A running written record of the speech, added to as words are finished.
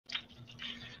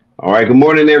All right, good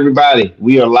morning, everybody.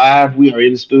 We are live. We are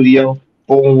in the studio,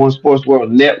 411 Sports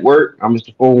World Network. I'm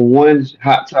Mr. 411.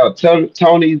 Hot Top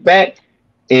Tony's back.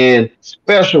 And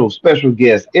special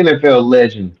guest, NFL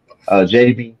legend,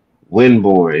 JB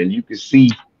Winborn. And you can see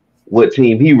what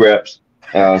team he reps.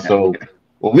 So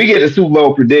when we get to Super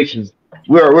Bowl predictions,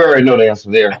 we already know the answer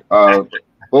there. But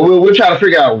we'll try to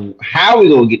figure out how we're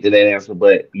going to get to that answer.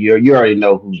 But you already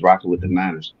know who's rocking with the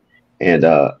Niners. And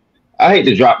I hate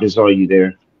to drop this on you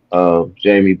there,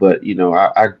 Jamie, but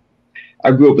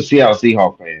I grew up a Seattle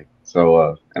Seahawks fan,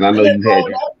 so and I know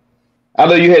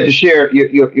you had to share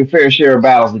your fair share of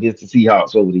battles against the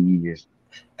Seahawks over the years.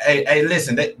 Hey,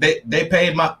 listen, they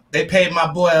paid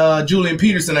my boy Julian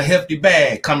Peterson a hefty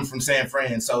bag coming from San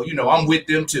Fran, so I'm with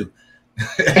them too.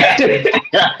 That's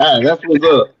what's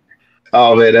up.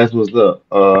 Oh man, that's what's up.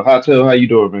 How you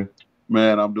doing, man?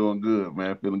 Man, I'm doing good,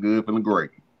 man. Feeling good, feeling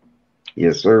great.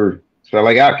 Yes, sir. Sound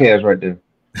like Outcast right there.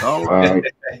 All right.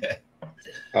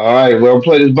 All right. Well, we'll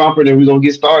play this bumper, then we're gonna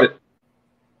get started.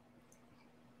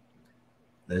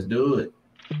 Let's do it.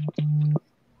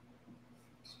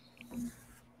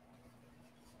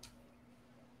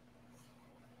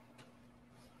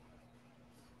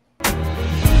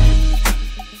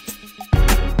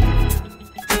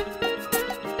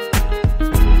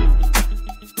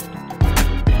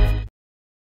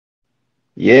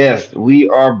 Yes, we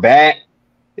are back.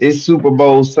 It's Super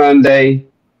Bowl Sunday,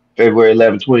 February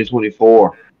 11,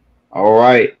 2024. All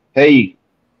right. Hey,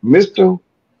 Mr.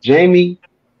 Jamie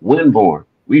Winborn.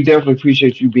 We definitely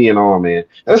appreciate you being on, man.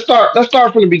 Let's start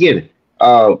from the beginning.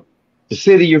 The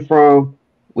city you're from,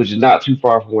 which is not too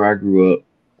far from where I grew up.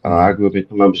 I grew up in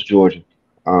Columbus, Georgia.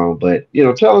 But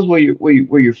tell us where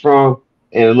you're from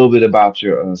and a little bit about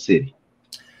your city.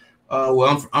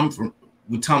 Well, I'm from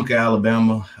Wetumpka,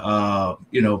 Alabama.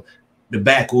 The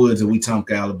backwoods of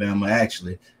Wetumpka, Alabama.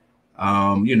 Actually,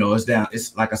 it's down.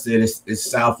 It's like I said,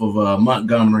 it's south of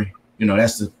Montgomery.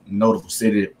 That's the notable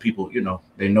city that people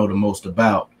they know the most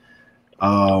about.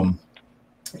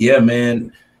 Yeah,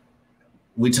 man.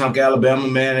 Wetumpka, Alabama,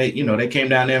 man. They came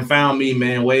down there and found me,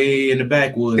 man, way in the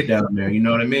backwoods down there. You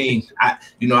know what I mean? I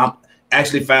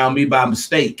actually found me by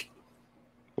mistake.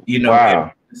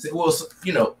 Wow. Well,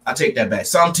 I take that back.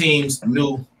 Some teams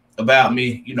knew about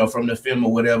me, from the film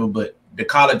or whatever, but the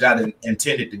college I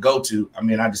intended to go to,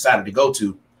 I decided to go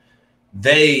to,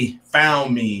 they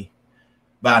found me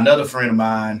by another friend of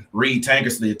mine, Reed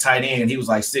Tankersley, a tight end. He was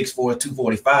like 6'4",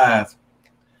 245.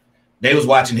 They was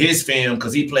watching his film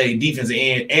because he played defensive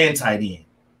end and tight end.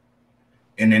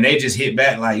 And then they just hit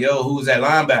back like, yo, who's that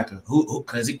linebacker? Who?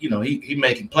 Because, he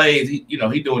making plays. He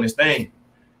doing his thing.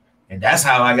 And that's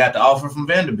how I got the offer from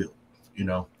Vanderbilt.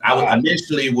 I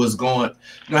initially was going,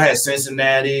 I had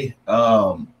Cincinnati,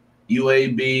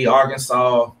 UAB,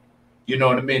 Arkansas, you know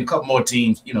what I mean? A couple more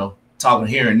teams, talking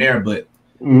here and there. But,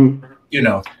 when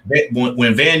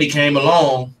Vandy came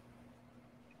along,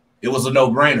 it was a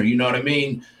no-brainer. You know what I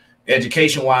mean?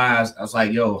 Education-wise, I was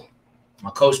like, yo, my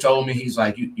coach told me, he's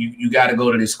like, you got to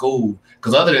go to this school.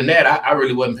 Because other than that, I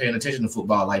really wasn't paying attention to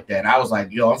football like that. I was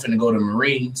like, yo, I'm finna go to the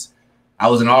Marines. I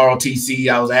was in ROTC.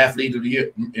 I was athlete of the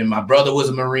year, and my brother was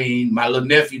a Marine. My little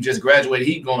nephew just graduated.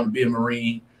 He's going to be a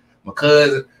Marine. My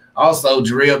cousin, also,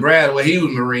 Jarrell Bradway, he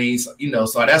was Marine. So,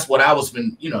 so that's what I was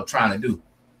been, trying to do.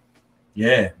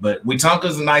 Yeah, but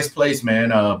Wetumpka's a nice place,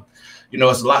 man.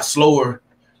 It's a lot slower.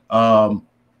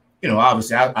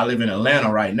 Obviously, I live in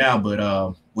Atlanta right now, but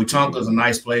Wetumpka's a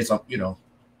nice place.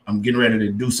 I'm getting ready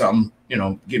to do something,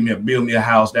 build me a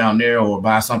house down there or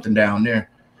buy something down there.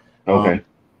 Okay.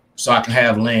 So I can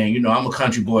have land. I'm a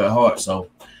country boy at heart, so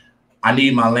I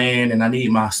need my land and I need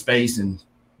my space and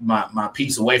my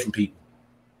peace away from people.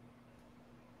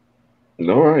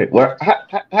 All right. Well,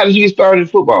 how did you get started in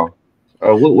football?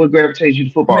 What gravitated you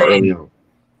to football early on?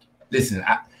 Listen,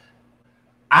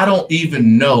 I don't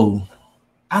even know.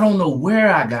 I don't know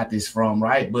where I got this from,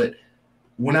 right? But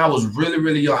when I was really,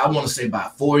 really young, I want to say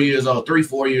about 4 years old,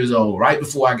 4 years old, right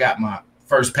before I got my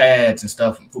first pads and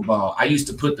stuff in football, I used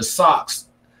to put the socks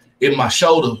in my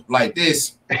shoulder like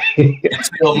this.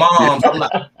 Tell moms,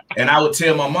 and I would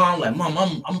tell my mom, like, Mom,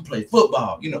 I'm gonna play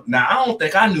football. Now I don't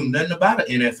think I knew nothing about the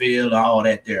NFL or all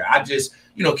that there. I just,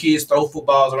 kids throw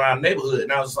footballs around the neighborhood,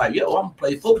 and I was like, yo, I'm gonna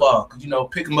play football because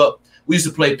pick them up. We used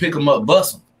to play pick them up,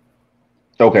 bust them.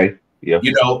 Okay. Yeah.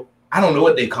 I don't know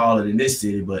what they call it in this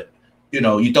city, but you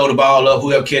throw the ball up,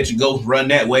 whoever catch it, go run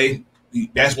that way.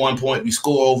 That's 1 point. You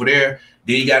score over there.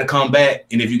 Then you got to come back,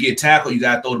 and if you get tackled, you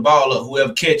got to throw the ball up.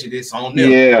 Whoever catch it, it's on them.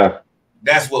 Yeah,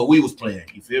 that's what we was playing.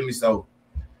 You feel me? So,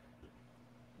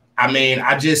 I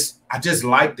just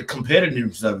like the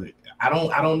competitiveness of it. I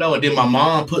don't know. And then my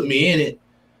mom put me in it,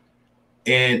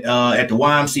 and at the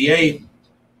YMCA,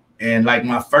 and like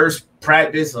my first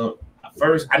practice or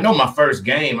I know my first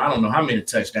game, I don't know how many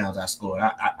touchdowns I scored.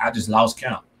 I just lost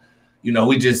count.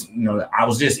 We just, I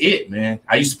was just it, man.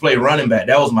 I used to play running back.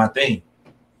 That was my thing.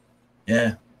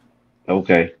 Yeah.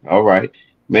 Okay. All right. So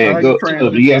Man, how you go tell you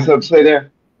got transition? something to say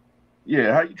there?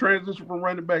 Yeah, how you transition from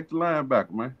running back to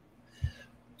linebacker, man?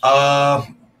 Uh,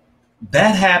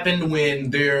 that happened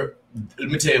when let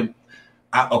me tell you,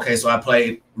 okay, so I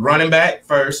played running back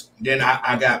first. Then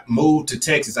I got moved to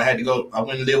Texas. I went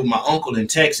and lived with my uncle in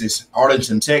Texas,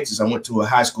 Arlington, Texas. I went to a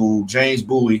high school, James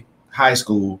Bowie High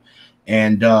School.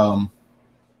 And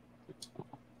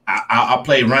I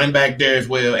played running back there as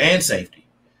well and safety.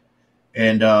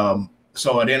 And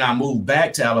so then I moved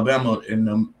back to Alabama in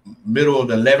the middle of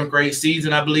the 11th grade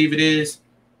season, I believe it is,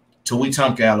 to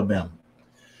Wetumpka, Alabama.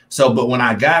 So, but when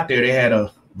I got there, they had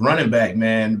a running back,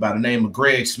 man, by the name of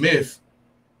Greg Smith.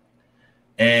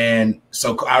 And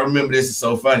so I remember, this is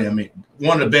so funny. I mean,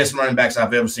 one of the best running backs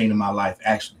I've ever seen in my life,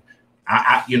 actually.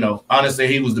 Honestly,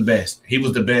 he was the best. He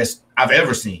was the best I've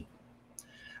ever seen.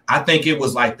 I think it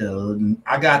was like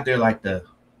I got there like the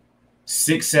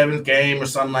 6th, 7th game or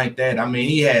something like that. I mean,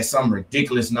 he had some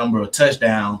ridiculous number of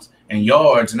touchdowns and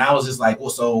yards. And I was just like, well,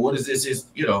 so what is this? Is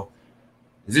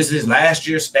this his last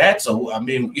year's stats? So, I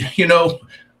mean,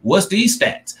 what's these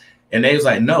stats? And they was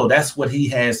like, no, that's what he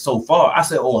has so far. I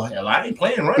said, oh, hell, I ain't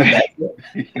playing running back.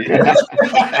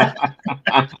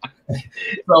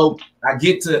 So I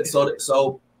get to,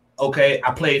 okay,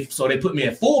 I played, so they put me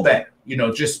at fullback,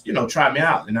 just, try me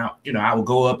out. And I would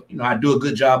go up, I'd do a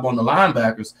good job on the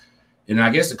linebackers. And I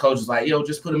guess the coach was like,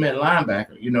 just put him at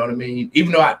linebacker. You know what I mean?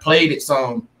 Even though I played it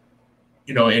some,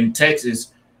 in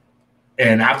Texas,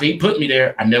 and after he put me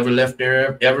there, I never left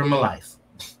there ever in my life.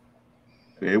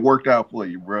 It worked out for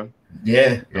you, bro.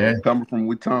 Yeah. Coming from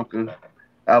Wetumpka,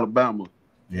 Alabama.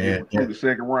 Yeah. Through the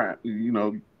second round,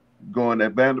 going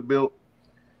at Vanderbilt.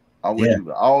 I went to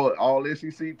the all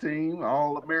SEC team,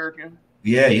 all American.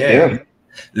 Yeah.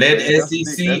 Led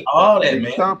SEC, all that,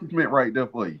 man. Accomplishment right there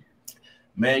for you.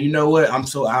 Man, you know what? I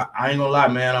ain't gonna lie,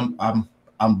 man.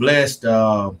 I'm blessed.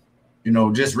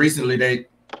 Just recently they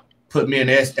put me in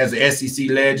as an SEC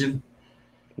legend.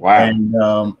 Wow. And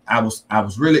I was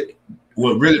really,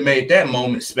 what really made that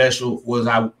moment special was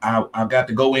I got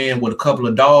to go in with a couple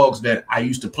of dogs that I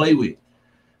used to play with.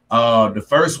 The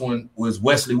first one was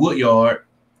Wesley Woodyard,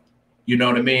 you know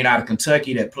what I mean, out of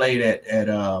Kentucky, that played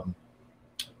at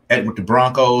with the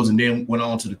Broncos and then went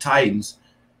on to the Titans.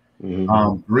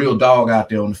 Mm-hmm. Real dog out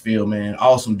there on the field, man.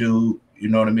 Awesome dude. You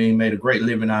know what I mean? Made a great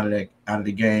living out of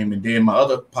the game. And then my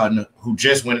other partner who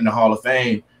just went in the Hall of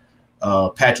Fame,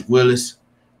 Patrick Willis,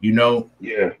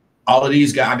 Yeah. All of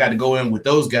these guys, I got to go in with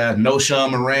those guys. No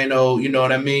Sean Moreno, you know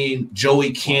what I mean?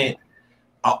 Joey Kent,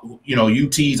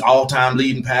 UT's all-time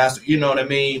leading passer, you know what I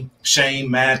mean? Shane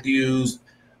Matthews,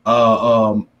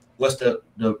 what's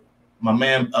my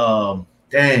man,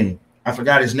 dang, I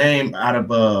forgot his name, out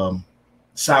of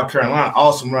South Carolina,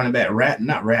 awesome running back,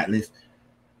 not Ratliff.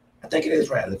 I think it is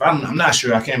Ratliff. I'm not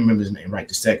sure. I can't remember his name right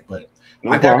this second, but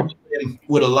I got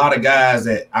with a lot of guys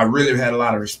that I really had a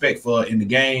lot of respect for in the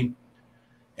game.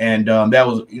 And that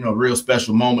was, a real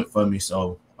special moment for me.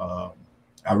 So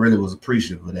I really was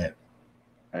appreciative of that.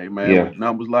 Hey, man, with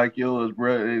numbers like yours,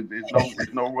 bro,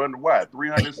 it's no wonder why.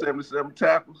 377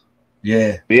 tackles.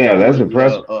 Yeah. Yeah, that's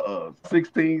impressive.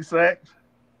 16 sacks.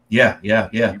 Yeah.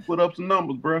 You put up some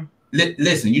numbers, bro.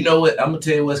 Listen, you know what? I'm going to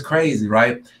tell you what's crazy,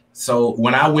 right? So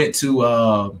when I went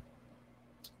to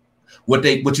what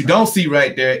you don't see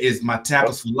right there is my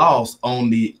tackles for loss on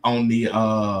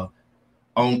my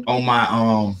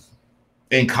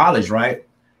in college, right?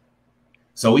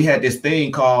 So we had this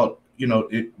thing called,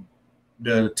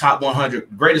 the top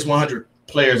 100 greatest 100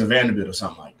 players of Vanderbilt or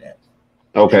something like that.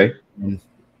 Okay. And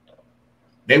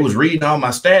they was reading all my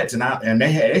stats and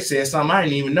they said something I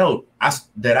didn't even know.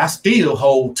 That I still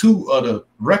hold 2 other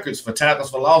records for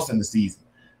tackles for loss in the season.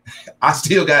 I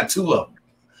still got 2 of them.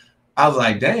 I was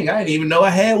like, dang, I didn't even know I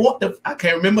had one. I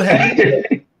can't remember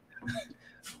having.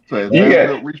 So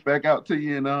Vanderbilt reached back out to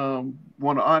you and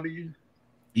want to honor you?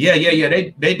 Yeah.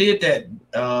 They did that.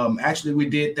 Actually, we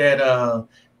did that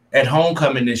at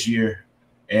homecoming this year,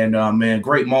 and man,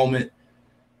 great moment.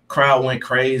 Crowd went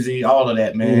crazy. All of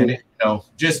that, man.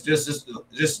 Just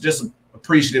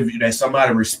appreciative that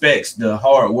somebody respects the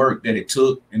hard work that it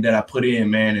took and that I put in,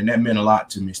 man, and that meant a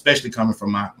lot to me, especially coming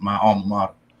from my alma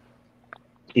mater.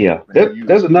 Yeah, man,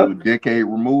 there's another a decade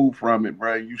removed from it,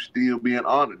 bro. You still being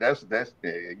honored. That's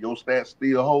your stats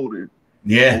still holding.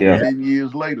 Yeah. 10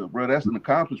 years later, bro. That's an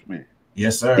accomplishment.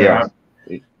 Yes, sir. Yeah.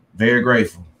 I'm very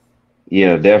grateful.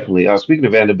 Yeah, definitely. Speaking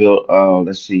of Vanderbilt,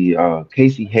 let's see.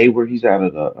 Casey Hayward, he's out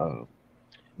of the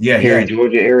Yeah, Perry, yeah,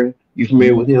 Georgia area. You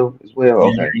familiar with mhm, him as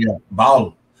well? yeah, Okay. yeah.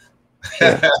 Ball.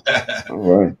 Yeah. All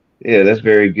right. Yeah, that's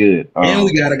very good. And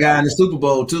we got a guy in the Super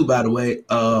Bowl too, by the way.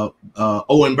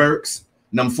 Owen Burks,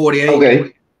 number 48. Okay.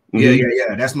 Yeah, Hmm. yeah,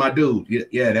 yeah. That's my dude. Yeah,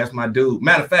 yeah, that's my dude.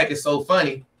 Matter of fact, it's so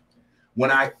funny.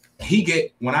 When I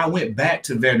went back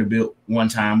to Vanderbilt one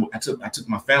time, I took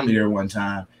my family there one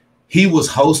time. He was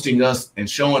hosting us and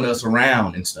showing us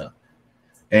around and stuff.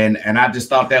 And I just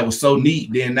thought that was so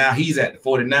neat. Then now he's at the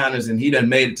 49ers and he done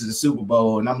made it to the Super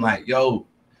Bowl. And I'm like, yo,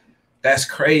 that's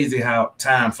crazy how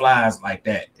time flies like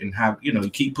that, and how you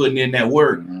keep putting in that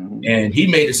work. Mhm. And he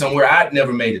made it somewhere I'd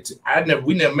never made it to.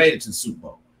 We never made it to the Super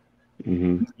Bowl.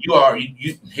 Hmm. You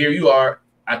here you are,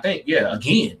 I think, yeah,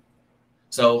 again.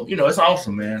 So, it's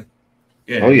awesome, man.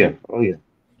 Oh Yeah. yeah. Oh yeah.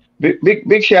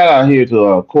 Big shout out here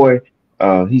to Corey.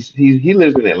 He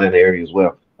lives in the Atlanta area as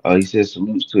well. He says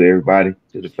salutes to everybody,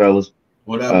 to the fellas.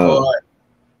 What up, Uh, Corey?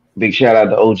 Big shout out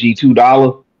to OG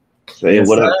 $2 saying Yes,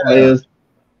 what sir. up, players.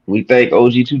 We thank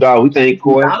OG $2. We thank Two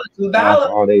Corey dollars, $2. for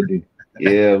all they do.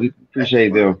 Yeah, we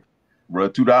appreciate Bro, them. bro,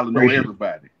 $2 know Appreciate.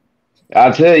 everybody.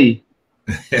 I'll tell you.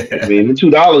 I mean, the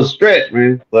 $2 stretch,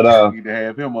 man. But Need to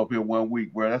have him up here 1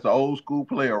 week, bro. That's an old school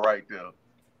player right there.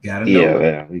 Gotta know yeah, it.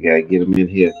 yeah, we gotta get him in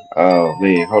here. Oh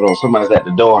man, hold on, somebody's at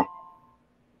the door.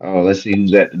 Oh, let's see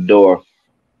who's at the door.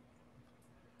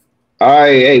 All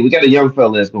right, hey, we got a young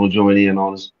fella that's gonna join in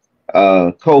on us.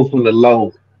 Cole from the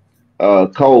low,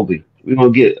 Colby. We're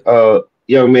gonna get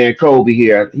young man Colby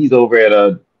here. He's over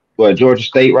at Georgia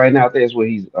State right now. I think that's where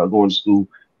he's going to school.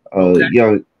 Okay.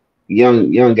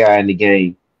 Young guy in the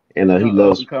game, and he Young up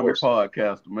loves and coming sports.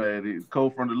 podcaster, man. He's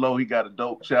Cole from the low. He got a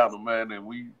dope channel, man, and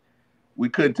we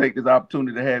couldn't take this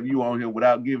opportunity to have you on here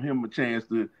without giving him a chance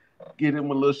to get him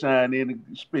a little shine in and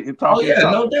spit and Oh talk his yeah,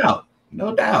 talk. no doubt.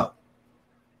 No doubt.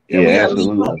 Yeah, Yeah, we gotta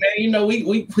link up, absolutely. man.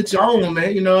 We put you on,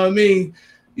 man. You know what I mean?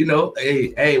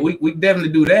 Hey, we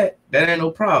definitely do that. That ain't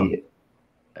no problem. Yeah.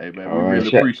 Hey, man, All we right,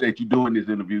 really appreciate you doing this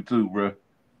interview too, bro.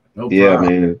 No yeah,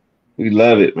 problem. man. We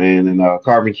love it, man. And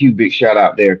Carbon Q, big shout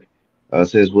out there.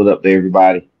 Says what up to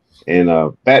everybody. And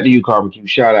back to you, Carbon Q.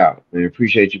 Shout out. Man,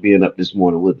 appreciate you being up this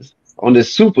morning with us on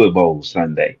this Super Bowl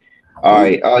Sunday. All Oh,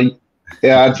 right.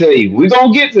 Yeah, I tell you, we're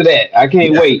gonna get to that. I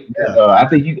can't yeah, wait. yeah. I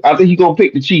think you gonna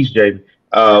pick the Chiefs, Jamie.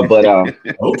 But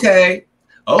Okay.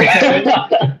 Okay.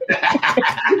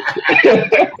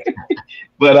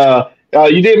 but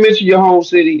you did mention your home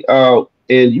city, and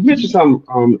you mentioned some,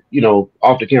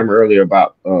 off the camera earlier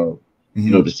about,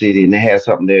 Mhm. the city, and they had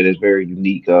something there that's very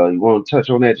unique. You want to touch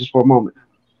on that just for a moment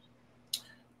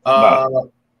about Uh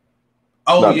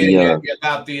oh about yeah, the yeah,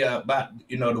 yeah. About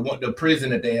the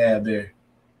prison that they have there.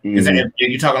 Is that mhm.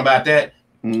 you talking about that?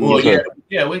 Mhm. Well, Yes, yeah, sir.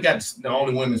 yeah, we got the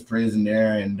only women's prison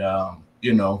there, and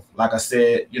like I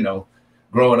said,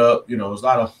 growing up, there's a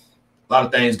lot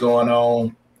of things going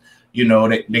on.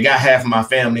 They got half of my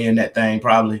family in that thing,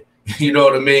 probably. You know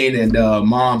what I mean? And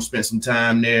mom spent some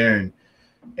time there,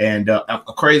 and a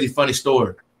crazy funny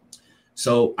story.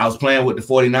 So I was playing with the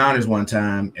 49ers one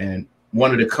time, and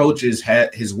one of the coaches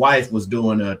had his wife was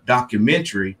doing a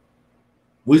documentary.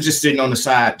 We were just sitting on the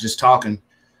side, just talking.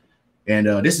 And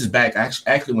this is back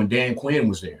actually when Dan Quinn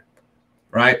was there,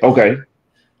 right? Okay.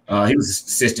 He was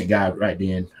assistant guy right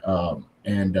then.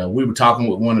 And we were talking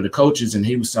with one of the coaches, and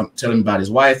he was telling me about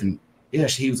his wife. And yeah,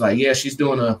 he was like, yeah, she's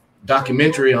doing a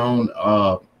documentary on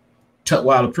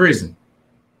Tutwiler Prison.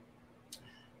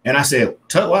 And I said,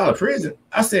 Tutwiler Prison?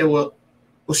 I said, well,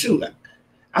 shoot.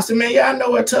 I said, man, yeah, I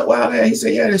know where Tutwiler at. He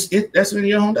said, yeah, that's in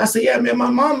your home. I said, yeah, man, my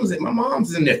mom's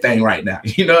in that thing right now.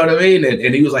 You know what I mean?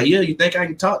 And he was like, yeah, you think I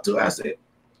can talk to her? I said,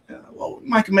 well, we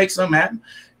might can make something happen,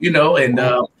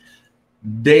 and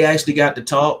they actually got to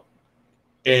talk,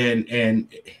 and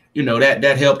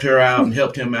that helped her out and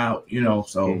helped him out,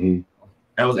 so Hmm.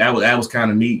 that was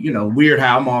kind of neat. Weird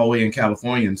how I'm all the way in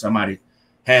California and somebody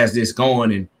has this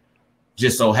going, and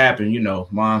just so happened,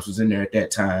 moms was in there at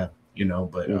that time,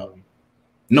 but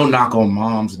no knock on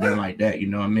moms and nothing like that, you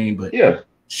know what I mean? But Yeah.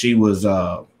 she was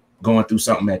going through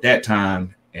something at that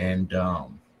time, and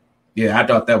yeah, I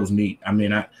thought that was neat. I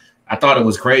mean, I thought it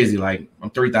was crazy. Like, I'm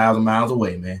 3,000 miles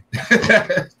away, man.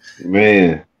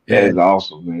 Man, that Yeah, is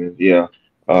awesome, man. Yeah.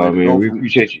 Man, Man, we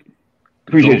appreciate you.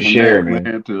 Appreciate you from that, sharing, man.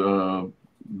 man, to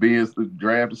being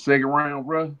drafted second round,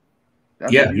 bro.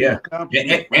 That's a yeah, huge yeah.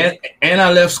 accomplishment, bro. And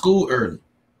I left school early.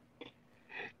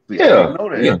 See, I didn't Yeah. know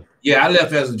that. Yeah. Yeah, I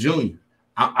left as a junior.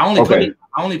 I only Okay.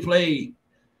 played.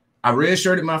 I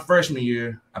redshirted my freshman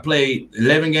year. I played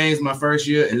 11 games my first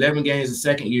year, 11 games the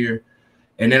second year,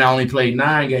 and then I only played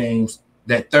 9 games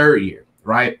that third year.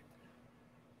 Right.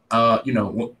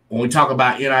 when we talk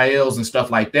about NILs and stuff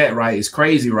like that, right? It's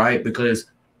crazy, right? Because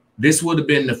this would have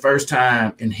been the first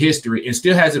time in history, and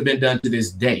still hasn't been done to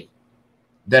this day,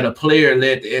 that a player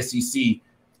led the SEC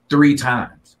 3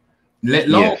 times, let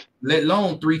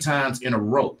alone 3 times in a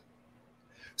row.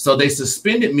 So they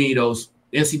suspended me. Those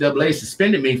NCAA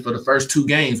suspended me for the first 2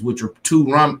 games, which were 2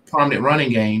 prominent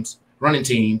running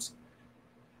teams,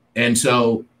 and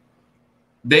so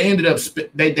they ended up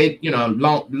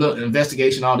long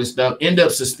investigation, all this stuff, ended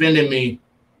up suspending me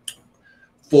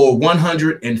for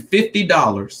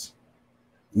 $150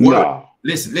 worth.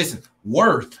 Listen,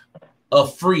 worth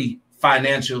of free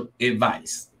financial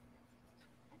advice.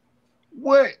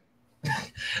 What?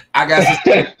 I got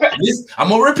this. I'm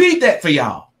gonna repeat that for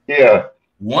y'all. Yeah.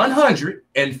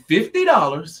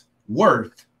 $150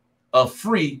 worth of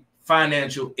free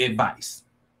financial advice.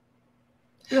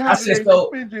 Then how did they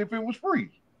suspend you if it was free?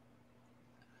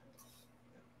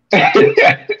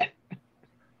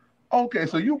 Okay,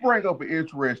 so you bring up an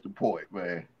interesting point,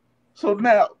 man. So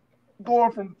now,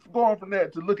 going from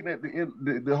that to looking at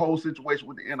the whole situation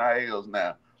with the NILs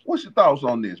now, what's your thoughts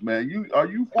on this, man? Are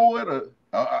you for it, or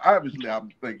obviously I'm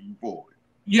thinking you for it?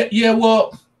 Yeah.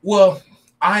 Well,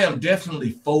 I am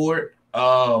definitely for it.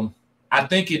 I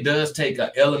think it does take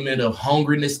an element of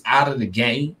hungriness out of the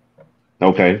game.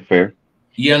 Okay, fair.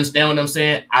 You understand what I'm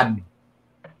saying? I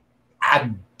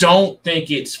don't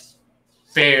think it's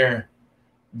fair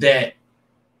that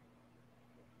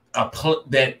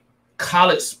that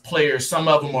college players, some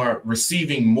of them are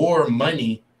receiving more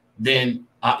money than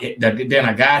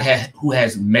a guy who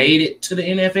has made it to the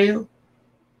NFL.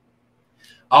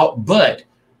 But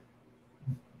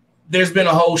there's been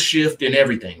a whole shift in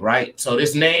everything, right? So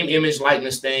this name, image,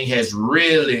 likeness thing has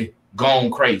really gone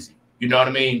crazy. You know what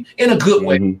I mean? In a good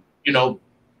way,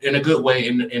 in a good way.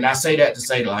 And I say that to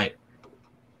say, like,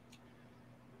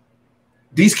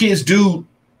 these kids do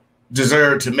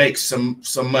deserve to make some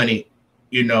money,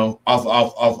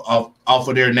 off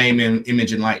of their name and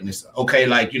image and likeness. Okay,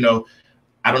 like,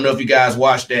 I don't know if you guys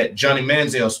watched that Johnny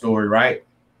Manziel story, right?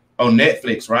 On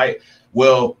Netflix, right?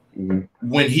 Well,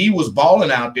 when he was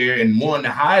balling out there and won the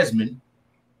Heisman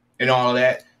and all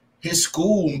that, his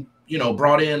school,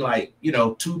 brought in like,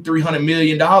 $200-300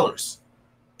 million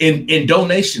in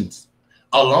donations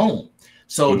alone.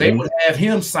 So they would have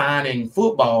him signing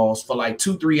footballs for like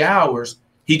 2-3 hours.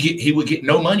 He would get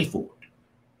no money for it.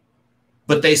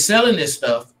 But they selling this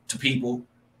stuff to people,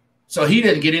 so he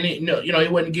didn't get any. He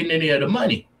wasn't getting any of the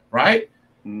money, right?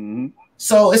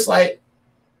 So it's like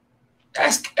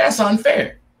that's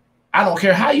unfair. I don't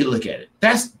care how you look at it.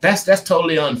 That's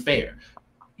totally unfair.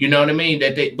 You know what I mean?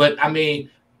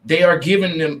 They are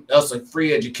giving us a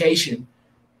free education,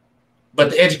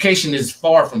 but the education is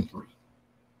far from free.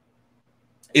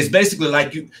 It's basically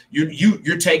like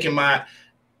you're taking my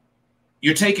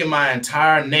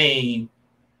entire name,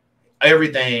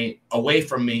 everything away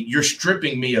from me. You're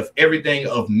stripping me of everything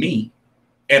of me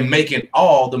and making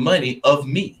all the money of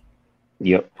me.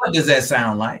 Yep. What does that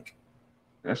sound like?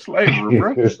 That's slavery,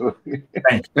 bro.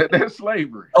 That's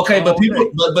slavery. Okay, but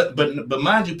people, but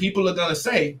mind you, people are gonna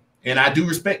say, and I do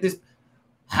respect this.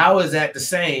 How is that the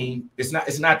same? It's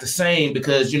not the same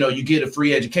because you get a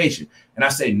free education. And I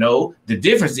say no. The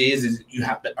difference is you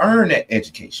have to earn that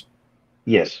education.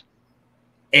 Yes.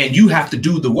 And you have to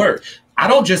do the work. I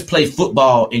don't just play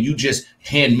football and you just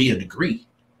hand me a degree.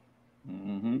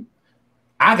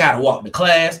 I gotta walk to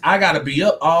class. I gotta be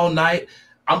up all night.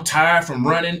 I'm tired from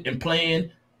running and playing,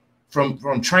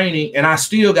 from training, and I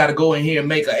still got to go in here and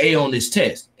make an A on this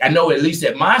test. I know at least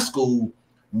at my school,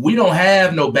 we don't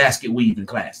have no basket weaving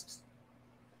classes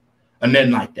or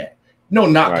nothing like that. No,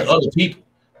 not to other people,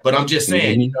 but I'm just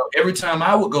saying, every time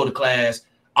I would go to class,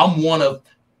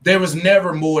 there was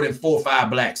never more than 4 or 5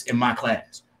 blacks in my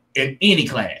class, in any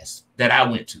class that I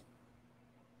went to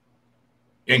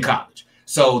in college.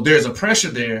 So there's a pressure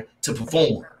there to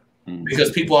perform.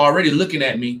 Because people are already looking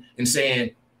at me and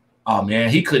saying, oh, man,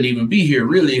 he couldn't even be here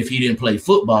really if he didn't play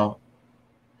football.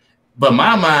 But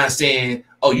my mind saying,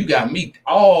 oh, you got me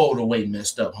all the way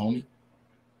messed up, homie.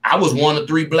 I was 1 of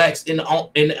 3 blacks in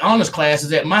the honors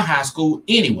classes at my high school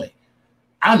anyway.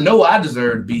 I know I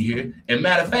deserve to be here. And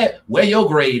matter of fact, where your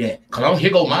grade at? Because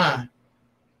here go mine.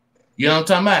 You know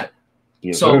what I'm talking about?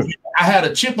 Yes, so I had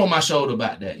a chip on my shoulder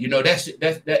about that.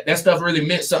 That stuff really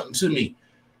meant something to me.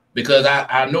 Because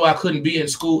I know I couldn't be in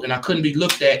school and I couldn't be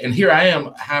looked at. And here I am,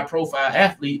 a high-profile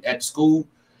athlete at the school.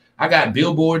 I got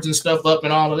billboards and stuff up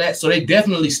and all of that. So they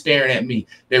definitely staring at me.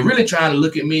 They're really trying to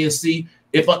look at me and see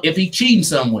if he cheating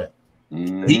somewhere.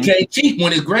 He can't cheat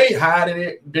when his grade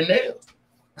higher than theirs.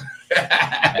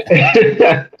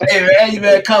 Hey man, you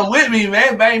better come with me,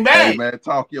 man. Bang bang. Hey man,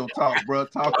 talk your talk, bro.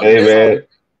 Talk your Hey talk. man,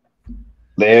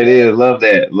 there it is. Love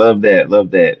that. Love that.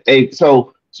 Love that. Hey,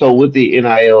 so with the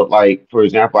NIL, like for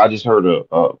example, I just heard a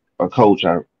coach.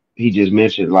 He just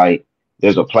mentioned like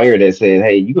there's a player that said,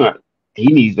 "Hey, he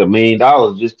needs $1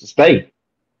 million just to stay."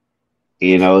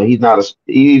 You know, he's not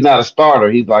a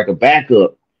starter. He's like a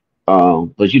backup.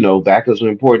 But backups are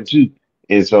important too.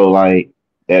 And so like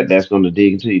that's going to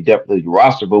dig into your depth of your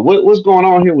roster. But what's going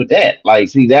on here with that? Like,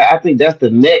 see that I think that's the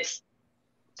next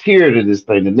tier to this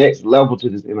thing, the next level to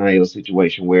this NIL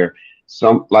situation where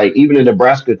some like even a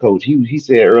Nebraska coach, he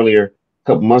said earlier a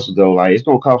couple months ago, like it's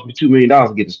gonna cost me $2 million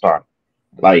to get to start.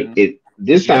 Like Mhm.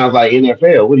 this Yeah, sounds like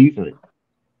NFL. What do you think?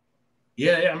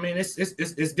 yeah. I mean, it's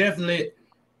definitely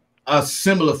a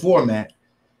similar format.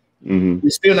 Hmm. We're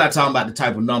still not talking about the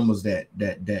type of numbers that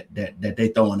they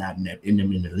throwing out in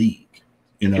the league.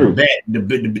 You know, True.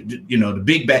 the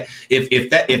big bag.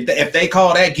 If they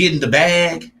call that getting the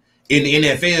bag in the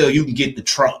NFL, you can get the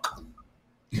truck.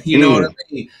 You know what I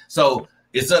Mm. mean? So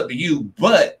it's up to you.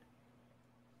 But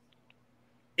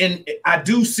I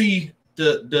do see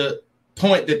the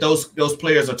point that those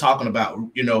players are talking about.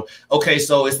 You know, okay,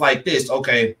 so it's like this.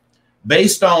 Okay,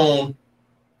 based on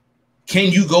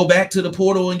can you go back to the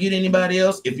portal and get anybody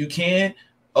else? If you can,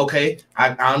 okay,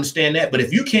 I understand that. But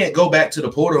if you can't go back to the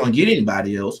portal and get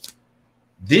anybody else,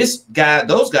 those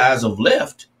guys have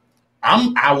left.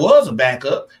 I was a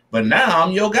backup, but now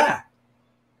I'm your guy.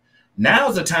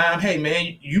 Now's the time. Hey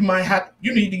man, you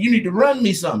need to run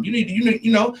me some.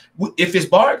 If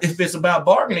it's about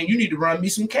bargaining, you need to run me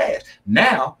some cash.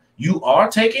 Now you are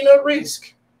taking a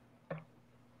risk.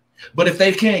 But if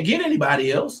they can't get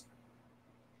anybody else,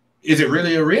 is it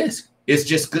really a risk? It's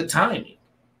just good timing.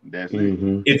 That's it.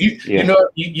 Hmm. If Yeah.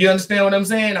 you understand what I'm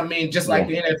saying? I mean, just like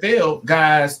Yeah. the NFL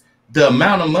guys, the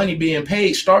amount of money being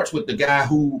paid starts with the guy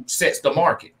who sets the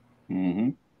market. Mm-hmm.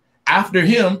 After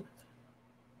him,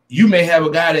 you may have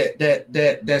a guy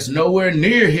that's nowhere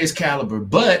near his caliber,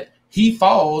 but he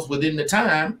falls within the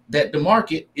time that the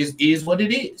market is what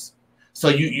it is. So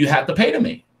you have to pay the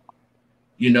man.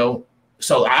 You know,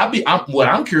 so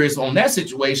I'm curious on that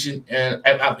situation, and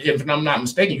if I'm not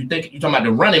mistaken, you're talking about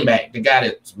the running back, the guy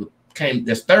that came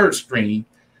that's third string,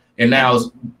 and now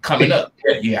is coming up.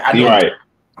 Yeah, I You're know. right.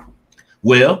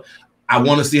 Well, I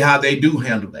want to see how they do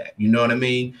handle that. You know what I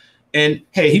mean? And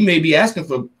hey, he may be asking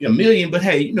for $1 million, but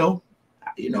hey,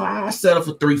 I settle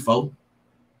for 3-4.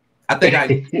 I think I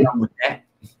can get on with that.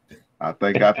 I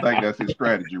think that's his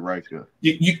strategy right there.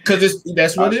 Because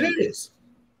that's what it is.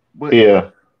 But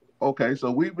Yeah. okay,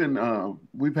 so we've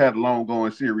had a long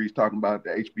going series talking about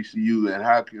the HBCU and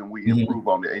how can we improve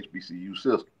on the HBCU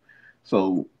system.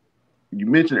 So you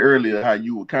mentioned earlier how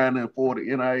you were kind of for the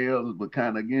NILs but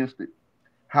kind of against it.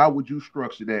 How would you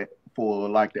structure that for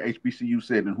like the HBCU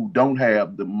setting who don't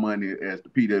have the money as the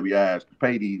PWIs to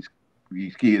pay these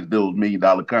kids those $1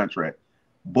 million contracts,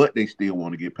 but they still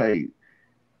want to get paid?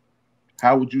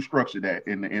 How would you structure that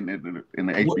in the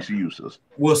HBCU system?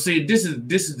 Well, see, this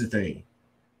is the thing.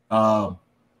 The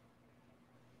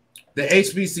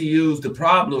HBCUs, the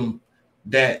problem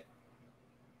that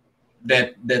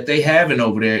they having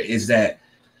over there is that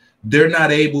they're not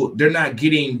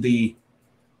getting the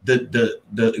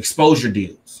exposure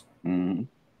deals. Mm-hmm.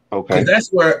 Okay. Because that's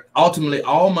where ultimately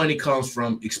all money comes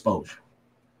from, exposure.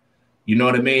 You know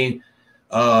what I mean?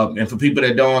 And for people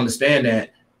that don't understand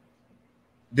that,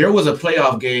 there was a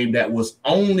playoff game that was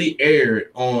only aired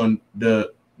on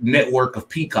the network of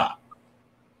Peacock.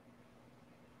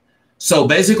 So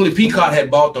basically, Peacock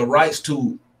had bought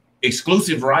the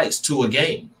exclusive rights to a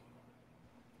game,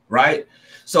 right?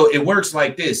 So it works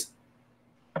like this.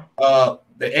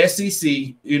 The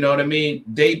SEC, you know what I mean?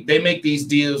 They make these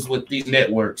deals with these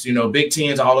networks, Big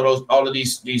Tens, all of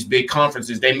these big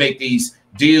conferences. They make these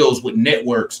deals with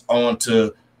networks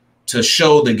to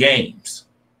show the games.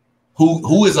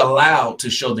 Who is allowed to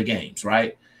show the games,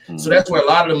 right? Mm-hmm. So that's where a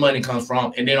lot of the money comes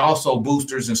from, and then also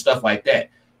boosters and stuff like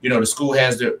that. The school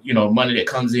has the money that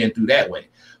comes in through that way.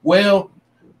 Well,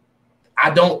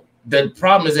 the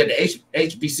problem is that the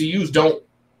HBCUs don't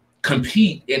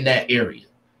compete in that area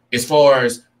as far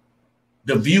as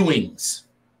the viewings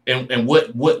and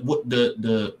what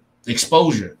the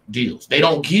exposure deals. They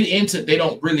don't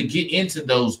really get into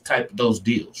those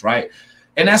deals, right?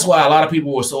 And that's why a lot of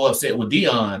people were so upset with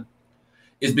Dion,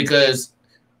 is because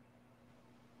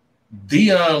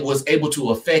Dion was able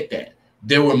to affect that.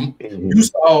 You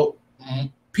saw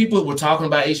people were talking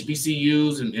about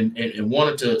HBCUs and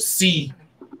wanted to see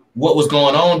what was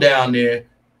going on down there,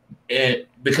 and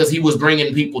because he was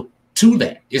bringing people to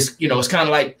that. It's it's kind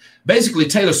of like basically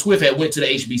Taylor Swift had went to the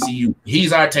HBCU.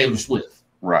 He's our Taylor Swift.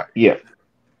 Right. Yeah.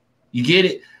 You get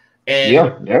it? And Yeah.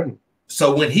 Definitely.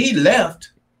 so when he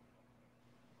left,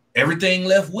 everything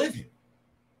left with him.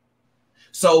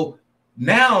 So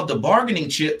now the bargaining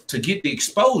chip to get the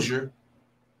exposure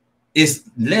is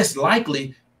less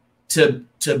likely to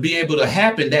be able to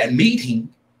happen, that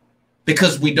meeting,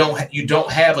 because you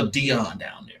don't have a Dion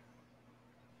down there.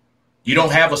 You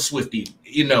don't have a Swiftie,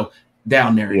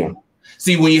 down there. Yeah.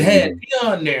 See, when you had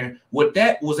Dion there, what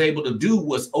that was able to do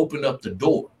was open up the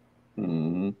door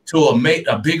to make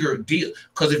a bigger deal.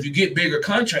 Because if you get bigger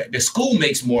contract, the school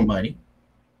makes more money,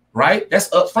 right? That's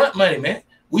upfront money, man.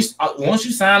 Once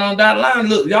you sign on that line,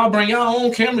 look, y'all bring y'all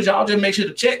own cameras. Y'all just make sure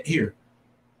to check here.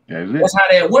 That's how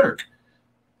that work.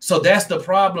 So that's the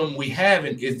problem we have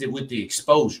is that with the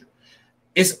exposure.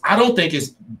 I don't think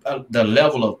it's the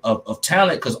level of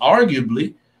talent, because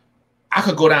arguably I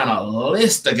could go down a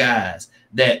list of guys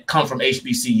that come from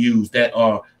HBCUs that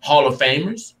are Hall of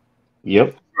Famers.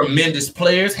 Yep. Tremendous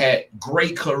players, had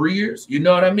great careers. You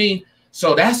know what I mean?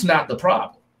 So that's not the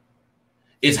problem.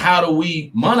 It's how do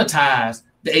we monetize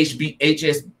the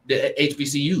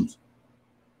HBCUs,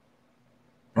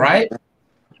 right?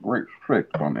 Great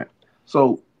perspective on that.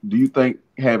 So do you think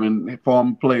having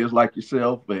former players like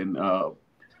yourself and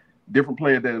different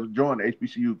players that have joined the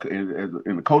HBCU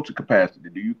in the coaching capacity,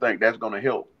 do you think that's going to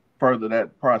help further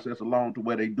that process along to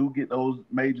where they do get those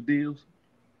major deals?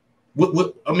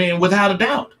 I mean, without a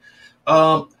doubt.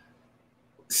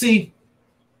 See,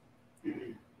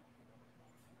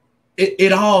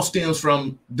 it all stems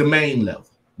from the main level,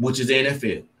 which is the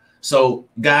NFL. So,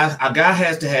 a guy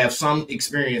has to have some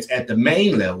experience at the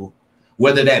main level,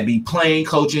 whether that be playing,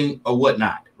 coaching, or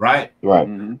whatnot, right? Right.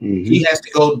 He has to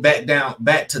go back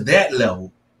to that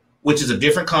level, which is a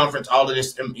different conference. All of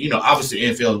this, obviously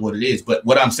NFL is what it is. But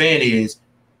what I'm saying is,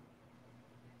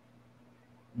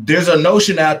 there's a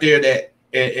notion out there that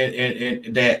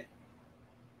that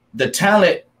the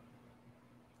talent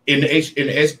in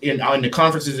the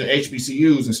conferences and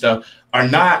HBCUs and stuff are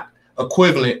not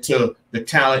equivalent to the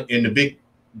talent in the big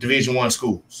Division I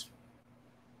schools.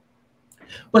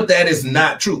 But that is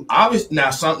not true. Obviously, now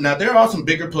there are some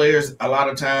bigger players a lot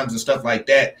of times and stuff like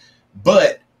that.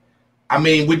 But I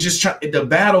mean, the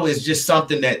battle is just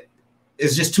something that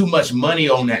is just too much money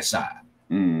on that side.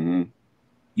 Mm-hmm.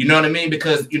 You know what I mean?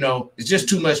 Because it's just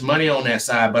too much money on that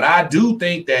side. But I do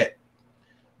think that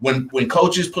when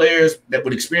coaches, players that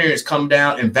with experience come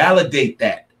down and validate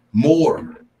that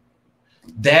more,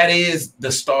 that is the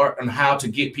start on how to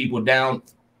get people down,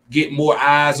 get more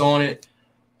eyes on it.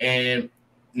 And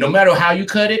no matter how you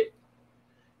cut it,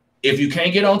 if you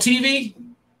can't get on TV,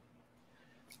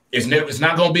 it's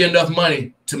not going to be enough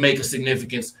money to make a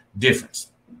significant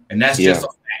difference. And that's just a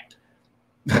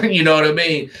fact. You know what I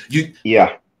mean?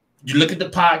 You look at the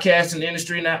podcasting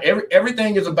industry now,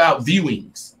 everything is about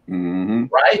viewings,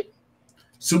 right?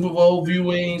 Super Bowl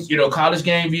viewings, college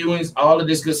game viewings, all of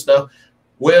this good stuff.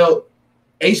 Well,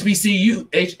 HBCU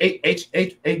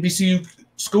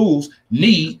schools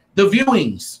need the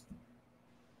viewings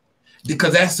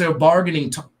because that's their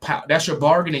bargaining. That's your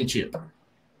bargaining chip.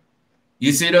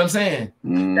 You see what I'm saying?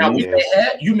 Now we may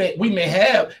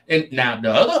have, and now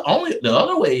the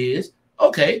other way is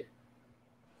okay.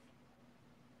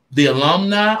 The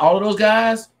alumni, all of those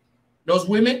guys, those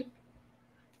women,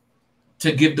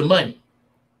 to give the money,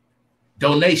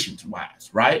 donations wise,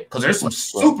 right? Because there's some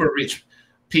super rich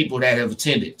people that have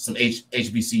attended some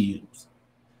HBCUs.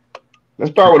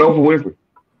 Let's start with Oprah Winfrey.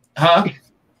 Huh?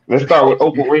 Let's start with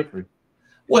Oprah Winfrey.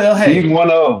 Well, hey. She's one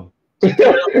of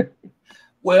them.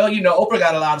 Well, Oprah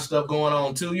got a lot of stuff going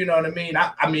on too. You know what I mean?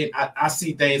 I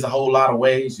see things a whole lot of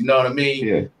ways. You know what I mean?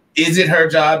 Yeah. Is it her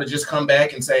job to just come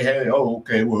back and say, hey,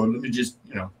 okay, well, let me just,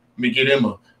 let me get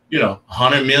him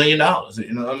 $100 million.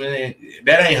 You know what I mean?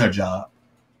 That ain't her job.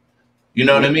 You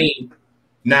know what I mean?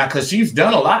 Now, because she's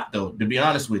done a lot, though, to be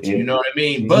honest with you. You know what I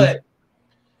mean? But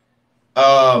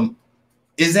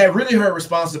is that really her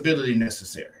responsibility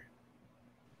necessary?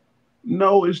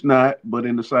 No, it's not. But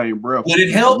in the same breath, would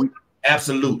it help?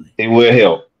 Absolutely. It will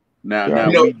help. Now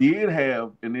we did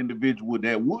have an individual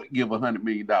that would give $100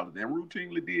 million and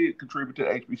routinely did contribute to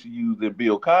HBCUs and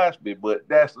Bill Cosby, but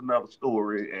that's another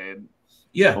story. And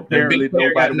apparently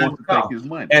nobody wants to take his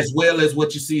money. As well as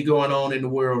what you see going on in the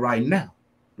world right now.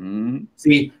 Mm-hmm.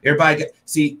 See,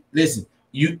 listen,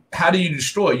 how do you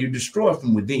destroy? You destroy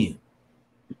from within.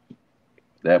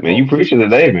 Man, you preaching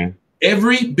today, man.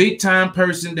 Every big time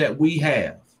person that we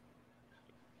have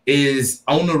is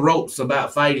on the ropes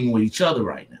about fighting with each other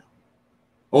right now.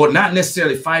 Or not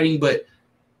necessarily fighting, but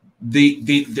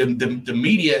the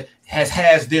media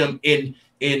has them in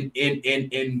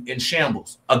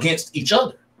shambles against each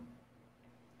other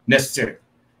necessarily.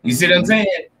 You see what I'm saying?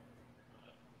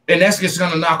 And that's just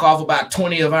going to knock off about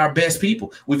 20 of our best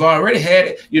people. We've already had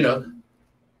it,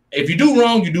 if you do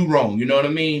wrong, you do wrong. You know what I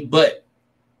mean? But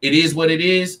it is what it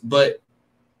is. But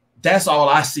that's all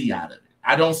I see out of it.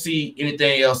 I don't see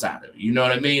anything else out of it. You know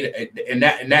what I mean? And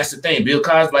that's the thing. Bill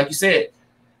Cosby, like you said,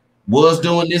 was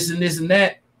doing this and this and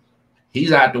that.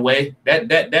 He's out the way.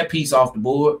 That piece off the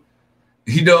board.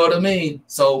 You know what I mean?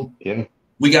 So yeah,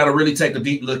 we got to really take a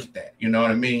deep look at that. You know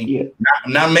what I mean? Yeah.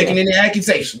 I'm not making any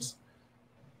accusations.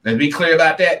 Let's be clear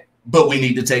about that. But we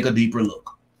need to take a deeper look.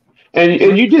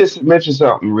 And you just mentioned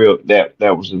something real that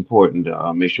was important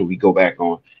to make sure we go back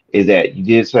on, is that you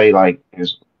did say like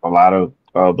there's a lot of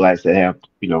blacks that have,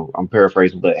 I'm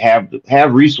paraphrasing, but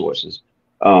have resources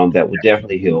that would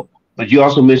definitely help. But you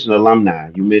also mentioned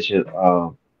alumni. You mentioned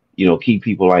key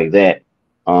people like that,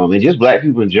 and just black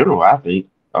people in general. I think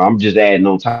I'm just adding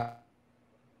on top.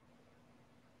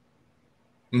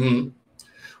 Mm-hmm.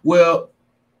 Well,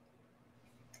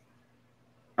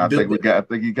 I think you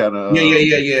kind of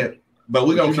yeah. But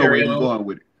we're gonna carry on going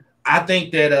with it. I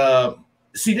think that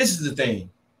see, this is the thing.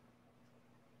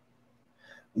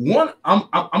 One, I'm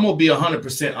gonna be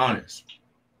 100% honest.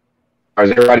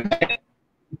 Is everybody?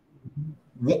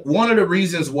 One of the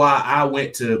reasons why I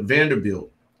went to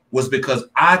Vanderbilt was because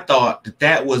I thought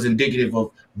that was indicative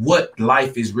of what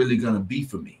life is really gonna be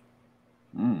for me.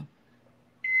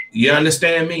 You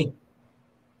understand me?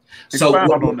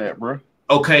 Expound on that, bro.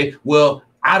 Okay, well,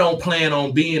 I don't plan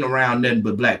on being around nothing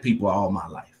but black people all my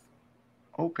life.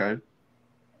 Okay.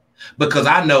 Because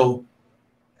I know,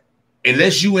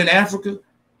 unless you in Africa,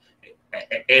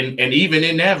 and even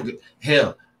in Africa,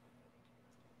 hell,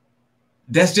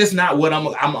 that's just not what I'm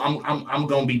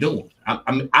gonna be doing.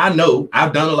 I know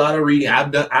I've done a lot of reading.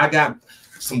 I got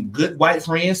some good white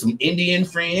friends, some Indian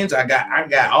friends. I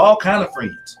got all kind of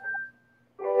friends.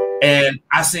 And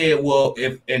I said, well,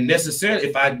 if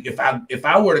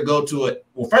I were to go to it,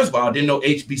 well, first of all, I didn't know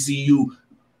HBCU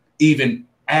even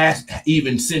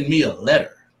send me a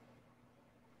letter.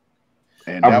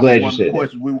 And I'm that glad was you one of the said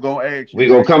questions we were gonna ask you. We're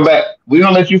gonna come back. We're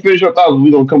gonna let you finish your thoughts.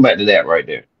 We're gonna come back to that right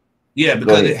there. Yeah,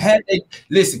 because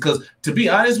because to be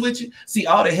honest with you, see,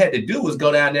 all they had to do was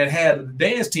go down there and have the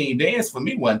dance team dance for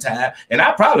me one time, and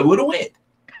I probably would have went.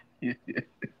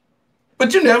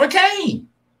 But you never came.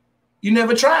 You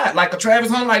never tried, like a Travis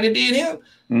Hunt, like they did him.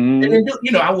 They didn't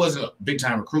do, I wasn't a big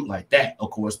time recruit like that, of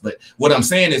course. But what I'm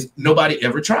saying is nobody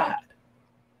ever tried.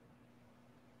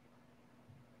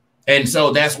 And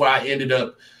so that's why I ended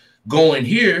up going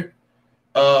here,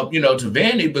 to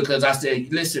Vandy, because I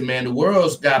said, listen, man, the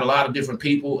world's got a lot of different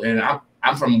people. And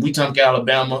I'm from Wetumpka,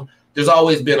 Alabama. There's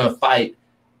always been a fight,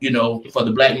 for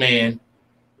the black man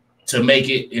to make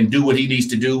it and do what he needs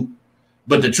to do.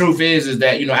 But the truth is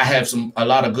that, I have a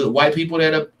lot of good white people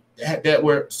that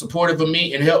were supportive of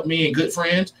me and helped me and good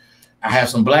friends. I have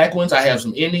some black ones. I have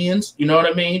some Indians. You know what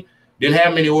I mean? Didn't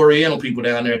have many Oriental people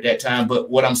down there at that time. But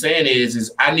what I'm saying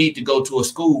is I need to go to a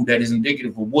school that is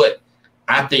indicative of what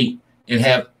I think and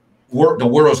have the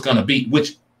world's going to be,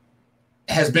 which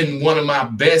has been one of my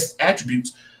best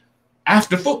attributes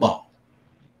after football.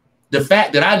 The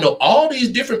fact that I know all these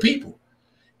different people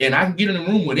and I can get in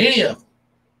the room with any of them.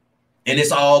 And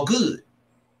it's all good.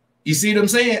 You see what I'm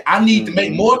saying? I need to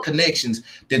make more connections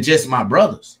than just my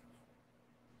brothers.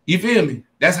 You feel me?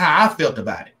 That's how I felt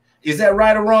about it. Is that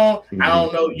right or wrong? I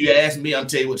don't know. You ask me, I'll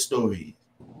tell you what the story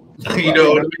is. You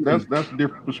know what I mean? That's a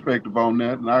different perspective on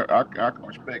that. And I can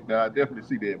respect that. I definitely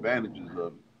see the advantages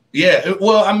of it. Yeah.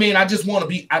 Well, I mean, I just want to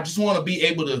be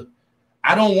able to,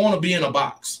 I don't want to be in a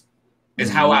box.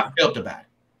 Is how I felt about it.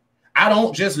 I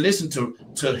don't just listen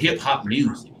to hip hop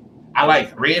music. I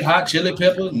like Red Hot Chili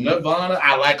Peppers, Nirvana.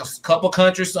 I like a couple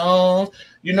country songs.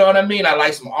 You know what I mean? I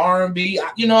like some R&B.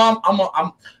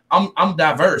 I'm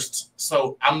diverse,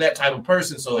 so I'm that type of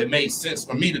person. So it made sense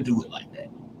for me to do it like that.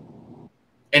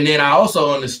 And then I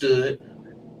also understood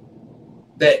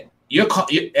that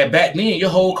back then your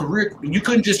whole career, you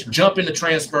couldn't just jump in the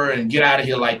transfer and get out of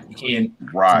here like you can.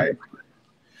 Right.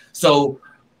 So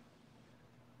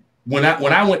when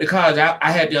I went to college, I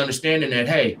had the understanding that,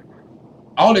 hey,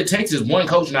 all it takes is one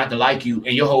coach not to like you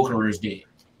and your whole career is dead.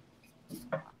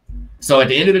 So at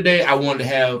the end of the day, I wanted to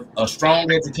have a strong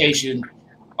education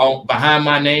behind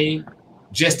my name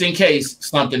just in case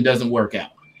something doesn't work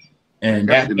out. And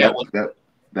that's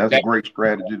a great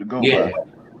strategy to go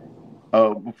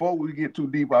by. Before we get too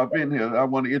deep up in here, I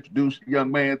want to introduce the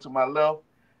young man to my left,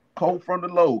 Cole from the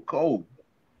Low. Cole,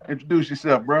 introduce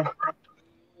yourself, bro.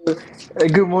 Hey,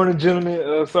 good morning,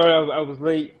 gentlemen. Sorry I was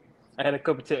late. I had a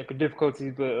couple technical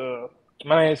difficulties, but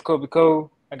my name is Kobe Cole.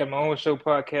 I got my own show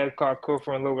podcast called Cole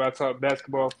Front Low, where I talk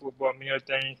basketball, football, many other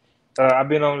things. I've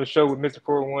been on the show with Mr.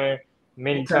 401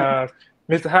 many Okay. times.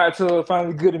 Mr. Hot Tub,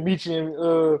 finally good to meet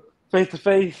you face to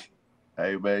face.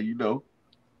 Hey man, you know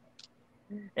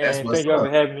That's And what's thank y'all for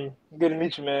up. having me. Good to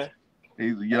meet you, man.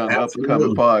 he's a young up and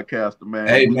coming Absolutely. podcaster, man.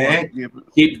 Hey We want to man, give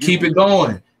keep it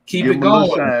going. Keep give it him a little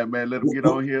going. shine, man. Let him get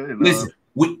on here and Listen,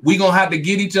 we gonna have to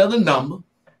get each other number.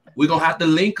 We're gonna have to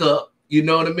link up, you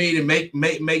know what I mean, and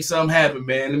make something happen,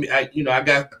 man. I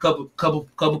got a couple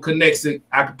connections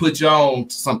I can put you on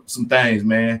some things,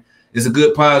 man. It's a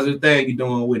good positive thing you're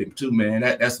doing with him too, man.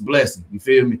 That's a blessing. You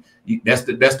feel me? That's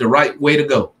the right way to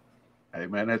go. hey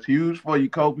man, that's huge for you,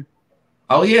 Kobe.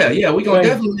 Oh yeah, we gonna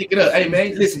definitely link it up. Hey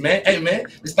man, listen, man. Hey man,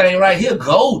 this thing right here,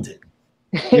 golden.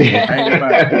 Ain't it,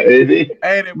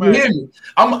 man? You hear me?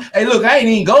 Hey, look, I ain't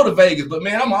even go to Vegas, but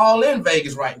man, I'm all in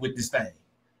Vegas right with this thing.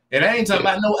 And I ain't talking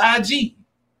about no IG.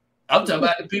 I'm talking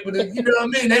about the people that, you know what I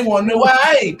mean? They want to know why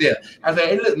I ain't there. I said,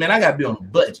 hey, look, man, I got to be on a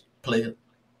budget, player.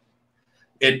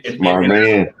 Smart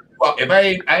man. If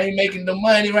I ain't making the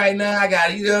money right now, I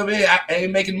got, you know what I mean? I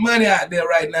ain't making money out there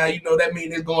right now. You know, that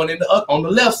means it's going in on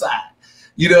the left side.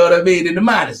 You know what I mean? In the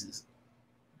minuses.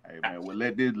 Hey man, well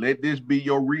let this be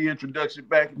your reintroduction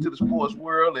back into the sports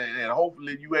world, and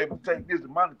hopefully you able to take this and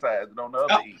monetize it on the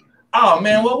other end. Oh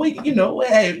man, well we do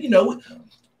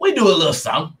a little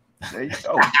something. There you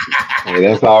go. Hey,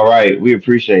 that's all right. We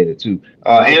appreciate it too.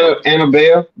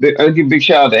 Annabelle, I'll give a big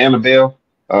shout out to Annabelle.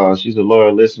 She's a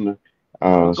loyal listener.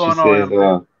 What's She going on, says,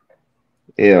 Annabelle?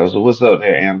 yeah, so what's up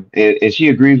there, Anna? And she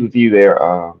agrees with you there,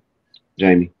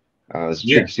 Jamie. It's a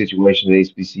Yeah. tricky situation. The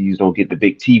HBCUs don't get the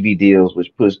big TV deals,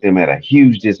 which puts them at a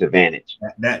huge disadvantage.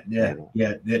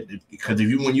 Because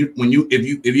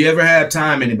if you ever have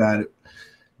time, anybody,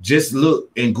 just look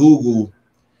and Google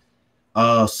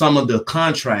some of the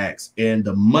contracts and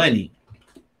the money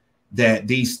that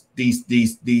these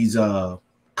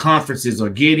conferences are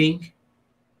getting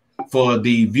for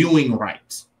the viewing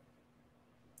rights.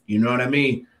 You know what I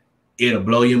mean? It'll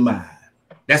blow your mind.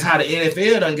 That's how the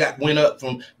NFL went up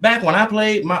from back when I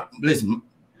played. My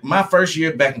first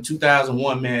year back in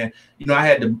 2001, man, you know, I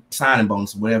had the signing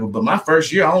bonus or whatever, but my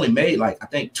first year I only made like, I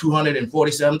think,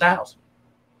 $247,000.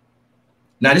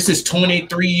 Now this is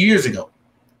 23 years ago,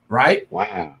 right?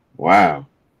 Wow.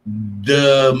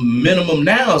 The minimum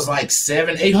now is like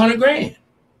 $700-800 grand.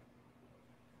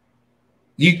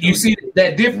 You see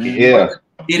that difference? Yeah.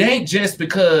 It ain't just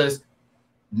because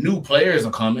new players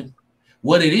are coming.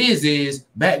 What it is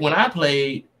back when I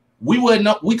played, there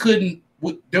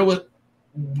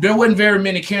wasn't very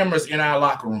many cameras in our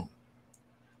locker room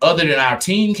other than our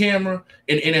team camera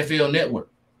and NFL Network.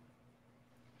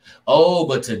 Oh,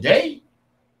 but today,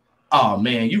 oh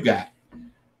man, you got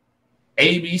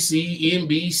ABC,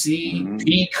 NBC,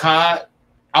 Peacock,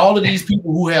 all of these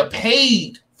people who have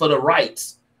paid for the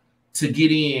rights to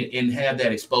get in and have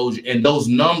that exposure. And those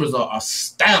numbers are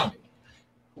astounding.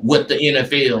 What the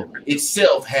NFL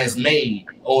itself has made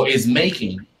or is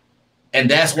making. And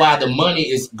that's why the money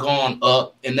is gone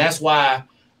up. And that's why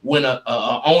when a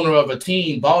owner of a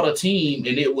team bought a team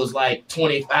and it was like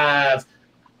 25,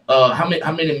 how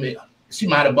many she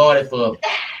might have bought it for,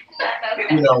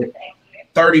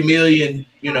 30 million,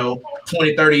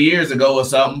 20, 30 years ago or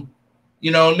something, you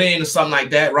know what I mean? Or something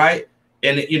like that, right?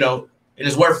 And and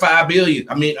it's worth $5 billion.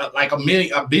 I mean, like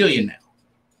 $1 billion now.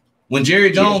 When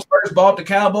Jerry Jones first bought the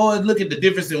Cowboys, look at the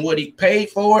difference in what he paid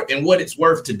for it and what it's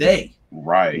worth today.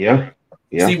 Right. Yeah.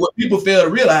 See, what people fail to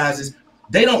realize is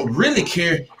they don't really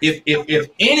care if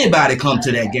anybody come to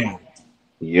that game.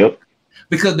 Yep.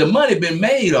 Because the money been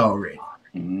made already.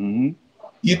 Mm-hmm.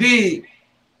 You did.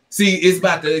 See, it's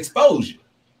about the exposure.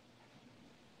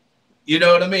 You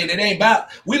know what I mean? It ain't about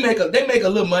they make a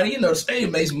little money. The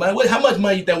stadium makes money. How much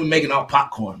money you think we making off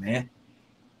popcorn, man?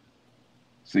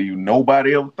 See,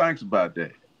 nobody ever thinks about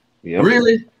that. Yep.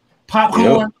 Really?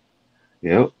 Popcorn?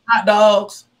 Yep. Hot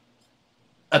dogs?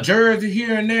 A jersey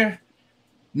here and there?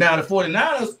 Now the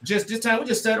 49ers, just this time, we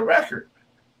just set a record.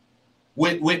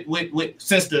 With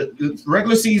since the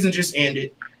regular season just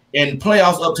ended and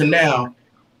playoffs up to now,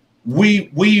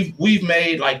 we've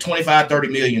made like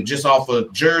 25-30 million just off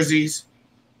of jerseys.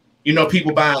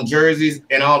 People buying jerseys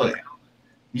and all of that.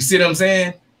 You see what I'm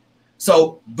saying?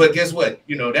 So, but guess what?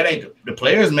 That ain't the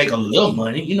players make a little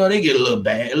money. They get a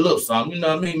little something. You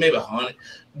know what I mean? Maybe 100.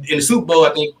 In the Super Bowl,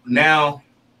 I think now,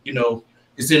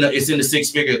 it's in the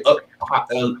six-figure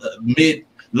mid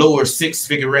lower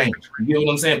six-figure range. You get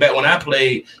what I'm saying? Back when I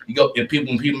played, when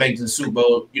people make the Super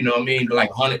Bowl, you know what I mean?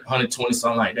 Like 100, 120,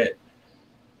 something like that.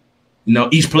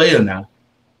 Each player now.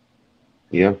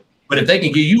 Yeah. But if they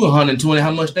can give you 120,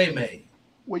 how much they made?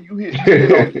 Well, you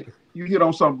hit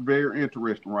on something very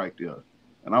interesting right there,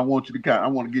 and I want you to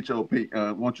get your opinion.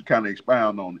 I want you to kind of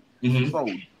expound on it. Mm-hmm. So,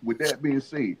 with that being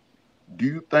said, do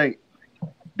you think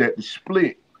that the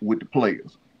split with the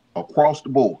players across the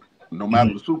board, no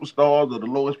matter the superstars or the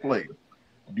lowest players,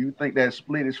 do you think that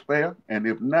split is fair? And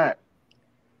if not,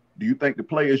 do you think the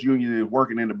players' union is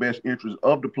working in the best interest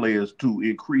of the players to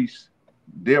increase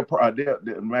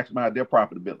maximize their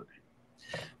profitability?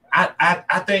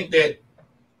 I think that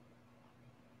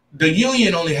the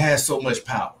union only has so much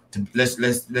power. Let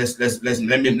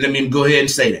me go ahead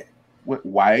and say that.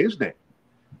 Why is that?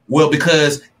 Well,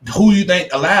 because who you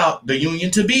think allowed the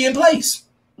union to be in place?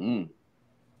 Mm.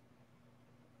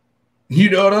 You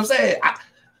know what I'm saying?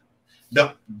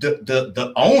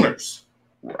 The owners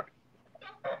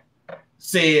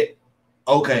said,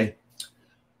 okay,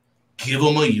 give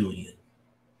them a union.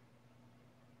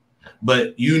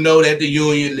 But you know that the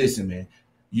union, listen, man,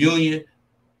 union,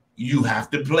 you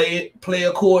have to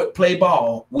play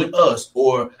ball with us,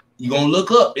 or you're gonna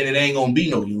look up and it ain't gonna be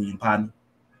no union, partner.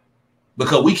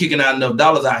 Because we kicking out enough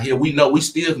dollars out here, we know we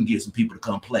still can get some people to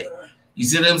come play. You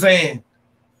see what I'm saying?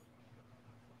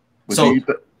 But so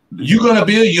you're gonna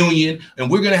be a union,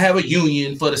 and we're gonna have a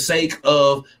union for the sake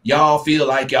of y'all feel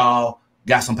like y'all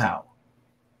got some power.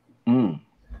 Mm.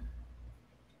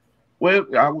 Well,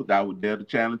 I would dare to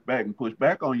challenge back and push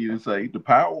back on you and say the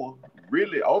power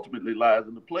really ultimately lies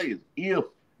in the players. If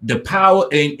the power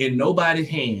ain't in nobody's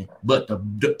hand but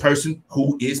the person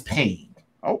who is paying.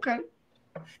 Okay.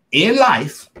 In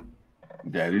life,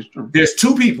 that is true. There's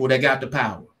two people that got the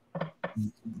power.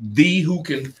 Who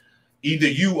can either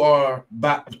you or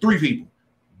by three people.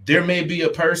 There may be a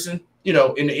person, in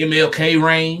the MLK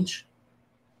range.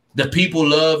 The people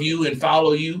love you and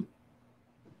follow you.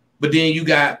 But then you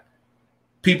got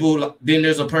people, then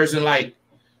there's a person like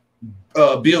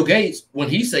Bill Gates, when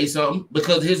he say something,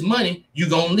 because of his money, you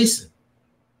gonna listen.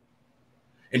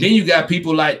 And then you got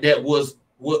people like that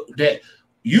that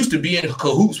used to be in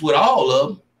cahoots with all of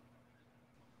them.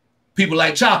 People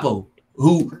like Chapo,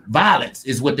 who violence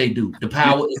is what they do. The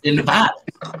power is in the violence.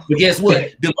 But guess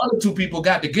what? The other two people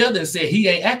got together and said he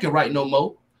ain't acting right no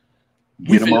more.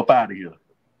 Get him up out of here.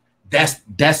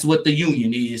 That's what the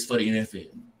union is for the NFL.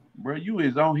 Bro, you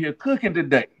is on here cooking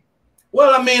today.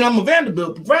 Well, I mean, I'm a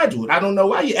Vanderbilt graduate. I don't know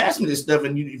why you asked me this stuff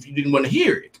if you didn't want to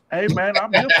hear it. Hey, man,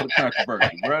 I'm here for the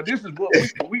controversy, bro. This is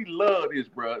what we love this,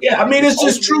 bro. Yeah, I mean, it's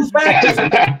just true factors.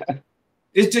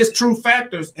 It's just true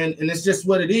factors, and it's just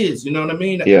what it is. You know what I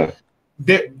mean? Yeah.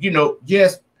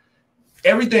 Yes,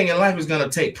 everything in life is going to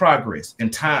take progress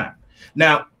and time.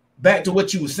 Now, back to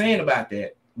what you were saying about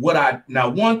that.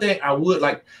 One thing I would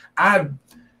like, I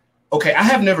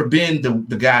have never been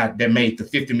the guy that made the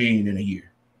 $50 million in a year.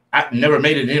 I never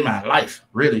made it in my life,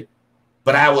 really.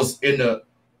 But I was in the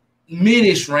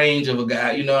mid-ish range of a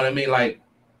guy, you know what I mean? Like,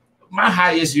 my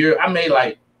highest year, I made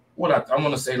like, I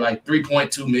want to say like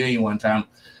 3.2 million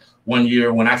one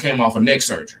year when I came off of neck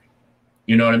surgery.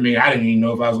 You know what I mean? I didn't even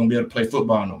know if I was going to be able to play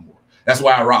football no more. That's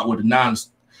why I rock with the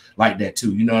nons like that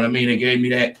too. You know what I mean? They gave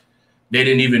me that. They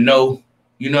didn't even know,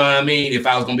 you know what I mean, if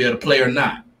I was going to be able to play or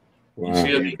not. Wow. You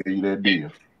feel me? They gave you that deal.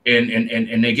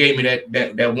 And they gave me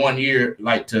that 1 year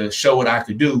like to show what I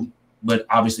could do, but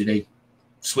obviously they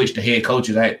switched to head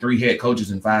coaches. I had 3 head coaches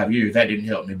in 5 years. That didn't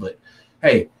help me. But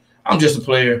hey, I'm just a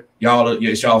player.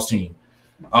 It's y'all's team.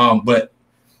 But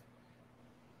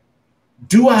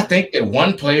do I think that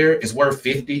one player is worth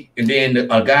 50, and then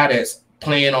a guy that's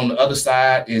playing on the other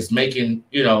side is making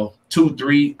 2,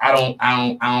 3? I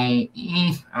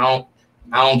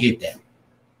don't get that.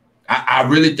 I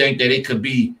really think that it could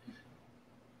be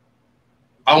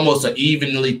almost an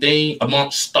evenly thing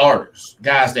amongst starters,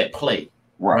 guys that play,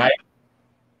 right?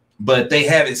 But they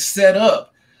have it set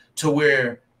up to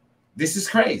where this is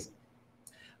crazy,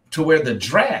 to where the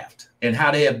draft and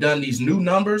how they have done these new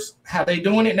numbers, how they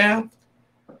doing it now,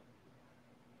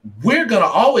 we're going to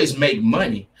always make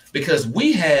money because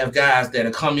we have guys that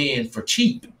are come in for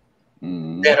cheap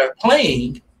that are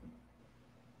playing.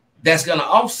 That's going to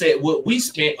offset what we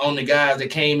spent on the guys that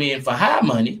came in for high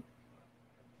money.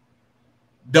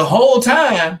 The whole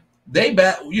time they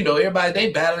everybody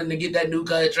they battling to get that new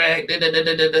contract.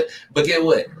 But get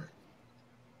what?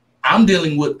 I'm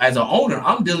dealing with, as an owner,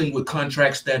 I'm dealing with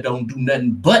contracts that don't do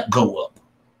nothing but go up.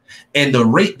 And the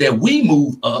rate that we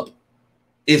move up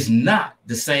is not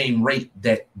the same rate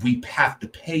that we have to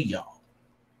pay y'all.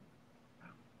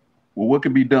 Well, what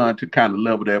can be done to kind of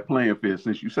level that playing field,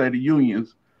 since you say the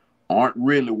unions aren't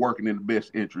really working in the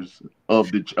best interest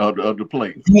of the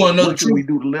players? You want to know what can we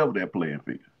do to level that playing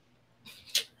field?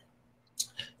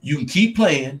 You can keep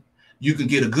playing, you can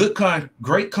get a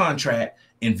great contract,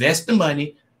 invest the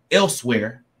money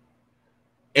elsewhere,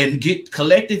 and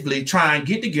collectively try and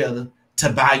get together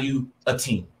to buy you a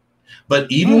team. But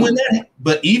even when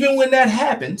that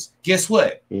happens, guess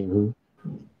what? Mm-hmm.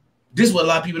 This is what a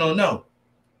lot of people don't know.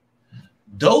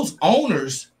 Those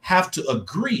owners have to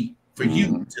agree for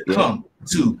you to come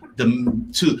to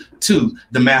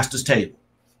the master's table.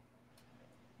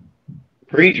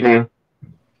 Preach, man.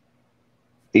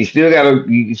 You still gotta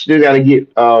get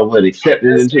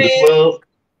accepted into the club.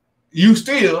 You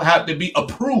still have to be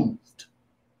approved.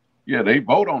 Yeah, they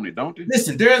vote on it, don't they?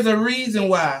 Listen, there's a reason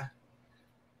why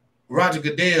Roger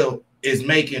Goodell is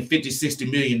making $50-60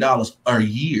 million a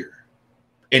year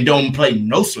and don't play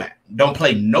no snap.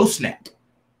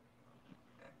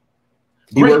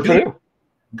 He worked for them.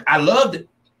 I loved it.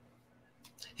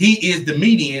 He is the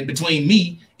median between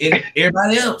me and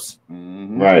everybody else.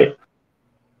 Right.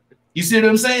 You see what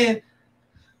I'm saying?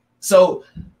 So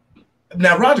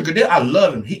now Roger Goodell, I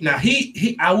love him.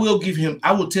 I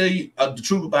will tell you the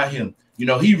truth about him. You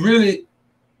know, he really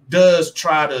does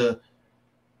try to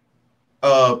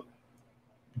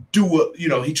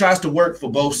he tries to work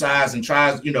for both sides and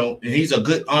tries, and he's a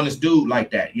good, honest dude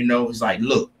like that. You know, it's like,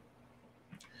 look,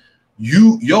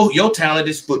 your talent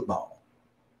is football.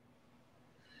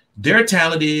 Their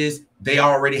talent is they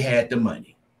already had the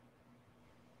money.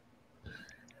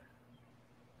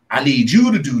 I need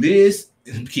you to do this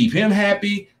and keep him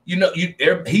happy.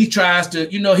 He tries to,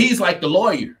 he's like the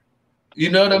lawyer. You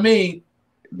know what I mean?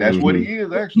 That's what he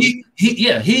is, actually.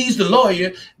 He's the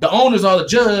lawyer. The owners are the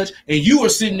judge, and you are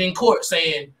sitting in court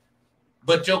saying,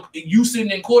 but you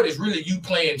sitting in court is really you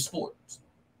playing sports.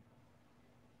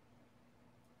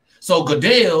 So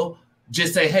Goodell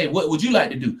just say, hey, what would you like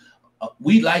to do?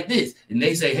 We like this. And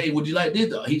they say, hey, would you like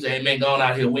this? He say, hey, man, going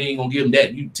out here, we ain't going to give them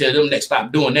that. You tell them that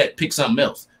stop doing that, pick something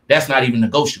else. That's not even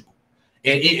negotiable.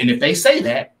 And if they say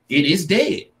that, it is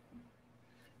dead.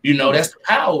 That's the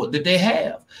power that they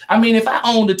have. I mean, if I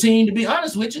own the team, to be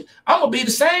honest with you, I'm going to be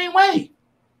the same way.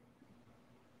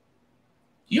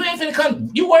 You ain't finna come.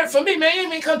 You work for me, man. You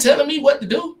ain't finna come telling me what to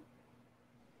do.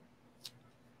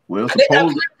 Well, they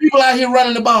got people out here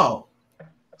running the ball.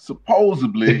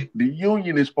 Supposedly, the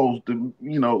union is supposed to,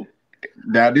 now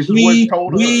this is what's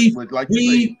told us. But like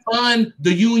we fund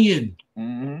the union.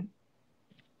 Mm-hmm.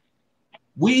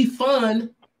 We fund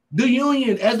the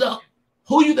union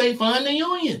who you think fund the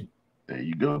union? There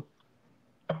you go.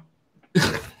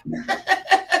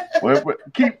 Well,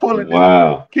 keep pulling.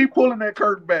 Wow. Keep pulling that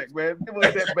curtain back, man. Give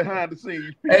us that behind the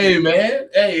scenes. Hey, man.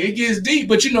 Hey, it gets deep,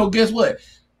 but guess what?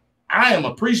 I am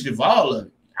appreciative of all of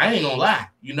it. I ain't gonna lie.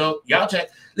 Y'all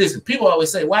listen. People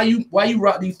always say, "Why you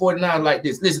rock these 49 like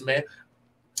this?" Listen, man.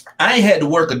 I ain't had to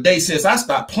work a day since I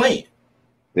stopped playing.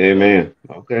 Amen.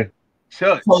 Okay.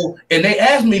 Sure. So, and they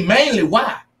asked me mainly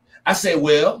why. I said,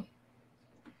 well,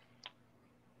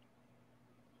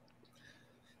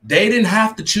 they didn't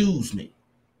have to choose me.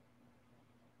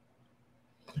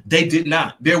 They did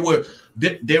not. I was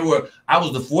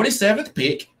the 47th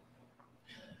pick.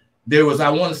 There was, I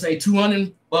want to say,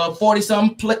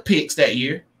 240-something picks that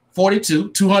year.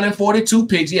 242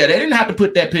 picks. Yeah, they didn't have to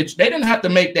put that pitch. They didn't have to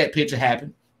make that picture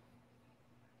happen.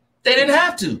 They didn't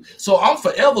have to. So I'm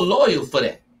forever loyal for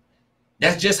that.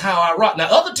 That's just how I rock. Now,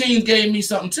 other teams gave me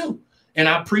something too, and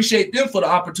I appreciate them for the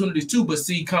opportunities too. But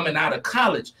see, coming out of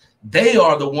college, they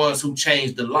are the ones who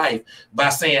changed the life by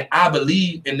saying, I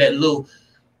believe in that little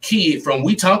kid from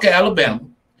Wetumpka, Alabama.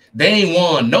 They ain't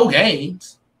won no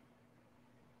games.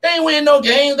 They ain't win no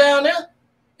games down there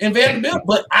in Vanderbilt.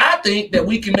 But I think that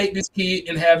we can make this kid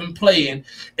and have him playing.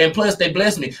 And plus, they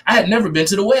blessed me. I had never been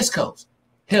to the West Coast.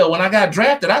 Hell, when I got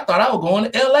drafted, I thought I was going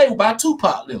to L.A. by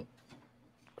Tupac them.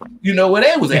 You know where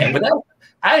they was at. But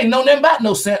I ain't know nothing about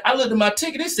no San. I looked at my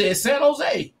ticket. It said San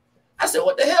Jose. I said,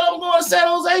 what the hell I'm going to San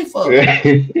Jose for?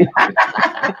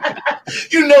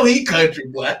 He country,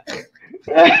 boy.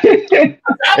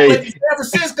 I went to San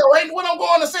Francisco. Ain't what I'm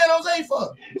going to San Jose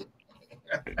for.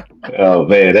 Oh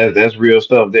man, that's real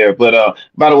stuff there. But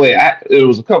by the way, there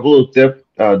was a couple of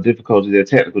difficulties there,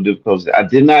 technical difficulties. I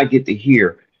did not get to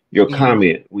hear your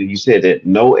comment when you said that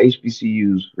no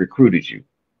HBCUs recruited you.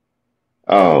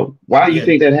 Why do you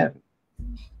think that happened?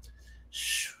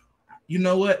 You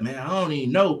know what, man? I don't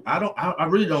even know. I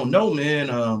really don't know,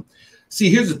 man. See,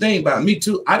 here's the thing about me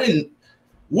too.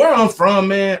 Where I'm from,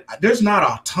 man, there's not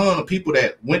a ton of people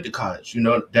that went to college,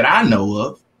 that I know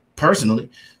of personally.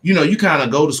 You kind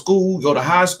of go to school, go to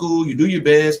high school, you do your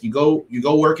best, you go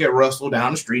work at Russell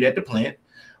down the street at the plant,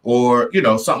 or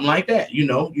something like that.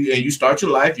 You start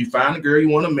your life, you find a girl you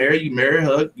want to marry, you marry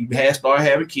her, you start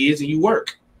having kids, and you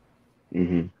work.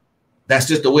 Mm-hmm. That's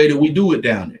just the way that we do it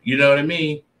down there. You know what I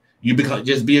mean? You become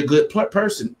just be a good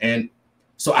person. And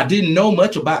so I didn't know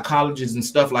much about colleges and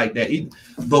stuff like that either.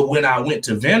 But when I went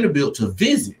to Vanderbilt to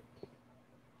visit,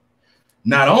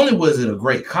 not only was it a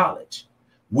great college,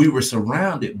 we were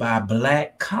surrounded by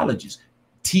black colleges,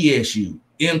 TSU,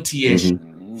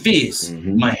 MTSU, Fisk,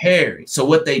 Meharry. So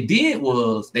what they did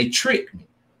was they tricked me.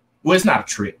 Well, it's not a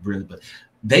trick, really, but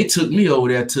they took me over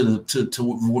there to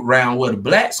around where the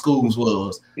black schools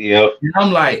was. Yep. And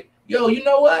I'm like, yo, you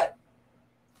know what?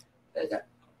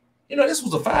 This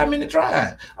was a 5-minute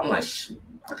drive. I'm like,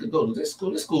 I could go to this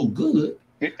school. This school good.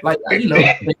 Like, I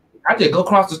could go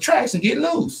across the tracks and get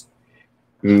loose.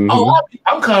 Oh,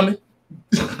 I'm coming.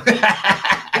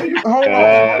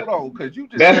 Hold on, because you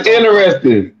just that's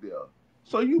interesting.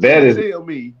 So you can tell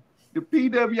me the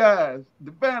PWIs,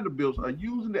 the Vanderbilts, are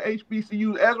using the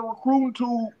HBCUs as a recruiting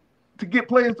tool to get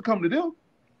players to come to them?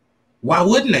 Why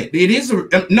wouldn't they? It is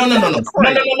no.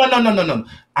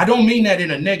 I don't mean that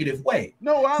in a negative way.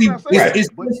 No, I'm not saying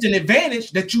it's an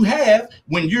advantage that you have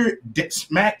when you're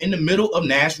smack in the middle of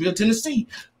Nashville, Tennessee.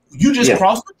 You just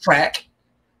cross the track,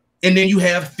 and then you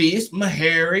have Fisk,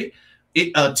 Meharry,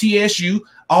 TSU,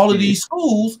 all of these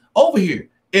schools over here.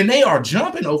 And they are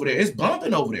jumping over there. It's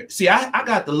bumping over there. See, I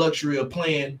got the luxury of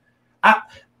playing. At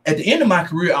the end of my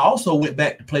career, I also went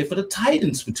back to play for the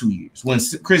Titans for 2 years when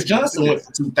Chris Johnson went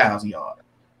for 2,000 yards.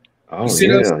 Oh,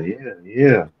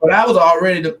 yeah. But I was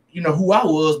already who I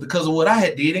was because of what I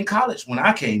had did in college when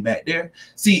I came back there.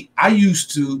 See, I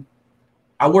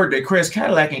worked at Crest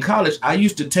Cadillac in college. I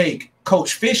used to take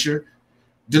Coach Fisher,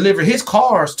 deliver his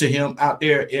cars to him out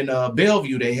there in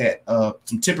Bellevue. They had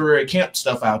some temporary camp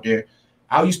stuff out there.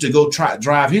 I used to go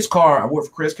drive his car. I worked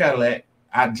for Chris Cadillac.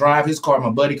 I drive his car. My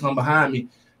buddy come behind me.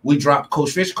 We drop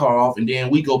Coach Fisher's car off, and then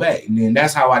we go back. And then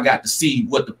that's how I got to see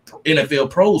what the NFL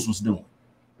pros was doing.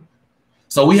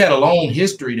 So we had a long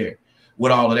history there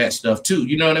with all of that stuff too.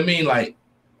 You know what I mean? Like,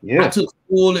 I took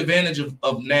full advantage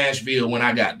of Nashville when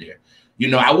I got there.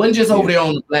 I wasn't just over there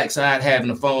on the black side having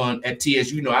the fun at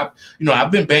TSU.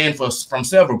 I've been banned from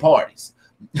several parties.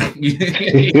 Back then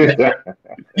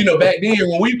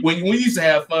when we used to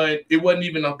have fun, it wasn't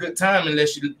even a good time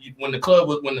unless when the club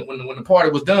was when the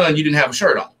party was done, you didn't have a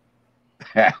shirt on.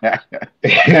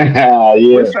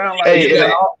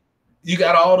 You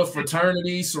got all the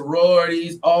fraternities,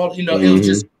 sororities, all it was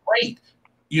just great,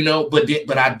 but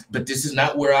this is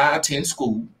not where I attend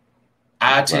school.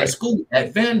 I attend school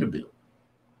at Vanderbilt.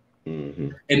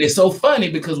 And it's so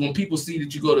funny because when people see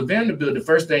that you go to Vanderbilt, the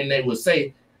first thing they would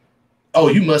say, oh,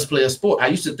 you must play a sport. I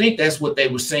used to think that's what they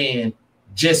were saying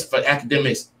just for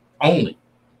academics only.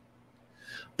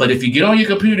 But if you get on your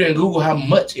computer and Google how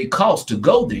much it costs to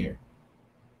go there,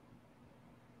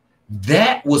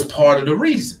 that was part of the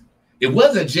reason. It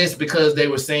wasn't just because they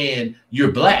were saying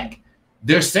you're black.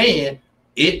 They're saying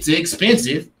it's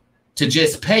expensive to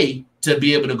just pay to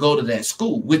be able to go to that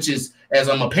school, which is, as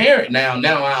I'm a parent now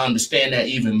I understand that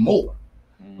even more.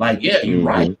 Like, yeah, you're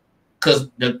right. Because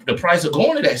the price of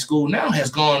going to that school now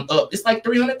has gone up. It's like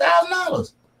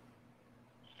 $300,000.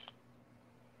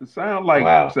 It sounds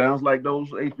like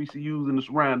those HBCUs in the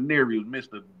surrounding areas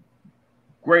missed a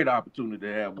great opportunity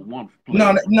to have a wonderful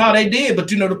player. No, they did.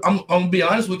 But I'm gonna be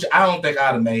honest with you. I don't think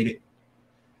I'd have made it.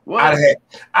 What? I'd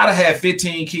have had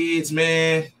 15 kids,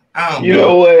 man. I don't know. You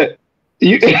know what?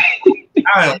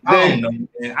 I don't know,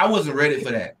 man. I wasn't ready for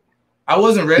that. I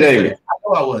wasn't ready for that. I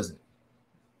know I wasn't.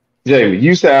 Jamie,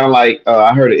 you sound like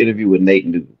I heard an interview with Nate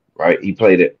Newton, right? He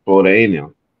played at Florida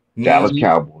A&M, Dallas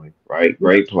Cowboy, right?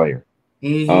 Great player.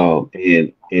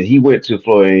 And he went to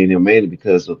Florida A&M mainly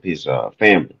because of his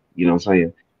family. You know what I'm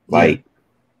saying? Like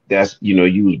that's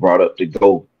you was brought up to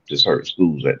go to certain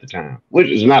schools at the time, which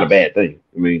is not a bad thing.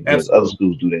 I mean, because other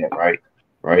schools do that, right?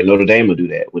 Right? Notre Dame will do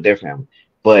that with their family.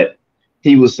 But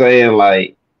he was saying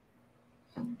like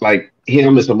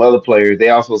him and some other players, they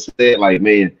also said like,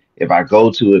 man, if I go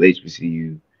to an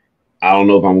HBCU, I don't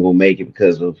know if I'm gonna make it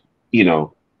because of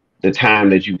the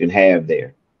time that you can have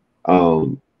there.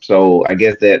 So I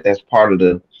guess that's part of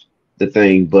the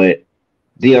thing. But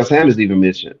Deion Sanders even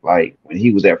mentioned like when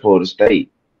he was at Florida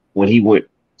State, when he went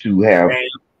to have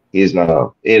his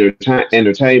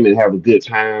entertainment, have a good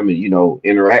time, and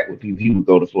interact with people, he would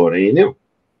go to Florida A&M.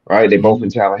 Right? They both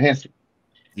in Tallahassee.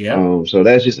 Yeah. So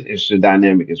that's just an interesting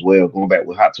dynamic as well. Going back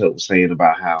what Hot Tub was saying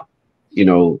about how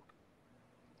you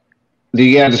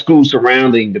have the school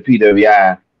surrounding the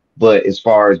PWI, but as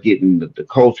far as getting the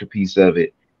culture piece of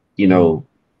it,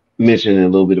 mentioning a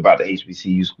little bit about the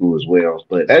HBCU school as well.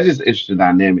 But that's just an interesting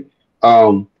dynamic.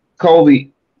 Cole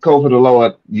for the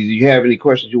Lord, do you have any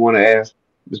questions you want to ask,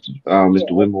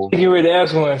 Mr. Winborn? You ready to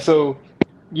ask one? So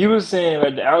You were saying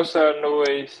like the outside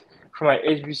noise from like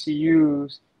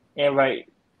HBCUs, and like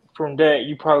from that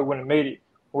you probably wouldn't have made it.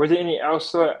 Was there any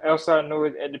outside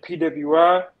noise at the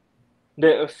PWI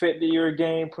that affected your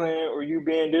game plan or you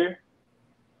being there?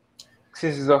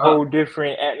 Since it's a Uh, whole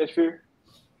different atmosphere.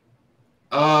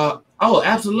 oh,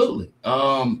 absolutely.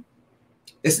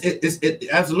 It's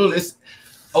absolutely. It's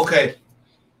okay.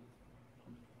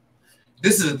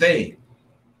 This is the thing.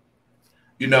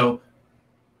 You know,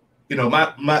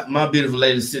 my beautiful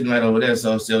lady sitting right over there.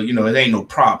 So it ain't no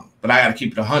problem. But I got to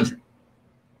keep it 100.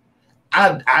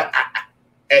 At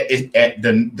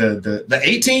the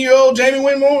 18-year-old Jamie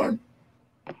Winborn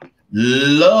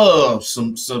loves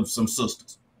some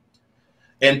sisters,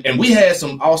 and we had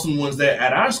some awesome ones there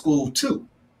at our school too,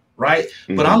 right?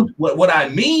 Mm-hmm. But what I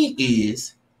mean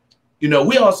is,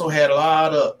 we also had a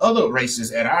lot of other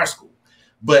races at our school.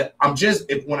 But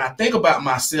when I think about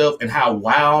myself and how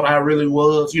wild I really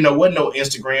was, wasn't no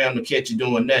Instagram to catch you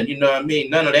doing nothing. You know what I mean?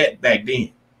 None of that back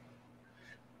then.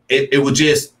 It was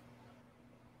just,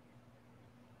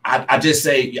 I just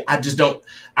say, I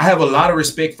have a lot of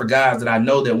respect for guys that I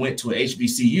know that went to an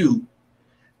HBCU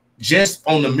just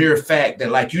on the mere fact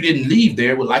that like you didn't leave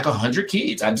there with like 100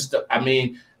 kids. I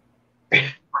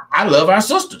love our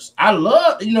sisters. I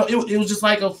love, it was just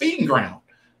like a feeding ground.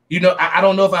 I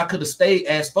don't know if I could have stayed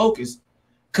as focused.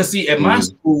 Cause see, at my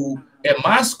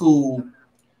school,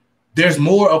 there's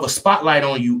more of a spotlight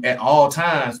on you at all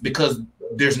times because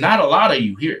there's not a lot of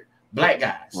you here, black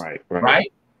guys.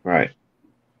 Right.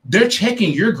 They're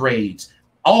checking your grades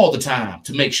all the time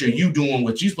to make sure you're doing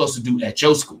what you're supposed to do at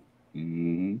your school.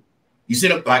 Mm-hmm. You see,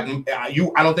 like I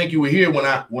don't think you were here when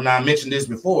I mentioned this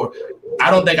before.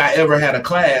 I don't think I ever had a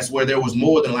class where there was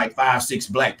more than like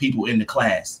 5-6 black people in the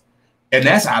class. And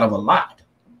that's out of a lot,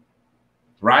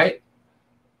 right?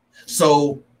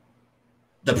 So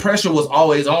the pressure was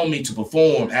always on me to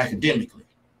perform academically.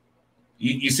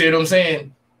 You see what I'm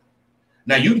saying?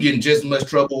 Now you get in just as much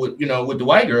trouble with the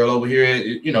white girl over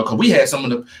here, because we had some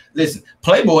of the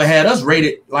Playboy had us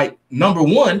rated like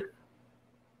 #1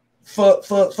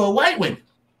 for white women.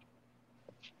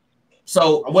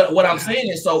 So what I'm saying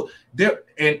is, so there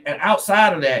and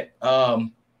outside of that,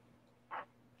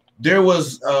 there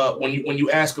was when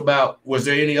you ask about was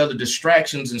there any other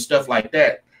distractions and stuff like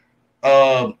that.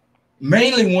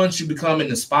 Mainly once you become in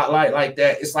the spotlight like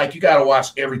that, it's like you got to watch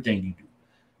everything you do.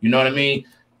 You know what I mean?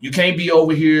 You can't be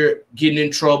over here getting in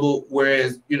trouble.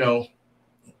 Whereas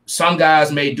some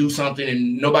guys may do something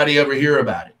and nobody ever hear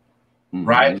about it,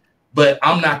 right? But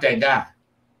I'm not that guy.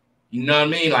 You know what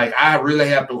I mean? Like I really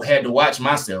had to watch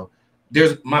myself.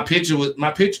 My picture was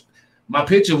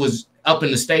up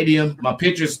in the stadium. My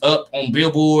picture's up on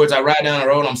billboards. I ride down the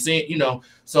road. I'm seeing,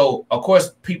 so of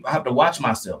course people have to watch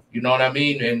myself. You know what I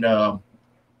mean? And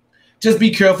just be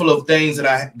careful of things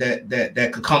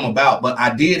that could come about. But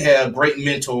I did have great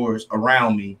mentors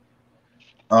around me,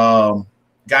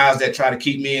 guys that try to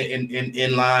keep me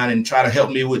in line and try to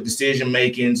help me with decision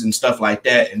makings and stuff like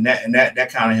that. And that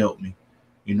kind of helped me.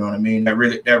 You know what I mean? That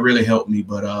really helped me.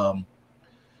 But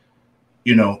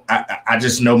I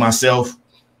just know myself.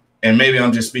 And maybe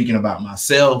I'm just speaking about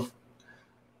myself,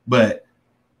 but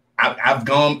I've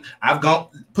gone,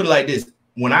 put it like this.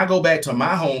 When I go back to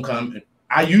my homecoming,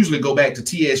 I usually go back to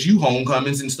TSU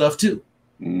homecomings and stuff too.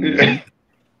 Mm-hmm.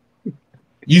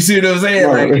 You see what I'm saying?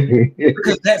 Like,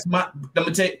 because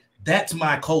that's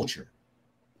my culture.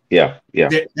 Yeah.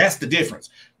 That's the difference.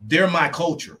 They're my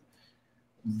culture.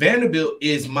 Vanderbilt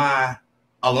is my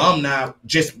alumni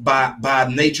just by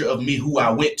nature of me, who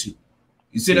I went to.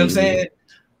 You see what I'm saying?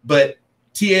 But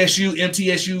TSU,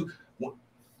 MTSU,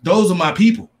 those are my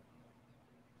people.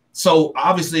 So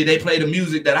obviously they play the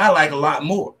music that I like a lot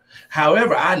more.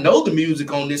 However, I know the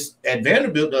music on this at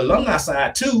Vanderbilt, the alumni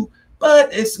side too,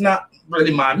 but it's not really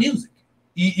my music.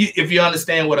 If you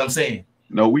understand what I'm saying.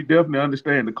 No, we definitely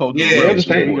understand the culture. Yeah, we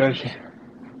understand.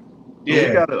 We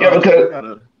got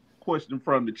a question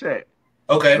from the chat.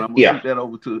 Okay. And I'm gonna shoot that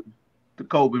over to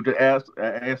Kobe to ask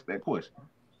that question.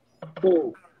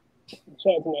 Cool.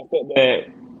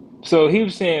 So he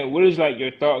was saying, what is like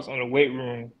your thoughts on the weight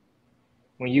room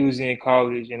when you was in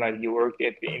college and like your work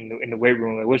ethic in the weight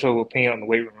room? Like, what's your opinion on the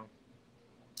weight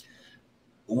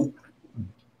room?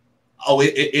 Oh,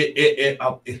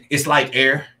 it's like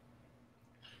air.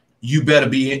 You better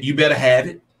have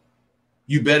it.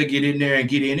 You better get in there and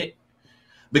get in it,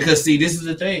 because see, this is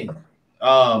the thing.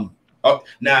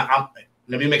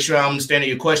 Let me make sure I'm understanding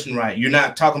your question right. You're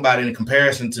not talking about it in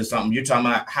comparison to something. You're talking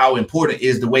about how important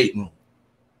is the weight room.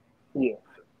 Yeah.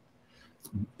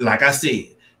 Like I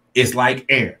said, it's like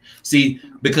air.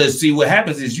 Because what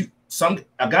happens is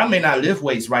a guy may not lift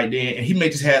weights right then, and he may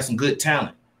just have some good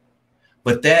talent.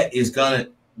 but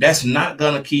that's not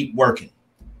gonna keep working.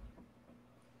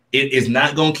 It is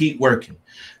not gonna keep working.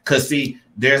 Cause see,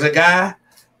 there's a guy,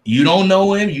 you don't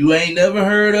know him, you ain't never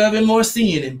heard of him or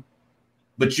seen him,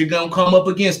 but you're gonna come up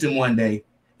against him one day.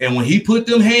 And when he put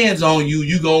them hands on you,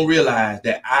 you're gonna realize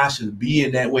that I should be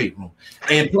in that weight room.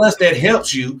 And plus that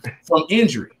helps you from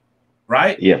injury,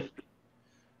 right? Yeah.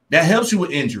 That helps you with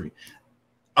injury.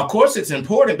 Of course, it's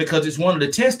important because it's one of the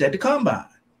tests at the combine,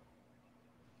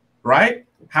 right?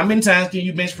 How many times can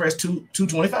you bench press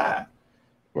 225?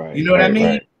 Right. You know what I mean?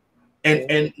 Right.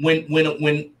 And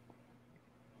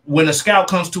when a scout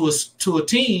comes to a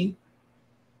team,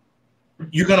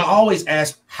 you're gonna always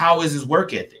ask, how is his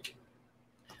work ethic?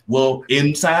 Well,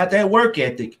 inside that work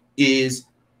ethic is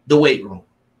the weight room.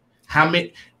 Let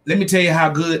me tell you how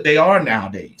good they are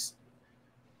nowadays.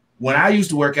 When I used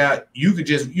to work out, you could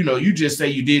just, you just say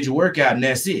you did your workout and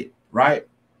that's it, right?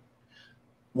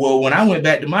 Well, when I went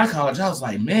back to my college, I was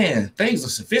like, man, things are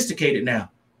sophisticated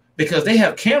now because they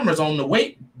have cameras on the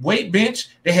weight bench.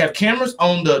 They have cameras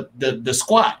on the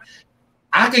squat.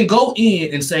 I can go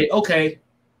in and say, okay,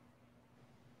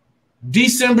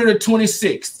 December the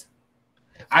 26th,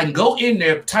 I can go in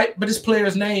there, type this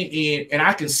player's name in, and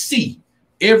I can see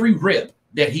every rep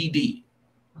that he did.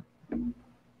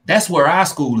 That's where our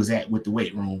school is at with the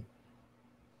weight room.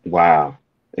 Wow.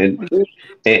 And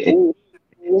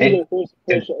What was your first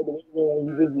impression of the weight room when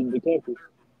you visited the campus?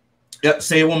 Yep,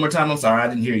 say it one more time. I'm sorry, I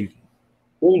didn't hear you.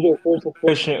 What was your first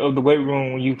impression of the weight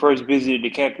room when you first visited the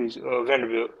campus of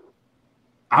Vanderbilt?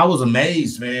 I was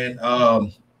amazed, man.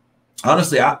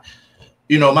 Honestly,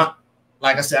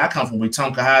 like I said, I come from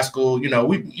Wetumpka High School. We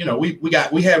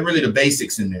had really the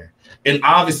basics in there. And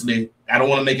obviously, I don't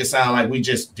want to make it sound like we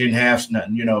just didn't have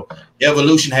nothing.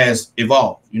 Evolution has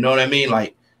evolved. You know what I mean?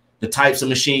 Like the types of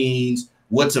machines,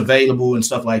 what's available and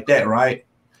stuff like that, right?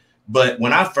 But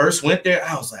when I first went there,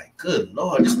 I was like, good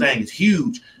Lord, this thing is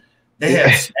huge. They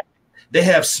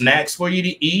have snacks for you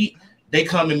to eat. They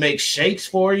come and make shakes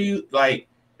for you. Like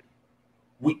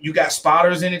you got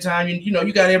spotters anytime.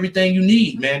 You got everything you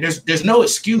need, man. There's no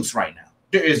excuse right now.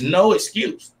 There is no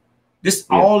excuse. This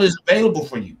all is available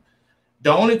for you.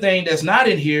 The only thing that's not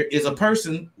in here is a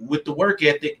person with the work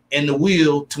ethic and the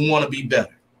will to want to be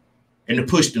better and to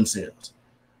push themselves.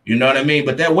 You know what I mean?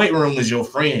 But that weight room is your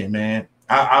friend, man.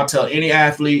 I'll tell any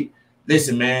athlete,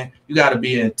 listen, man, you got to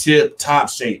be in tip-top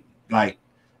shape. Like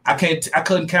I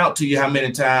couldn't count to you how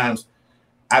many times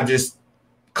I've just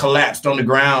collapsed on the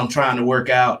ground trying to work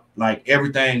out. Like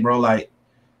everything, bro. Like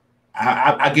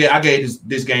I gave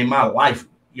this game my life.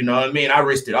 You know what I mean? I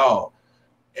risked it all.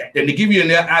 And to give you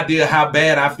an idea how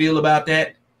bad I feel about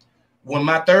that, when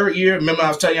my third year, remember I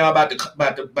was telling y'all about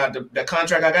the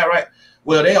contract I got, right?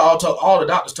 Well, all the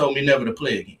doctors told me never to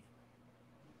play again.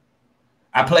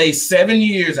 I played 7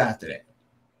 years after that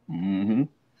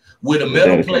with a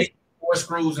metal plate, 4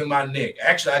 screws in my neck.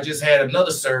 Actually, I just had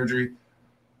another surgery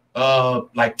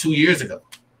like 2 years ago.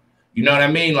 You know what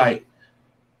I mean? Like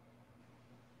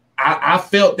I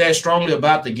felt that strongly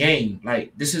about the game.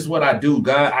 Like, this is what I do.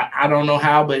 God, I don't know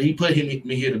how, but he put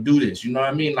me here to do this. You know what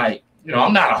I mean? Like,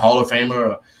 I'm not a Hall of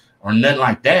Famer or nothing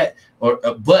like that.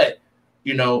 But,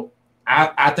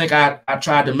 I think I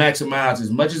tried to maximize as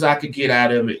much as I could get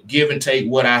out of it, give and take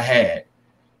what I had.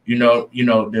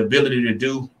 The ability to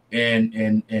do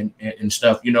and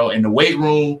stuff. And the weight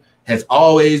room has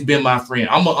always been my friend.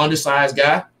 I'm an undersized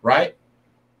guy, right?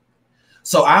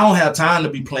 So I don't have time to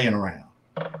be playing around.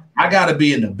 I got to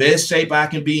be in the best shape I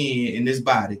can be in this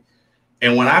body.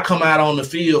 And when I come out on the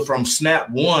field from snap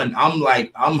one, I'm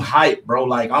hyped, bro.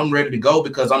 Like, I'm ready to go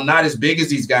because I'm not as big as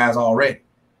these guys already.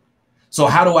 So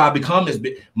how do I become as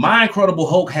big? My Incredible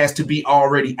Hulk has to be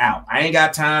already out. I ain't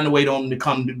got time to wait on him to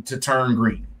come to turn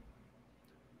green.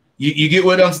 You get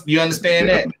what you understand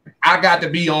that? I got to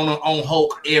be on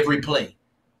Hulk every play.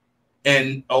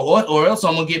 And or else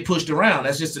I'm gonna get pushed around.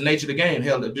 That's just the nature of the game.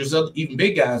 Hell, there's even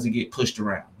big guys that get pushed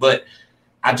around. But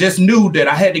I just knew that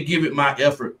I had to give it my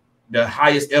effort, the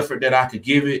highest effort that I could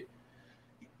give it,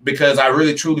 because I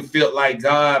really truly felt like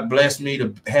God blessed me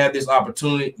to have this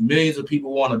opportunity. Millions of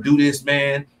people want to do this,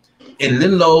 man. In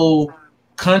little old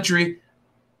country,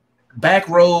 back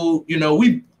road,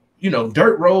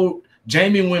 dirt road.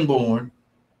 Jamie Winborn,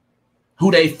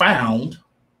 who they found,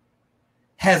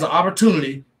 has an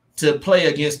opportunity to play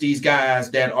against these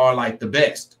guys that are like the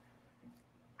best.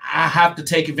 I have to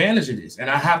take advantage of this, and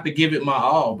I have to give it my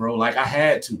all, bro. Like I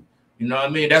had to, you know what I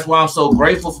mean? That's why I'm so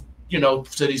grateful,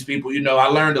 to these people. I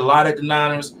learned a lot at the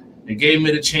Niners. They gave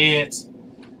me the chance,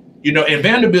 and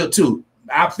Vanderbilt too.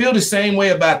 I feel the same way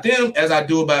about them as I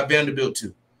do about Vanderbilt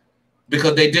too,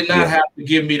 because they did not have to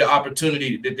give me the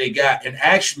opportunity that they got. And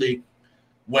actually,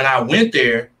 when I went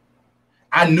there,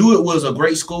 I knew it was a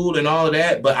great school and all of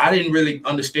that, but I didn't really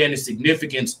understand the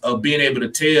significance of being able to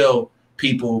tell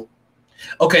people,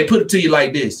 okay, put it to you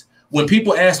like this. When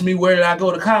people ask me where did I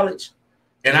go to college,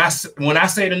 and when I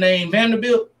say the name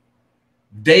Vanderbilt,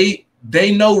 they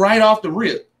know right off the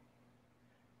rip.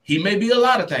 He may be a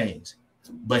lot of things,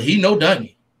 but he know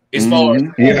Dungy as far as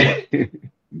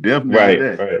definitely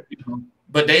right.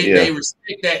 But they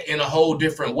respect that in a whole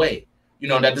different way. You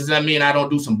know, that does not mean I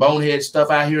don't do some bonehead stuff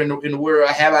out here in the world.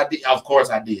 Of course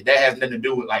I did. That has nothing to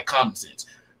do with like common sense,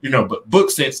 you know, but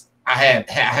book sense, I had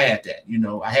that, you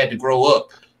know, I had to grow up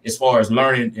as far as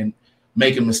learning and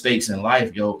making mistakes in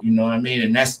life, you know what I mean?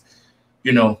 And that's,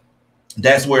 you know,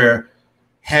 that's where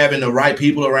having the right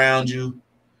people around you,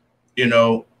 you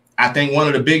know, I think one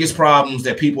of the biggest problems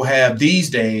that people have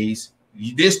these days,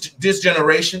 this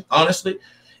generation, honestly,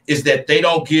 is that they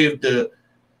don't give the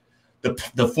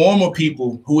former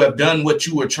people who have done what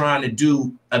you were trying to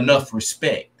do enough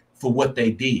respect for what they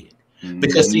did.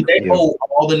 Because see, they hold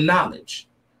all the knowledge,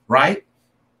 right?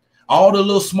 All the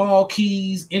little small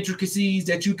keys, intricacies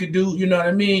that you could do, you know what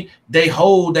I mean? They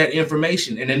hold that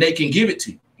information and then they can give it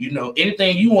to you. You know,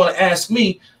 anything you want to ask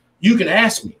me, you can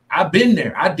ask me. I've been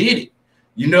there. I did it.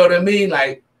 You know what I mean?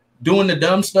 Like doing the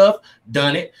dumb stuff,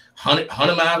 done it.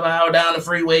 100 miles an hour down the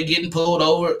freeway, getting pulled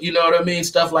over, you know what I mean?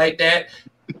 Stuff like that.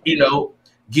 You know,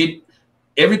 get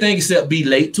everything except be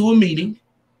late to a meeting.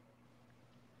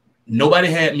 Nobody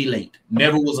had me late.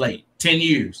 Never was late. 10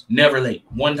 years, never late.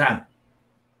 One time.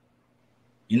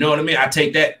 You know what I mean?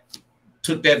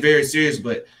 Took that very serious,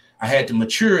 but I had to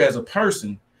mature as a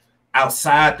person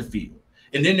outside the field.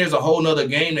 And then there's a whole nother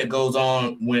game that goes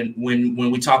on when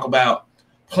we talk about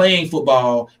playing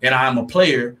football and I'm a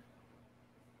player.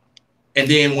 And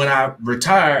then when I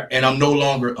retire and I'm no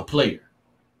longer a player.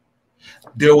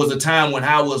 There was a time when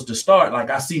I was the start. Like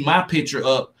I see my picture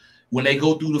up when they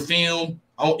go through the film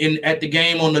at the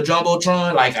game on the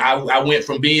Jumbotron. Like I went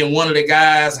from being one of the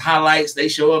guys, highlights, they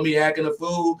showing me acting a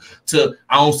fool, to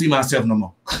I don't see myself no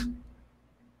more.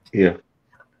 Yeah.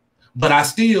 But I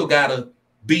still gotta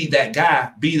be that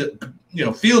guy,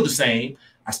 feel the same.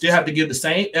 I still have to give the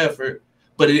same effort.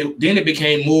 But then it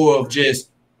became more of just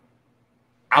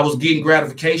I was getting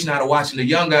gratification out of watching the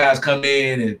young guys come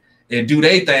in and do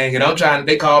their thing, and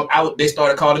they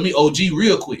started calling me OG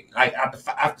real quick, like after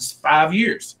 5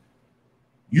 years.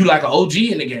 You like an OG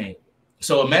in the game.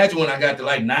 So imagine when I got to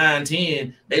like 9,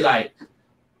 10, they like,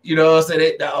 you know what I'm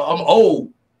saying? I'm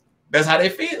old. That's how they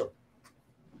feel.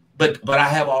 But I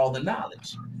have all the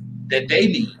knowledge that they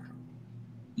need.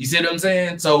 You see what I'm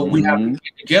saying? So we have to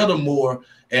get together more,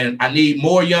 and I need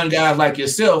more young guys like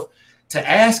yourself to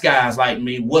ask guys like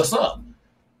me, what's up?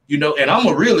 You know, and I'm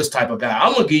a realist type of guy.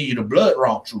 I'm going to give you the blood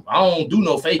raw truth. I don't do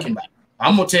no faking back.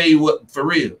 I'm going to tell you what, for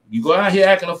real. You go out here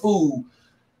acting a fool,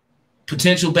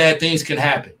 potential bad things can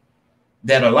happen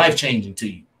that are life-changing to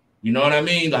you. You know what I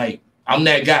mean? Like, I'm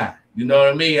that guy. You know what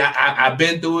I mean? I've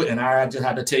been through it, and I just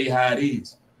have to tell you how it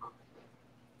is.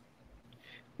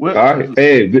 Well, all right.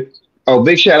 Hey,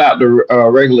 big shout out to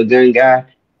regular gun guy.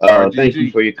 Thank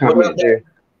you for your comment there.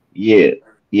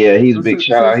 Yeah, he's a big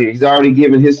shout out here. He's already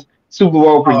given his Super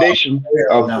Bowl prediction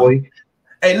for you.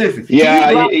 Hey, listen.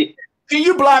 Yeah, can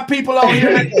you block people on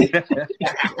here?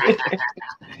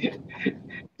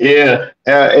 Yeah,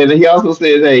 and he also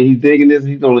says, hey, he's digging this.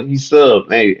 He's sub.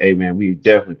 Hey, man, we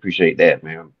definitely appreciate that,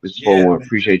 man. Mr. 401,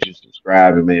 appreciate you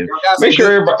subscribing, man. Make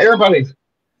sure everybody.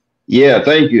 Yeah,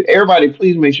 thank you. Everybody,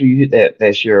 please make sure you hit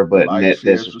that share button, that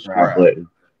subscribe button.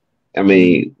 I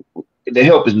mean, the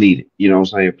help is needed. You know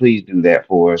what I'm saying? Please do that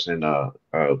for us. And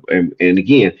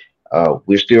again,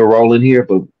 we're still rolling here,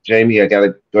 but Jamie, I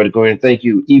gotta go ahead and thank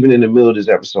you, even in the middle of this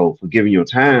episode, for giving your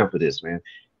time for this, man.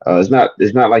 It's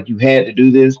not like you had to do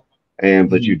this,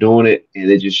 but you're doing it, and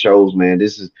it just shows, man.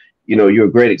 This is, you're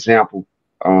a great example.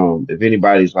 If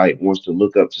anybody's wants to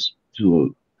look up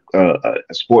to a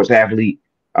sports athlete,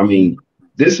 I mean,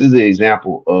 this is an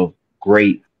example of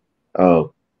great.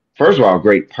 First of all, a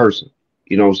great person.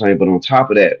 You know what I'm saying? But on top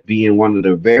of that, being one of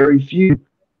the very few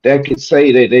that could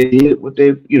say that they did what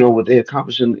they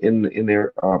accomplished in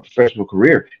their professional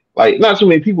career. Like, not too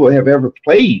many people have ever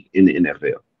played in the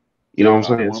NFL. You know what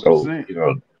I'm saying? 100%. So,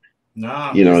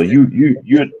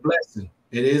 you're a blessing.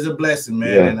 It is a blessing,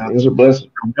 man. Yeah, and it's a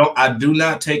blessing. I do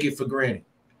not take it for granted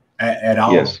at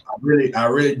all. Yes. I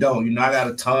really don't. I got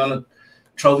a ton of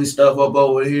trophy stuff up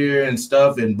over here and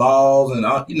stuff and balls and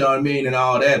you know what I mean and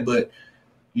all that. But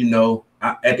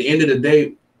at the end of the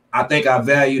day, I think I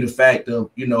value the fact of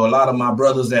a lot of my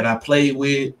brothers that I played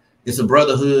with. It's a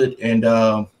brotherhood, and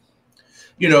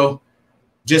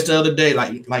just the other day,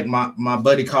 like my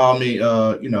buddy called me,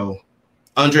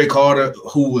 Andre Carter,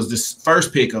 who was the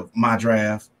first pick of my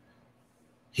draft,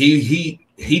 he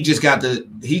just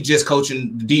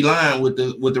coaching the D line with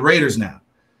the Raiders now.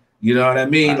 You know what I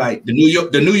mean? Like the New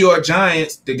York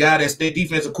Giants, the guy that's their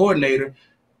defensive coordinator,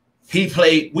 we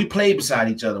played beside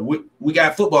each other. We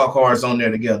got football cards on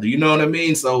there together. You know what I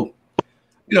mean? So,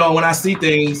 you know, when I see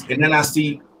things and then I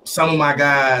see some of my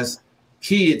guys'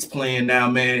 kids playing now,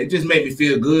 man, it just made me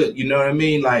feel good. You know what I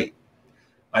mean? Like,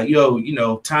 yo, you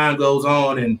know, time goes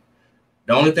on, and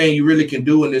the only thing you really can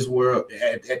do in this world,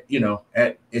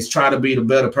 is try to be the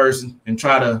better person and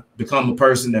try to become a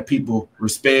person that people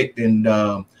respect. And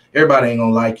everybody ain't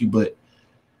gonna like you, but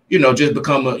you know, just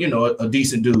become a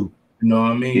decent dude. You know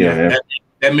what I mean? Yeah,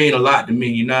 That mean a lot to me.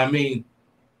 You know what I mean?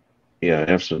 yeah,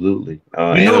 absolutely.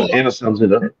 You know, Anna sums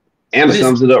it up. Anna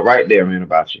sums it up right there, man,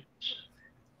 about you.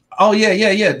 Oh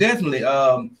yeah, definitely.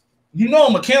 You know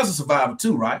I'm a cancer survivor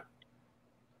too, right?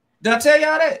 Did I tell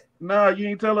y'all that? No, you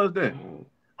ain't tell us that.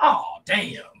 Oh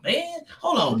damn, man!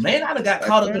 Hold on, man. I done got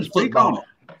caught up in football.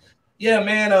 Yeah,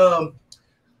 man.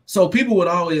 So people would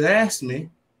always ask me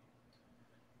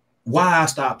why I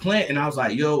stopped playing, and I was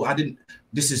like, yo,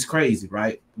 this is crazy,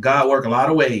 right? God work a lot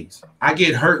of ways. I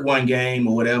get hurt one game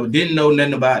or whatever, didn't know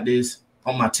nothing about this.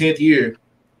 On my 10th year,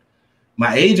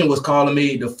 my agent was calling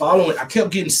me the following. I kept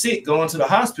getting sick, going to the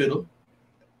hospital,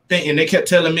 and they kept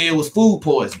telling me it was food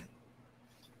poisoning,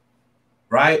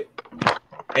 right?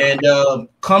 And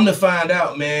come to find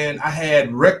out, man, I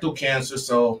had rectal cancer,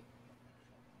 so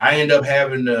I ended up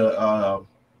having to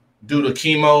do the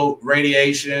chemo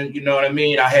radiation. You know what I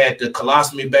mean? I had the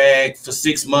colostomy bag for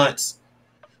 6 months.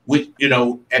 Which, you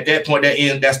know, at that point,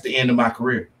 that's the end of my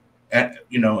career. And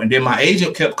then my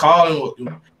agent kept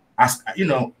calling. I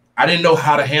didn't know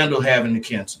how to handle having the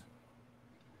cancer.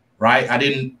 Right? I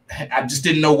just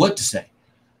didn't know what to say.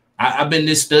 I've been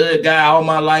this stud guy all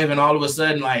my life, and all of a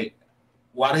sudden, like,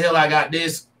 why the hell I got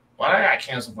this? Why I got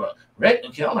cancer for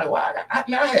rectal cancer? I'm like, why I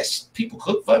had people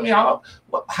cook for me. How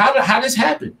this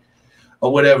happened?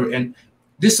 Or whatever. And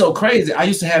this is so crazy. I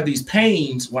used to have these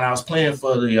pains when I was playing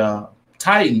for the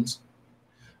Titans.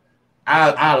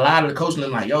 I lied to the coach and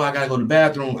I'm like, yo, I gotta go to the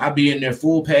bathroom. I be in there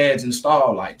full pads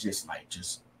installed, just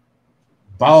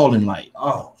bawling, like,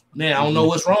 oh man, I don't know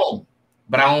what's wrong,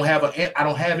 but I don't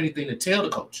have anything to tell the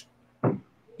coach.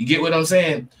 You get what I'm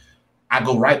saying? I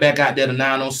go right back out there to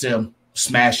 907,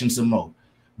 smashing some more.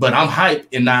 But I'm hyped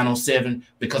in 907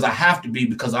 because I have to be,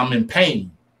 because I'm in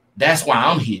pain. That's why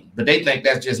I'm hitting. But they think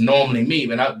that's just normally me.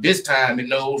 But this time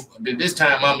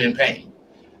I'm in pain.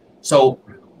 So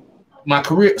my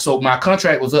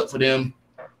contract was up for them.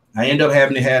 I ended up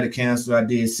having to have the cancer. I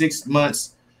did 6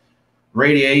 months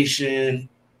radiation.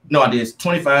 No, I did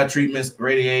 25 treatments,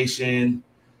 radiation,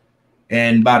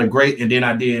 and then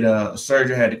I did a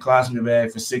surgery, had the colostomy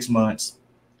bag for 6 months.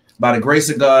 By the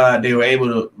grace of God, they were able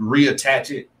to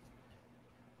reattach it.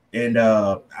 And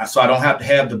so I don't have to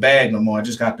have the bag no more. I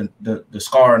just got the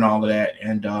scar and all of that.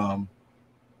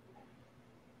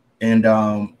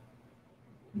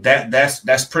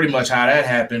 That's pretty much how that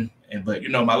happened. But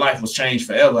my life was changed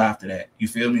forever after that. You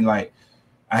feel me? Like,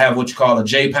 I have what you call a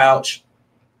J pouch.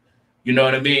 You know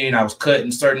what I mean? I was cut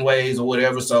in certain ways or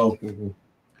whatever. So,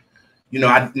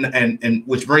 and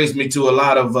which brings me to a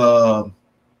lot of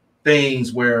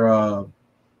things where, I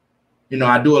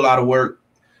do a lot of work,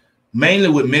 mainly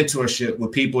with mentorship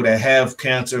with people that have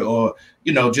cancer or,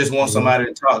 just want somebody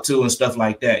to talk to and stuff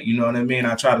like that. You know what I mean?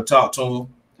 I try to talk to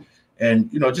them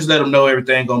and, just let them know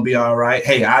everything going to be all right.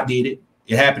 Hey, I did it.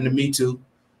 It happened to me too.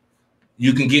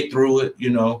 You can get through it,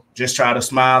 just try to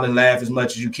smile and laugh as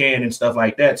much as you can and stuff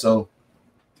like that. So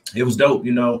it was dope,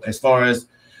 as far as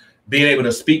being able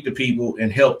to speak to people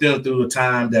and help them through a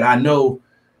time that I know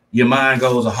your mind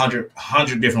goes 100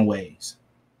 different ways.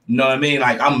 You know what I mean?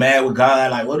 Like, I'm mad with God.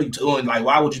 Like, what are you doing? Like,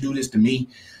 why would you do this to me?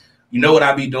 You know what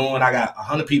I be doing? I got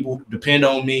 100 people depend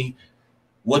on me.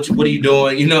 What are you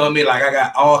doing? You know what I mean? Like, I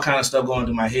got all kind of stuff going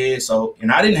through my head. So,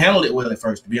 and I didn't handle it well at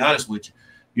first, to be honest with you.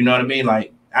 You know what I mean?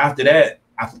 Like, after that,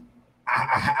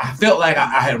 I felt like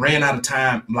I had ran out of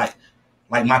time.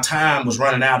 Like my time was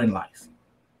running out in life.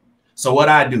 So what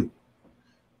I do?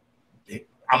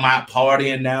 I'm out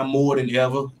partying now more than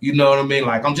ever. You know what I mean?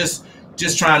 Like, I'm just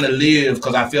trying to live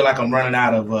because I feel like I'm running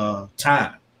out of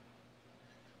time,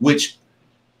 which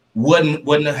wasn't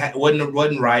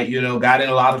right. Got in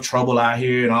a lot of trouble out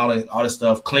here and all this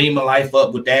stuff. Cleaned my life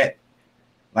up with that.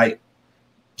 Like,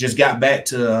 just got back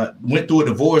to went through a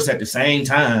divorce at the same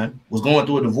time. Was going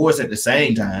through a divorce at the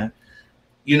same time.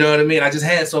 You know what I mean? I just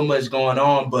had so much going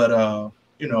on, but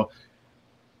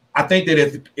I think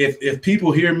that if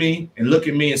people hear me and look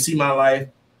at me and see my life,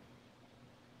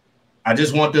 I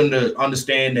just want them to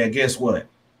understand that. Guess what?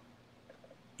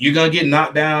 You're gonna get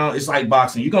knocked down. It's like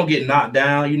boxing. You're gonna get knocked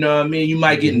down. You know what I mean? You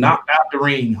might get knocked out the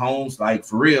ring, Holmes. Like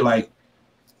for real. Like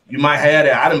you might have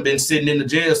that. I done been sitting in the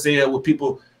jail cell with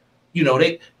people. You know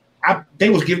they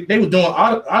was doing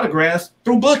autographs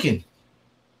through booking.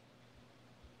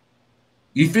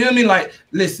 You feel me? Like,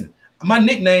 listen, my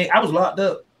nickname, I was locked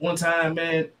up one time,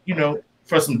 man, you know,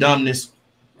 for some dumbness.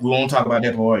 We won't talk about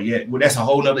that part yet. Well, that's a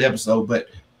whole nother episode. But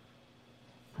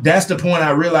that's the point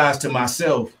I realized to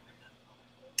myself.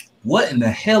 What in the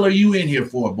hell are you in here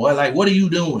for, boy? Like, what are you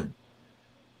doing?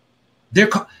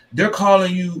 They're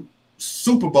calling you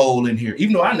Super Bowl in here,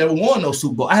 even though I never won no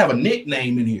Super Bowl. I have a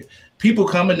nickname in here. People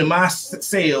come into my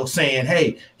cell saying,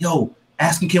 hey, yo,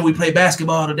 ask them, can we play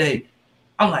basketball today?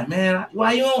 I'm like, man,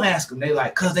 why you don't ask them? They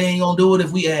like, because they ain't going to do it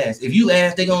if we ask. If you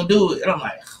ask, they going to do it. And I'm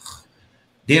like,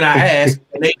 then I ask,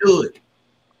 and they do it.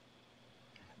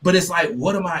 But it's like,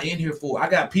 what am I in here for? I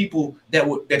got people that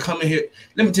come in here.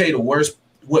 Let me tell you the worst,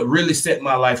 what really set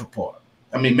my life apart.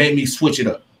 I mean, made me switch it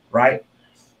up, right?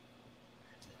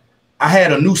 I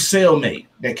had a new cellmate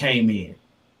that came in.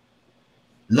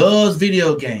 Loves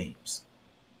video games.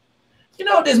 You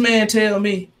know what this man tell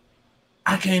me?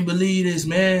 I can't believe this,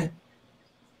 man.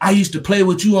 I used to play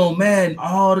with you on Madden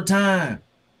all the time.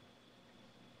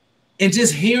 And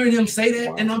just hearing him say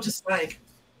that, and I'm just like,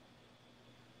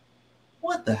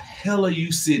 what the hell are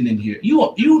you sitting in here?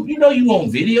 You know you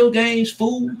on video games,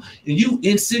 fool, and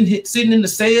you sitting in the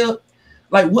cell?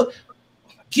 Like what?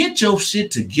 Get your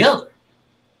shit together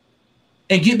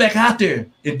and get back out there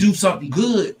and do something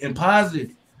good and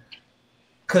positive.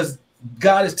 Because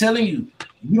God is telling you,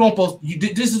 you don't supposed.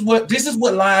 This is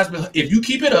what lies behind. If you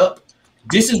keep it up,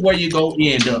 this is where you go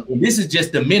end up. And this is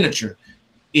just the miniature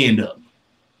end up.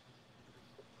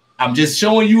 I'm just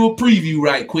showing you a preview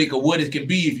right quick of what it can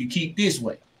be if you keep this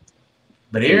way.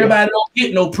 But everybody don't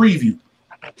get no preview.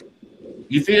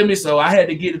 You feel me? So I had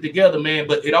to get it together, man.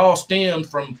 But it all stemmed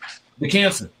from the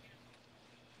cancer.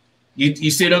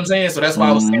 You see what I'm saying? So that's why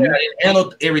I was saying I didn't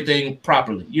handle everything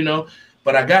properly, you know.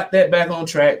 But I got that back on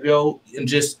track, yo, and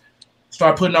just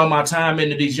start putting all my time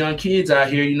into these young kids out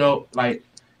here, you know, like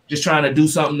just trying to do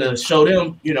something to show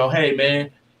them, you know, hey,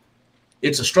 man,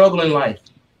 it's a struggle in life,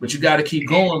 but you got to keep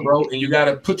going, bro, and you got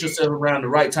to put yourself around the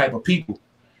right type of people,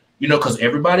 you know, because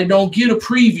everybody don't get a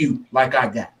preview like I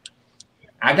got.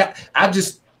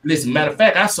 Listen, matter of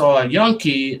fact, I saw a young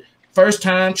kid, first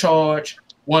time charge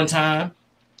one time.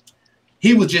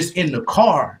 He was just in the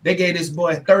car. They gave this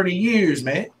boy 30 years,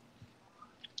 man.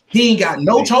 He ain't got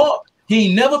no charge. He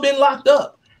ain't never been locked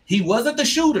up. He wasn't the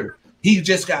shooter. He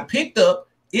just got picked up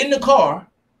in the car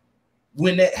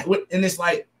and it's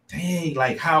like, dang,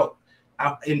 like how,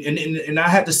 and I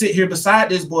had to sit here beside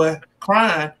this boy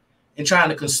crying and trying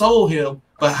to console him.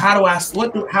 But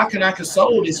how can I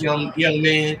console this young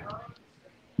man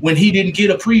when he didn't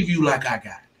get a preview like I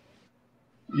got?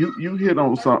 You hit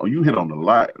on something. You hit on a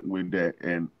lot with that,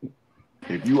 and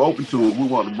if you open to it, we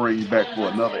want to bring you back for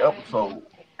another episode.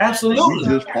 Absolutely.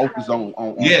 We just focus on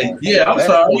I'm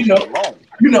sorry.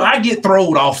 You know, I get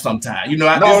thrown off sometimes. You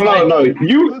know,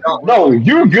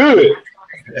 you're good.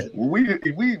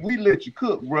 We let you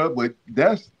cook, bro. But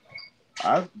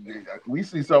we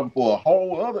see something for a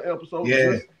whole other episode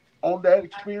just on that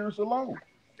experience alone.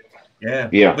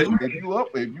 Yeah. But if you up,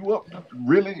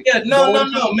 really. Yeah,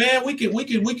 no, man. We could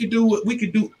do what we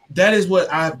could do. That is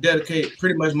what I've dedicated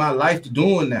pretty much my life to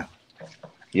doing now.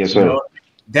 Yes, sir. You know,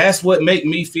 that's what make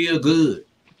me feel good.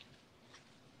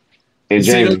 And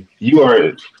Jamie, you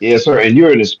are, yes, sir, and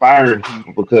you're an inspiring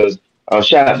people because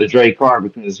shout out to Dre Carr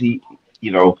because he,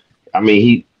 you know, I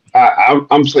mean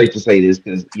I'm safe to say this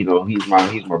because you know he's my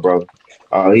brother.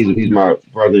 He's my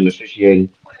brother in officiating,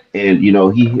 and you know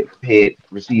he had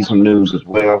received some news as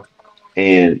well,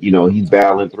 and you know he's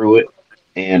battling through it,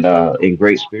 and in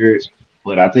great spirits.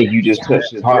 But I think you just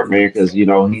touched his heart, man, because you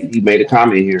know he made a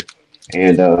comment here,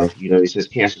 and you know he says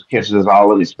cancer is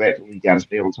all unexpected. We got to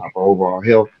stay on top of overall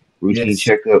health, routine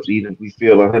checkups, even if we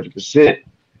feel 100%.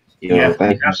 You know,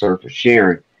 thank you, sir, for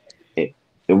sharing, and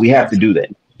we have to do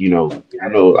that. You know, I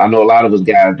know a lot of us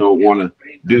guys don't want to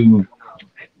do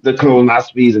the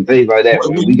colonoscopies and things like that.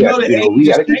 But we got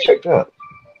to get checked up.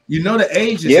 You know the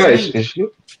age is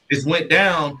it's went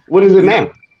down. What is it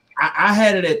now? I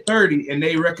had it at 30 and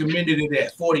they recommended it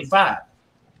at 45.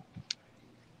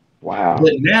 Wow.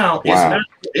 But now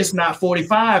it's not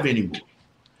 45 anymore.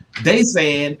 They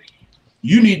saying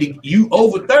you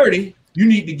over 30, you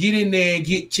need to get in there and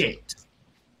get checked.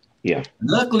 Yeah.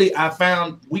 Luckily,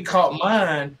 we caught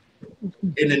mine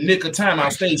in the nick of time. I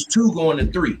stage 2 going to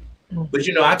 3. But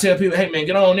I tell people, hey man,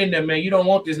 get on in there, man. You don't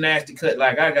want this nasty cut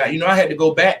like I got. I had to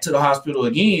go back to the hospital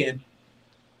again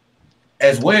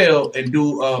as well and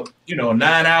do a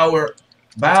 9-hour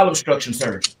bowel obstruction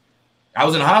surgery. I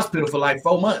was in the hospital for like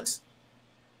 4 months.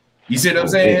 You see what I'm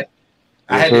saying? Yes,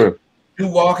 I had to do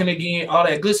walking again, all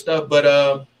that good stuff. But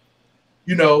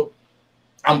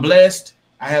I'm blessed.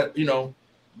 I had a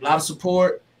lot of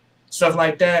support, stuff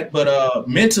like that. But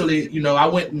mentally, I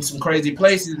went in some crazy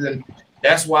places, and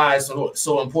that's why it's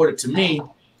so important to me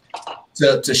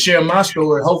to share my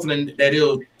story. Hopefully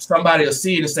that somebody will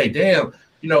see it and say, damn,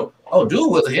 oh,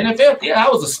 dude was an NFL. Yeah, I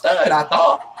was a stud, I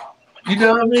thought. You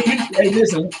know what I mean? Hey,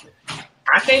 listen,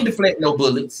 I can't deflect no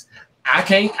bullets. I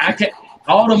can't.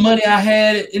 All the money I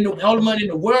had all the money in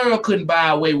the world couldn't buy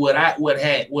away what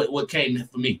came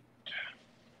for me.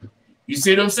 You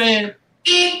see what I'm saying?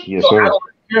 Yes, So sir. I don't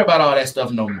care about all that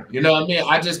stuff no more. You know what I mean?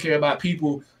 I just care about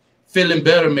people feeling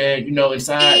better, man.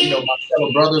 Inside, my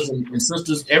fellow brothers and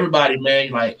sisters, everybody,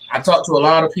 man. Like I talk to a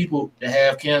lot of people that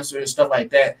have cancer and stuff like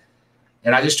that,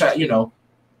 and I just try, to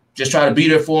be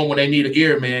there for them when they need an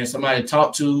ear, man. Somebody to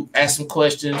talk to, ask some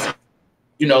questions,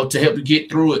 to help you get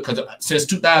through it. Because since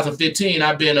 2015,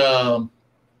 I've been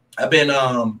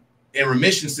in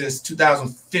remission since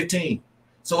 2015.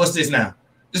 So what's this now?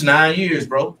 It's 9 years,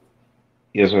 bro.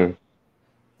 Yes, sir.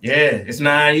 Yeah, it's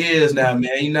 9 years now,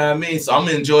 man. You know what I mean? So I'm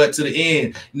gonna enjoy it to the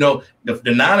end.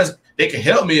 The Niners, they can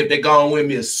help me if they're gonna win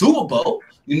me a Super Bowl.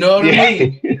 You know what I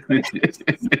mean?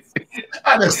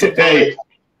 I just Hey,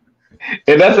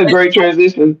 and that's a great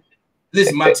transition.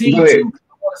 Listen, my team Go ahead. too.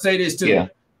 I want to say this too. Yeah.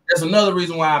 That's another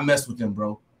reason why I mess with them,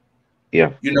 bro.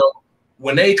 Yeah.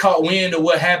 When they caught wind of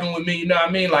what happened with me, you know what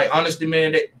I mean? Like honestly,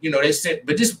 man, they sent,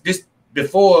 but this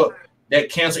before that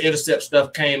cancer intercept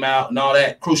stuff came out and all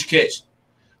that crucial catch.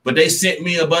 But they sent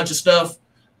me a bunch of stuff,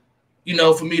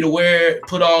 for me to wear,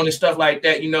 put on and stuff like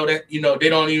that. They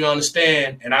don't even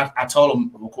understand. And I told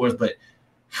them, of course, but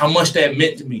how much that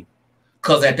meant to me.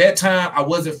 Because at that time, I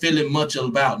wasn't feeling much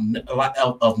about a lot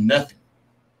of nothing.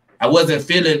 I wasn't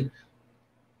feeling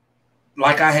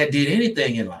like I had did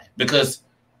anything in life because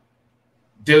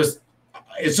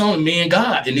it's only me and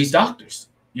God and these doctors.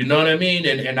 You know what I mean?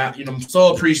 And I'm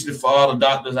so appreciative for all the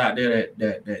doctors out there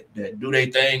that do their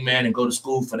thing, man, and go to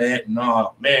school for that and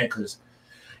all, man, because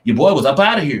your boy was up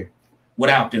out of here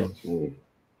without them.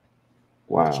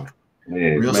 Wow.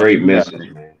 Man, Real great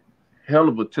message, man. Hell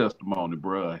of a testimony,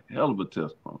 bro. Hell of a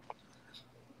testimony.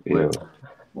 Yeah.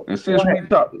 And since we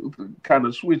kind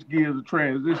of switch gears and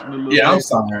transition a little bit. Yeah, I'm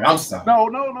sorry. No.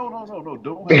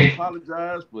 Don't have to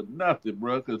apologize for nothing,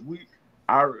 bro, because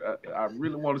I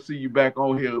really want to see you back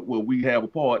on here where we have a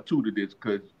part 2 to this,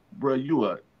 because, bro,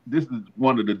 this is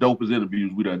one of the dopest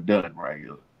interviews we done right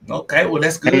here. Okay, well,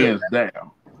 that's good. Hands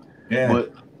down. Yeah.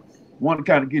 But want to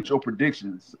kind of get your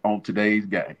predictions on today's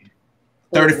game.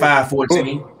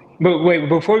 35-14. But wait,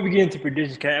 before we get into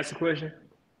predictions, can I ask a question?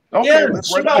 Okay, Yeah, let's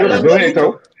sure. Go ahead,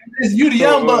 Cole. You the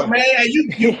young buck, man.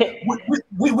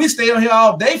 We stay on here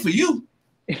all day for you.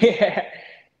 Yeah.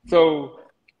 So,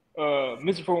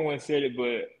 Mr. 41 said it,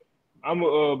 but I'm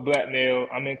a black male.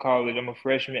 I'm in college. I'm a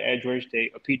freshman at Georgia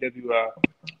State, a PWI.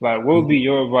 Like, what would be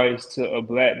your advice to a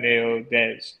black male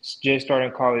that's just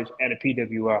starting college at a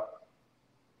PWI?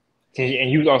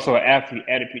 And you was also an athlete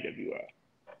at a PWI.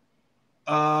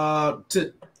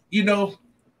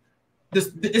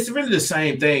 It's really the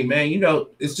same thing, man.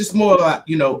 It's just more like,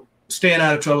 staying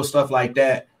out of trouble, stuff like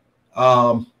that.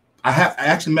 Matter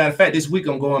of fact, this week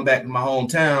I'm going back to my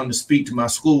hometown to speak to my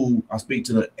school. I speak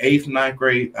to the 8th, 9th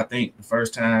grade, I think, the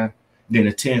first time, then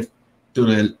the 10th through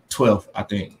the 12th, I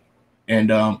think. And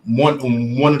what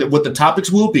the topics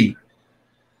will be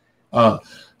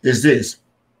is this: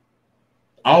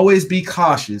 always be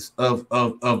cautious of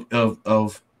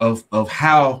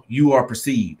how you are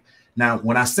perceived. Now,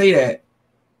 when I say that,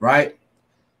 right,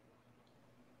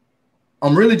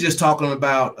 I'm really just talking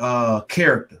about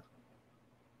character.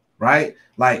 Right?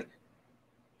 Like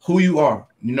who you are.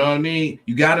 You know what I mean?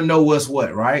 You got to know what's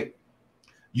what, right?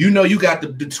 You got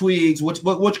the twigs, what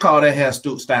you call that hair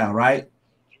style, right?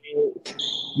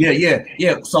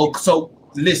 Yeah. So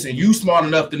listen, you smart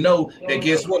enough to know that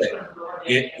guess what?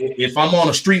 If I'm on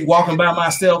the street walking by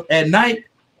myself at night,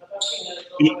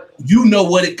 you know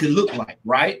what it could look like,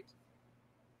 right?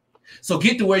 So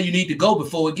get to where you need to go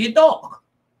before it get dark.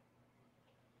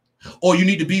 Or you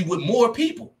need to be with more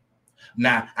people.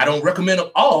 Now, I don't recommend them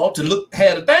all to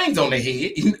have the things on their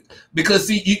head because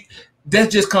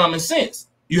that's just common sense.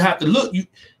 You have to look.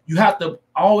 You have to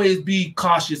always be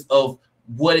cautious of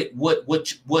what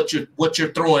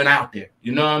you're throwing out there.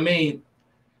 You know what I mean?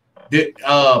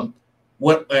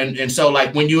 And so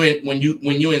like when you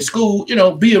in school, you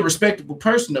know, be a respectable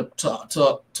person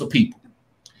to people,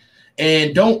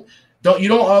 and don't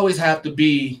always have to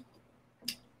be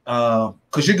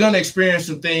because you're gonna experience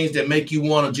some things that make you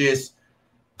want to just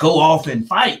go off and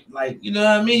fight, like, you know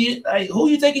what I mean? Like, who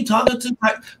you think you're talking to?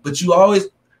 But you always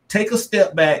take a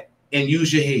step back and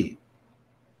use your head,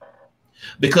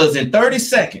 because in 30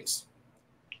 seconds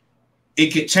it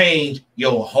could change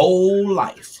your whole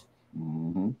life.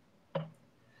 Mm-hmm.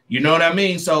 You know what I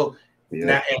mean? So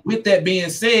now, and with that being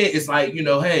said, it's like, you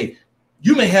know, hey,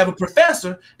 you may have a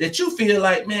professor that you feel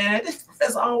like, man, this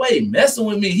professor always messing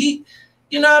with me. He,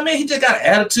 you know what I mean? He just got an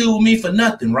attitude with me for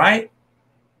nothing, right?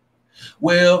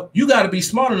 Well, you got to be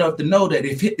smart enough to know that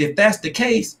if that's the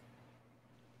case,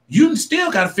 you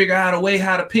still got to figure out a way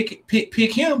how to pick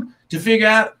him to figure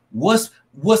out what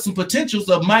some potentials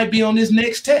of might be on this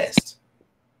next test.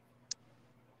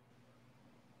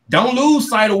 Don't lose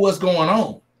sight of what's going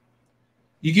on.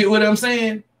 You get what I'm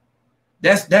saying?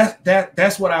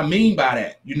 That's what I mean by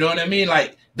that. You know what I mean?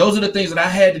 Like, those are the things that I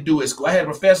had to do at school. I had a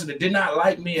professor that did not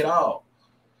like me at all.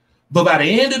 But by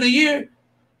the end of the year,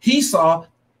 he saw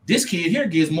this kid here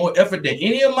gives more effort than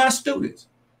any of my students.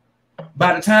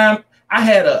 By the time I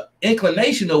had an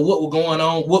inclination of what was going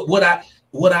on,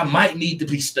 what I might need to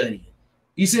be studying.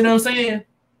 You see what I'm saying?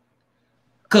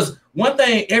 Because one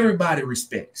thing everybody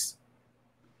respects.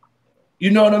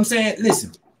 You know what I'm saying?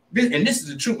 Listen, this is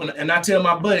the truth, and I tell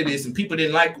my buddy this, and people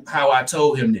didn't like how I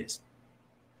told him this.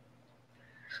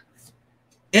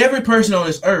 Every person on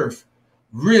this earth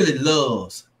really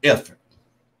loves effort.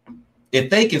 If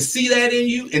they can see that in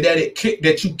you and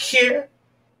that you care,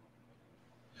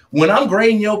 when I'm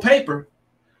grading your paper,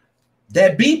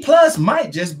 that B+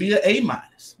 might just be an A-.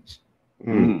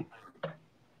 Mm-hmm.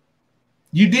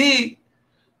 You dig?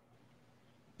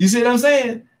 You see what I'm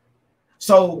saying?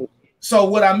 So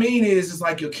what I mean is, it's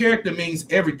like your character means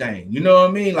everything. You know what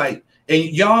I mean? Like, and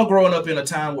y'all growing up in a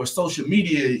time where social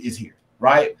media is here,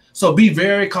 right? So be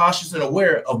very cautious and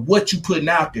aware of what you're putting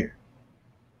out there.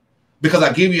 Because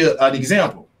I give you an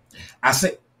example. I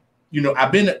say, you know,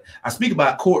 I speak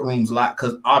about courtrooms a lot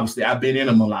because obviously I've been in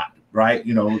them a lot, right?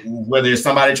 You know, whether it's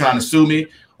somebody trying to sue me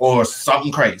or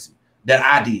something crazy that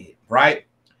I did, right?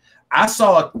 I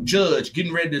saw a judge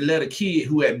getting ready to let a kid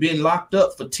who had been locked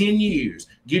up for 10 years,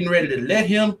 getting ready to let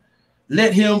him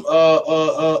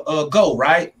go,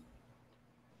 right?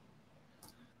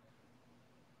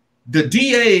 The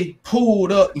DA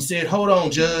pulled up and said, hold on,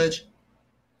 judge.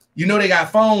 You know they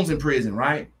got phones in prison,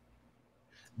 right?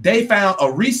 They found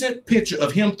a recent picture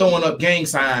of him throwing up gang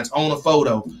signs on a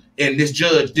photo, and this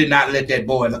judge did not let that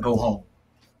boy go home.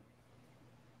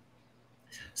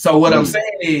 So what I'm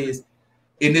saying is,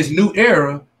 in this new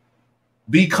era,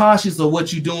 be cautious of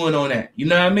what you're doing on that. You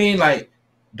know what I mean? Like,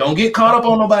 don't get caught up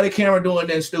on nobody's camera doing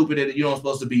that stupid that you don't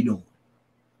supposed to be doing.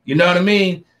 You know what I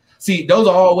mean? See, those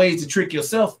are all ways to trick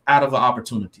yourself out of an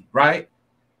opportunity, right?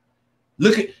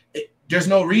 Look at it, there's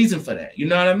no reason for that. You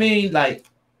know what I mean? Like,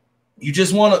 you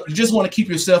just want to keep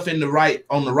yourself on the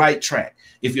right track.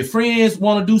 If your friends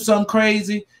want to do something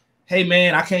crazy, hey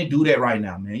man, I can't do that right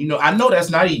now, man. You know, I know that's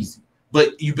not easy,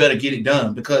 but you better get it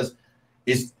done, because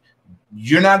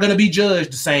you're not going to be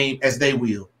judged the same as they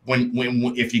will when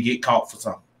if you get caught for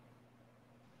something.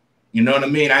 You know what I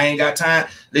mean? I ain't got time.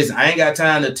 Listen, I ain't got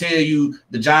time to tell you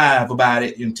the jive about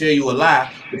it and tell you a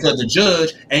lie, because the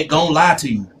judge ain't gonna lie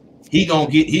to you. They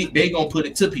gonna put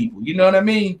it to people. You know what I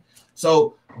mean?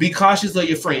 So be cautious of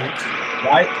your friends,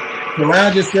 right?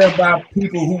 Surround yourself by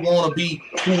people who want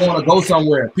to go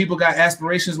somewhere. People got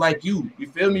aspirations like you. You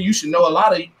feel me? You should know a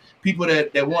lot of people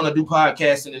that want to do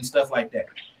podcasting and stuff like that.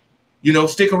 You know,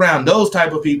 stick around those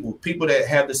type of people that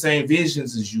have the same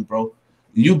visions as you, bro.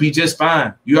 You'll be just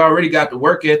fine. You already got the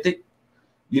work ethic.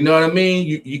 You know what I mean?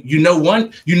 You know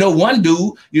one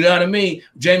dude, you know what I mean?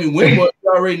 Jamie Winborn, you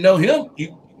already know him.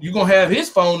 You gonna have his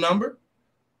phone number.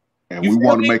 And we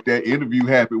want to make that interview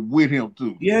happen with him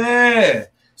too. Yeah.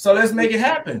 So let's make it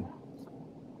happen.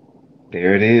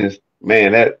 There it is.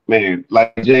 Man,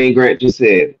 like Jane Grant just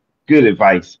said, good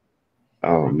advice.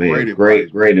 Oh man,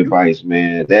 great advice,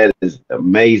 man. That is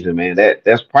amazing, man.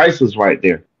 That's priceless right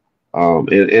there.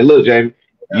 And look, Jamie,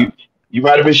 you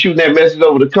might have been shooting that message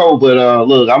over the code, but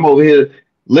look, I'm over here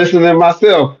listening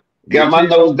myself. Got my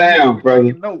notes down,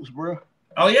 brother. Notes, bro.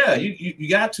 Oh yeah, you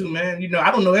got to, man. You know,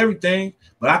 I don't know everything,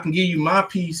 but I can give you my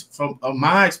piece from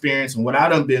my experience and what I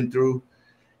done been through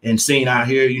and seen out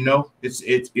here. You know, it's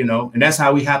you know, and that's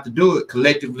how we have to do it,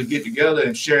 collectively get together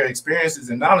and share experiences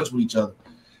and knowledge with each other.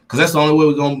 Cause that's the only way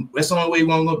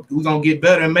we're gonna get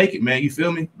better and make it, man. You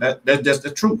feel me? That's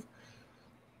the truth.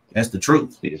 That's the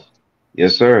truth.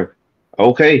 Yes, sir.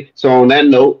 Okay, so on that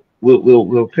note,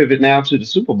 we'll pivot now to the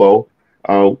Super Bowl.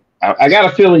 I got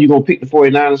a feeling you're gonna pick the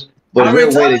 49ers, but I is there already a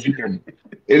way told that you. you can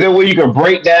is there a way you can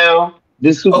break down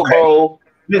this Super Okay, Bowl?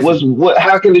 listen.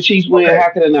 How can the Chiefs win? Okay, How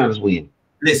can the Niners win?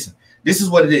 listen. This is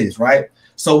what it is, right?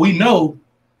 So we know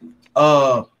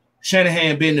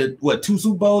Shanahan been to what, 2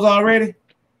 Super Bowls already?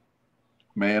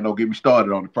 Man, don't get me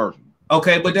started on the first one.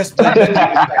 Okay, but that's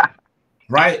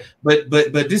right. But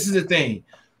this is the thing.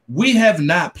 We have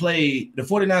not played the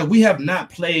 49ers, we have not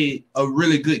played a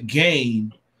really good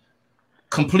game,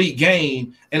 complete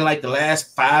game in like the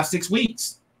last 5-6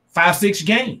 weeks, 5-6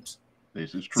 games.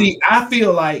 This is true. See, I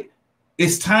feel like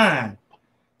it's time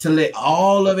to let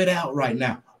all of it out right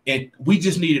now. And we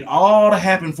just need it all to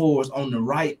happen for us on the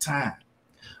right time.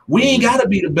 We ain't got to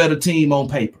be the better team on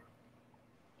paper,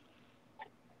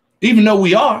 even though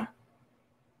we are.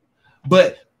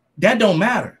 But that don't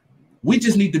matter. We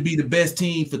just need to be the best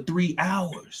team for 3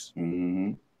 hours.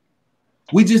 Mm-hmm.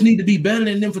 We just need to be better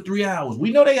than them for 3 hours.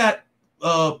 We know they got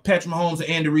Patrick Mahomes and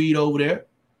Andy Reid over there.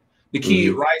 The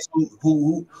kid Rice,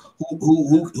 who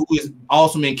is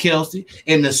awesome, in Kelsey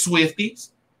and the Swifties.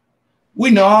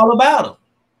 We know all about them.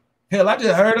 Hell, I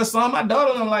just heard a song. My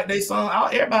daughter don't like they song.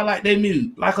 Everybody like their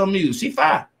music, like her music. She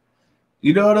fine.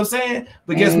 You know what I'm saying?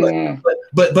 But guess what?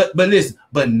 But listen,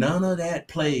 but none of that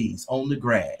plays on the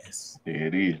grass. There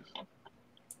it is.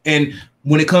 And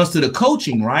when it comes to the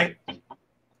coaching, right?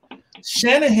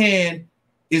 Shanahan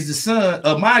is the son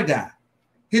of my guy,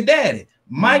 his daddy,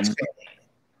 Mike Shanahan.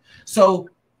 So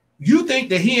you think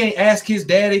that he ain't asked his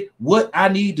daddy what I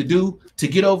need to do to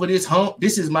get over this hump?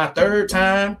 This is my 3rd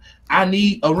time. I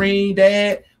need a ring,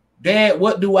 Dad. Dad,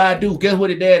 what do I do? Guess what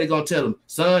the daddy gonna tell him?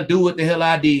 Son, do what the hell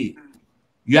I did.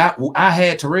 I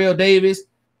had Terrell Davis.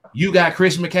 You got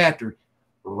Chris McCaffrey.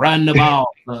 Run the ball,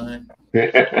 son.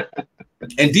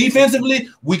 And defensively,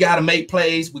 we got to make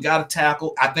plays. We got to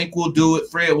tackle. I think we'll do it.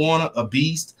 Fred Warner, a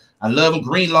beast. I love him.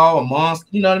 Greenlaw, a monster.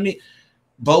 You know what I mean?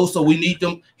 Bosa, we need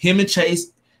them. Him and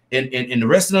Chase and the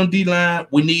rest of them D-line,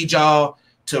 we need y'all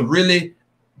to really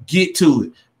get to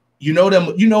it. You know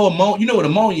them. You know what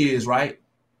ammonia is, right?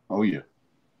 Oh, yeah.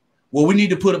 Well, we need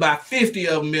to put about 50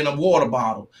 of them in a water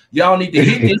bottle. Y'all need to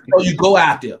hit this so you go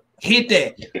out there. Hit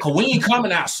that. Because we ain't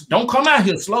coming out. Don't come out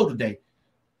here slow today.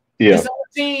 Yeah. This other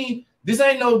team, this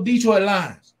ain't no Detroit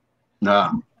Lions.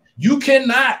 Nah. You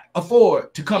cannot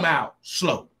afford to come out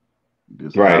slow.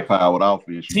 This right. Powered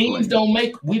offense. Teams don't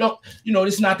make, we don't,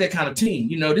 this is not that kind of team.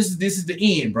 This is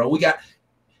the end, bro.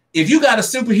 If you got a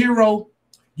superhero,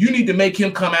 you need to make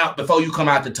him come out before you come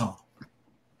out the tunnel.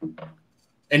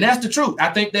 And that's the truth. I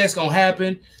think that's gonna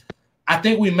happen. I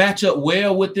think we match up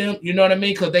well with them. You know what I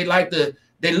mean? Because they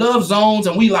love zones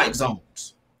and we like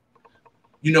zones.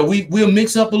 We'll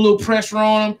mix up a little pressure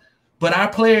on them, but our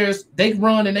players, they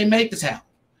run and they make the tackle.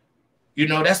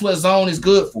 That's what zone is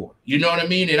good for. You know what I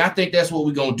mean? And I think that's what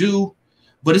we're gonna do.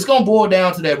 But it's gonna boil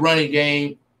down to that running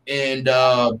game and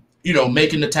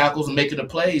making the tackles and making the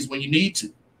plays when you need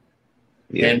to.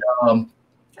 Yeah. And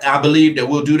I believe that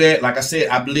we'll do that. Like I said,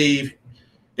 I believe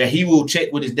that he will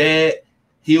check with his dad.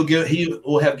 He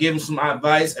will have given some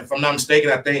advice. If I'm not mistaken,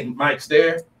 I think Mike's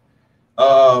there.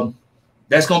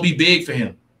 That's gonna be big for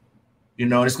him.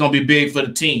 It's gonna be big for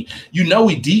the team.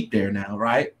 We deep there now,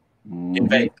 right? In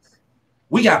Vegas.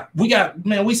 We got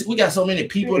man, we got so many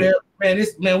people there.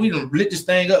 Man, we done lit this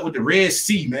thing up with the Red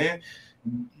Sea, man.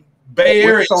 Bay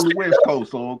Area on the West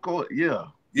Coast, so of course, yeah.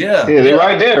 Yeah, they're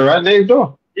right there, right next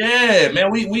door. Yeah,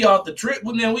 man, we off the trip.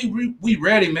 Man, we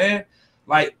ready, man.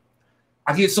 Like,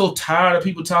 I get so tired of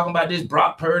people talking about this.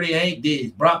 Brock Purdy ain't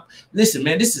this. Listen,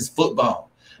 man, this is football.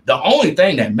 The only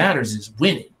thing that matters is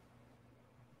winning.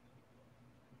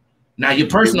 Now, your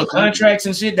personal contracts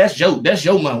and shit, that's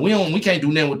your money. We can't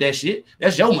do nothing with that shit.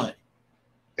 That's your money.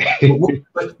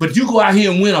 but you go out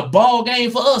here and win a ball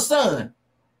game for us, son,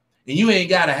 and you ain't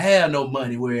gotta have no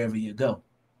money wherever you go.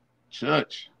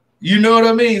 Church. You know what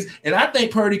I mean? And I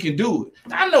think Purdy can do it.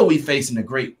 I know we facing the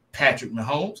great Patrick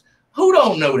Mahomes. Who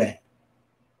don't know that?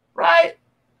 Right?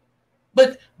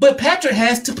 But Patrick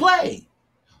has to play.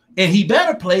 And he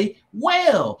better play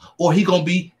well, or he gonna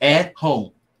be at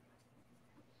home.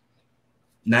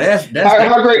 Now that's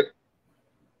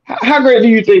how great do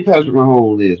you think Patrick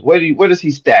Mahomes is? Where does he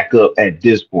stack up at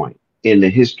this point in the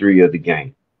history of the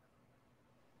game?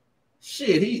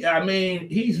 Shit, he's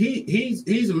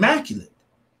immaculate.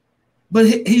 But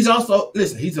he's also,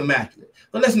 listen, he's immaculate.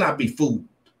 But let's not be fooled.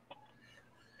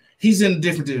 He's in a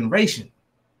different generation.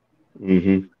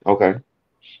 Okay.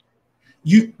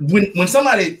 When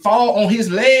somebody fall on his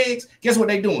legs, guess what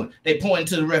they doing? They pointing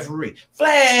to the referee.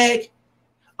 Flag.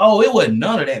 Oh, it wasn't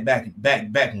none of that back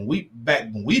when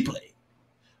we played.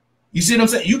 You see what I'm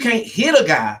saying? You can't hit a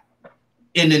guy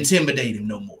and intimidate him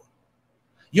no more.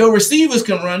 Your receivers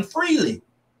can run freely.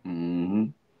 Mm-hmm.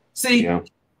 See,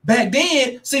 back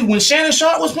then, when Shannon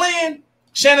Sharp was playing,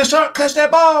 Shannon Sharp catch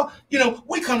that ball. You know,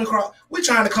 we trying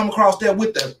to come across there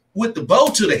with the bow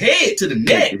to the head, to the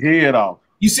neck, Take the head off.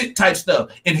 You see type stuff,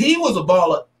 and he was a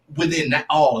baller within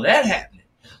all of that happening.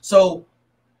 So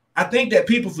I think that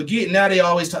people forget now. They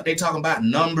always they talking about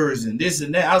numbers and this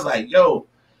and that. I was like, yo,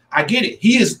 I get it.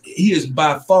 He is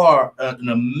by far an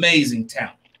amazing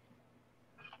talent.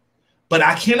 But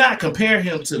I cannot compare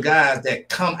him to guys that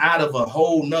come out of a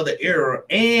whole nother era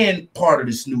and part of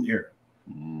this new era.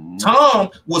 Mm-hmm. Tom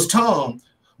was Tom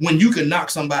when you can knock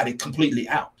somebody completely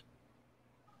out.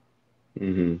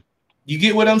 Mm-hmm. You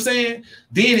get what I'm saying?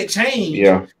 Then it changed.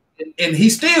 Yeah. And he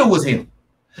still was him.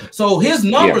 So his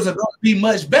numbers are going to be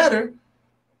much better.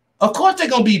 Of course they're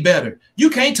going to be better. You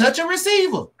can't touch a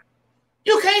receiver.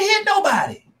 You can't hit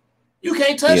nobody. You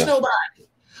can't touch nobody.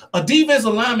 A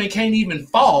defensive lineman can't even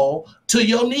fall to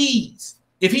your knees.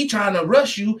 If he trying to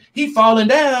rush you, he falling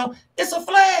down, it's a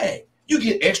flag. You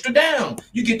get extra down.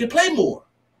 You get to play more.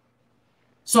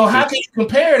 So how can you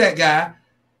compare that guy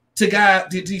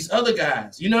to these other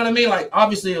guys? You know what I mean? Like,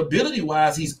 obviously,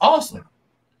 ability-wise, he's awesome.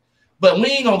 But we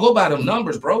ain't going to go by them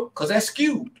numbers, bro, because that's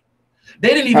skewed. They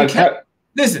didn't even count.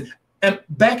 Listen, and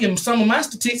back in some of my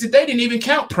statistics, they didn't even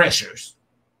count pressures.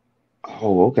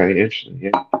 Oh, okay.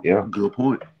 Interesting. Yeah. Good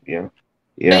point. Yeah.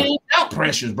 They ain't count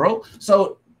pressures, bro.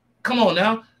 So, come on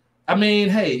now. I mean,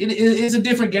 hey, it's a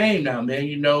different game now, man,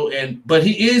 you know, but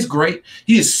he is great.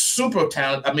 He is super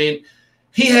talented. I mean,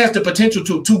 he has the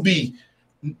potential to be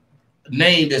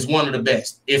named as one of the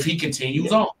best if he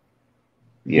continues on.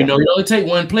 Yeah. You know, it only take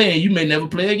one play and you may never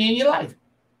play again in your life.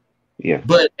 Yeah.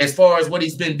 But as far as what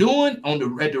he's been doing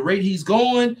at the rate he's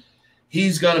going,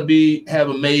 he's gonna have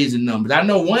amazing numbers. I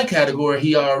know one category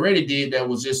he already did that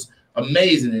was just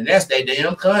amazing, and that's that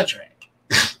damn contract.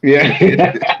 Yeah.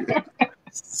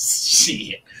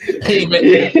 Shit. Hey man,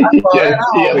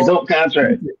 the GOAT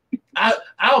contract. I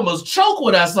almost choked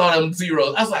when I saw them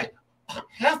zeros. I was like,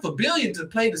 $500 million to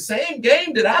play the same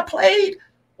game that I played?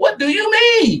 What do you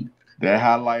mean? That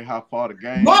highlight how far the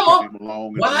game came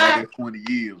along in the last 20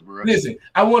 years, bro. Listen,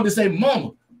 I wanted to say,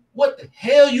 Mama, what the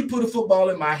hell you put a football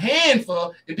in my hand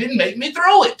for and didn't make me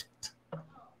throw it?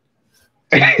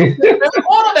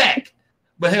 Quarterback.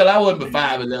 But hell, I wasn't but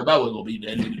 5'11". I wasn't gonna be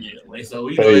that nigga anyway. So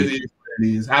you know, it is what it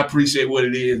is. I appreciate what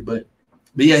it is, but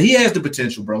yeah, he has the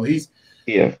potential, bro. He's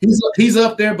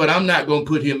up there, but I'm not gonna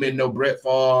put him in no Brett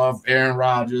Favre, Aaron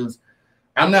Rodgers.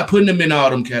 I'm not putting him in all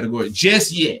them categories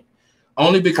just yet.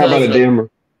 Only because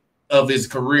of his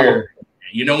career. Oh.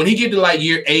 You know, when he get to like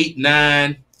year 8,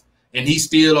 9, and he's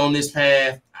still on this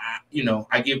path,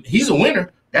 he's a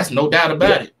winner. That's no doubt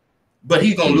about it. But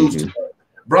he's gonna lose to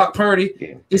Brock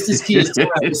Purdy. It's this kid's time.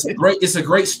 It's a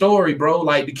great story, bro.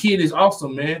 Like, the kid is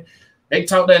awesome, man. They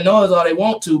talk that noise all they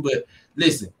want to, but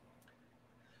listen.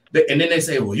 And then they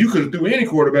say, well, you could have threw any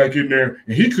quarterback in there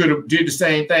and he could have did the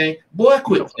same thing. Boy,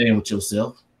 quit playing with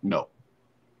yourself. No.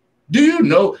 Do you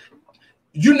know?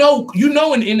 You know,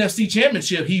 in the NFC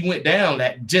Championship, he went down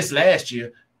just last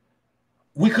year.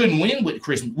 We couldn't win with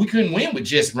Chris. We couldn't win with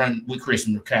just run with Chris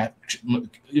McCaffrey.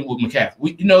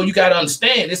 You got to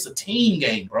understand, it's a team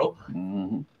game, bro.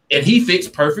 Mm-hmm. And he fits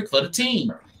perfect for the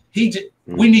team.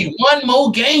 We need one more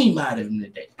game out of him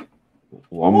today.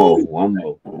 One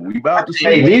more. We about to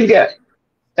see. These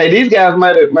guys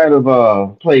might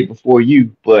have played before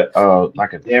you, but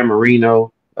like a Dan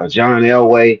Marino, John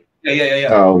Elway.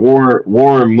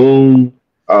 Warren Moon,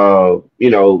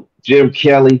 Jim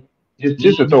Kelly,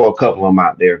 just to throw a couple of them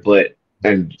out there,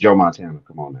 and Joe Montana,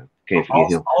 come on now, can't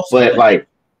forget him.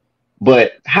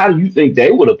 But how do you think they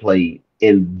would have played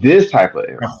in this type of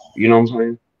era? You know what I'm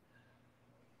saying?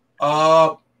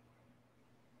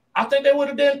 I think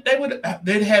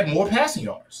they'd have more passing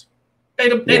yards.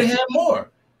 They'd have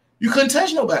more. You couldn't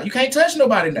touch nobody. You can't touch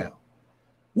nobody now.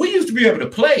 We used to be able to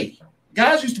play.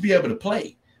 Guys used to be able to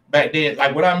play. Back then,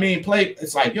 like what I mean, play.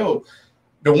 It's like, the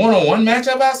one-on-one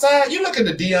matchup outside. You look at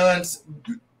the Deion's,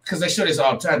 because they show this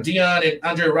all the time. Deion and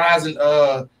Andre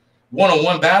Rison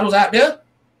one-on-one battles out there.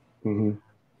 Mm-hmm.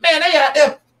 Man, they out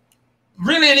there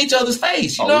really in each other's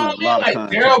face. You know what I mean?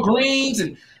 Like Darryl Greens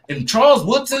and Charles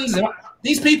Woodsons, and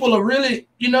these people are really,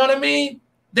 you know what I mean?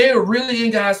 They're really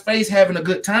in guys' face having a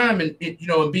good time and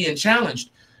being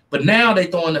challenged. But now they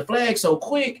throwing the flag so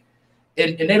quick.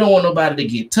 And they don't want nobody to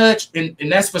get touched, and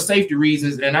that's for safety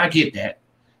reasons, and I get that.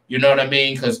 You know what I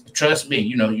mean? Because trust me,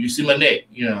 you see my neck,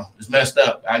 it's messed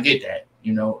up. I get that,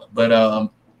 but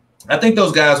I think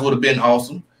those guys would have been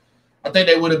awesome. I think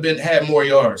they would have had more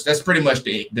yards. That's pretty much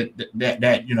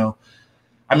that you know.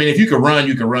 I mean, if you could run,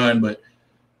 you can run, but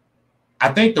I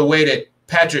think the way that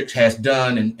Patrick has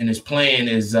done and is playing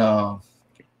is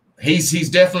he's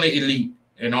definitely elite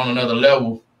and on another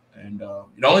level. And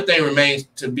the only thing remains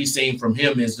to be seen from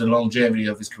him is the longevity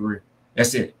of his career.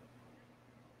 That's it.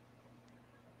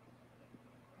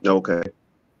 Okay.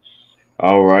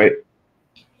 All right.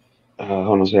 Hold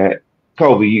on a sec.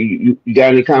 Kobe, you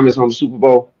got any comments on the Super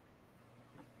Bowl?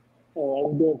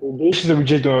 I'm doing predictions, or we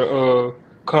just doing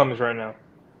comments right now?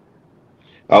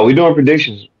 Oh, we doing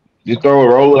predictions. Just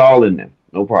roll it all in there.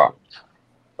 No problem.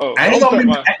 Oh, I ain't gonna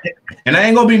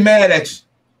be mad at you.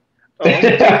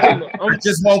 I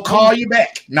just won't call you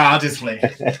back. No, I'll just play.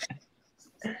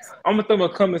 I'm gonna throw my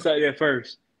comments out there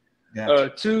first.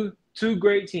 Gotcha. Two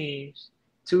great teams,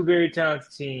 two very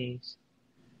talented teams,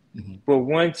 but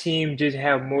one team just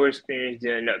have more experience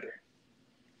than another.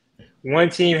 One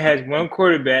team has one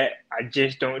quarterback I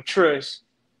just don't trust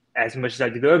as much as I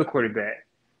do the other quarterback.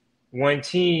 One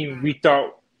team we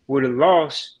thought would have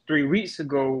lost 3 weeks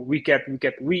ago, week after week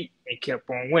after week, and kept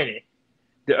on winning.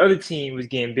 The other team was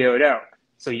getting bailed out.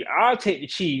 So I'll take the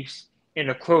Chiefs in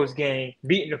a close game,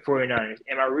 beating the 49ers.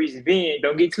 And my reason being,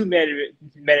 don't get too mad at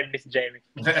Mr. Jamie.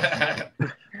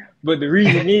 But the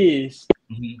reason is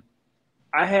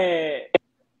I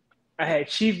had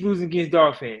Chiefs losing against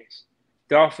Dolphins.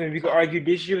 Dolphins, we could argue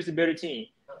this year was a better team.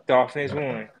 Dolphins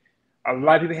won. A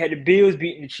lot of people had the Bills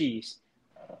beating the Chiefs.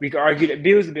 We could argue that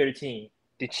Bills a better team.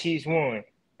 The Chiefs won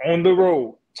on the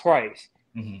road twice.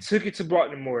 Took it to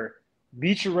Baltimore.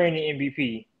 Beat your reigning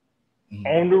MVP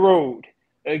on the road.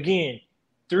 Again,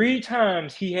 3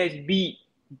 times he has beat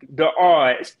the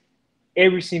odds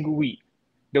every single week.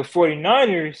 The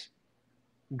 49ers,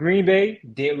 Green Bay,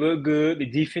 didn't look good. The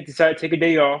defense decided to take a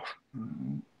day off.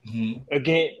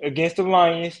 Again, against the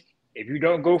Lions, if you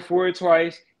don't go for it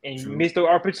twice and you miss those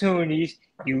opportunities,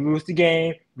 you lose the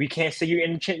game. We can't say you're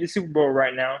in the Super Bowl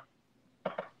right now.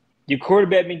 Your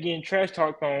quarterback been getting trash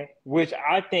talked on, which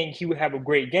I think he would have a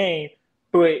great game.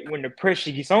 But when the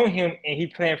pressure gets on him and he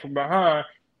playing from behind,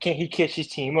 can he catch his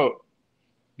team up?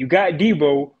 You got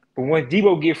Debo, but once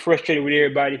Debo get frustrated with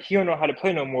everybody, he don't know how to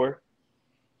play no more.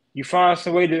 You find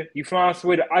some way to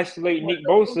isolate Nick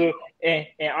Bosa and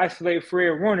isolate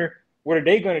Fred Warner. What are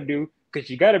they gonna do? Because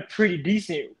you got a pretty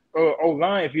decent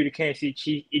O-line if you're the Kansas City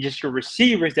Chiefs. It's just your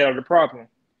receivers that are the problem.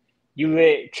 You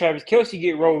let Travis Kelce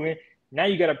get rolling. Now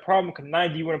you got a problem because now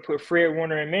do you want to put Fred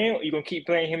Warner in man or you gonna keep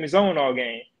playing him his own all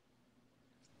game?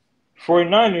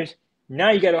 49ers, now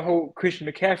you got to hold Christian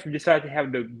McCaffrey decide to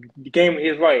have the game of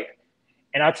his life.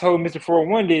 And I told Mr.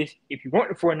 401 this, if you want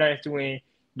the 49ers to win,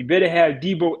 you better have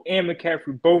Debo and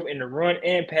McCaffrey both in the run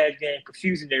and pass game,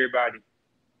 confusing everybody.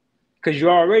 Because you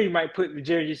already might put the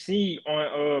Jerry C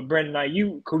on Brandon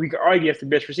Ayuk, because we could argue that's the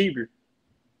best receiver.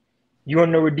 You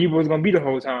don't know where Debo is going to be the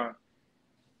whole time.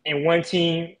 And one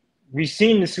team we've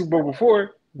seen the Super Bowl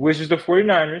before, which was the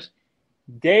 49ers,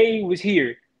 they was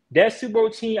here. That Super Bowl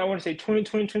team, I want to say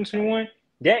 2020, 2021,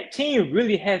 that team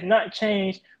really has not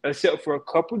changed except for a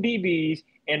couple DBs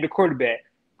and the quarterback.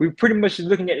 We're pretty much just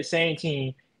looking at the same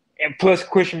team, and plus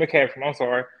Christian McCaffrey. I'm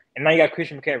sorry. And now you got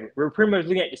Christian McCaffrey. We're pretty much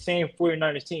looking at the same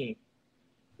 49ers team.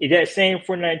 If that same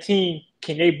 49ers team,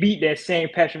 can they beat that same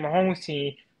Patrick Mahomes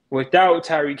team without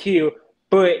Tyreek Hill?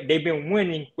 But they've been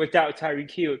winning without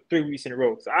Tyreek Hill 3 weeks in a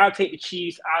row. So I'll take the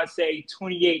Chiefs. I'd say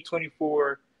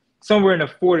 28-24, somewhere in the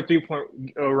 4 to 3 point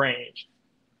range.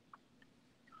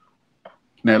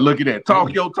 Now look at that.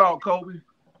 Talk your talk, Kobe.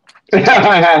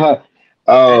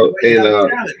 Oh,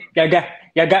 and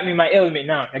Y'all got me my element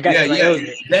now. I got me my element.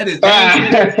 That is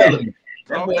element.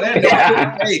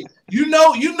 Hey, you know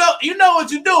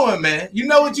what you're doing, man. You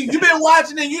know what you've been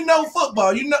watching and you know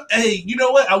football. You know, hey, you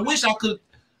know what? I wish I could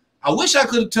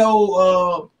have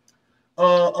told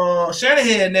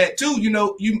Shanahan that too. You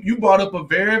know, you brought up a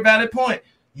very valid point.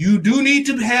 You do need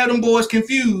to have them boys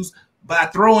confused by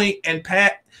throwing and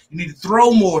pat. You need to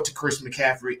throw more to Chris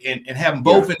McCaffrey and have them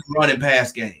both in the run and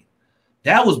pass game.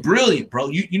 That was brilliant, bro.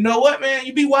 You know what, man?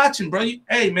 You be watching, bro.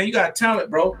 Hey, man, you got talent,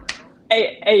 bro.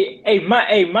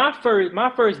 My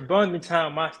first bonding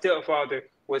time, my stepfather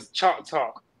was chalk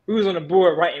talk. We was on the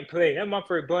board writing plays. That's my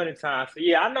first bonding time. So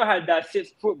yeah, I know how to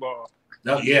dissect football.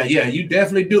 No, yeah, you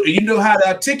definitely do. You know how to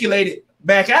articulate it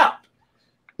back out.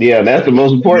 Yeah, that's the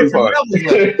most important part. A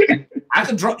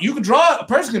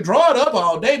person can draw it up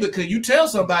all day, because you tell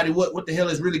somebody what the hell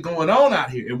is really going on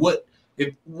out here and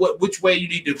which way you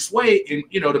need to sway and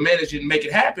to manage it and make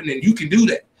it happen, and you can do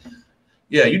that.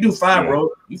 Yeah, you do fine, bro.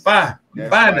 You fine. You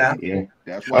fine now. Yeah,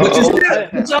 that's why.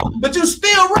 But you're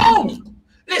still wrong.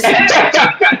 Listen.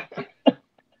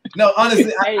 No,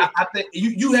 honestly, Hey, I think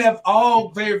you have all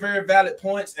very, very valid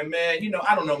points. And man,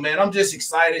 I don't know, man. I'm just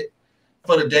excited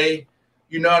for the day.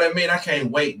 You know what I mean? I can't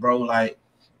wait, bro. Like,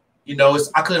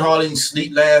 I couldn't hardly even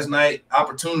sleep last night.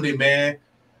 Opportunity, man.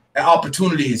 That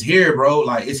opportunity is here, bro.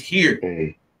 Like, it's here.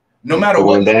 Hey, No it's matter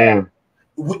going what.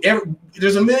 down.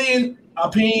 There's a million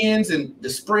opinions and the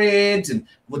spreads and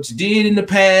what you did in the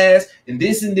past and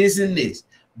this and this and this.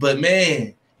 But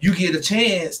man, you get a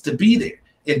chance to be there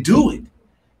and do it.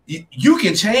 You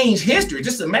can change history.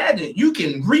 Just imagine you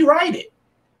can rewrite it.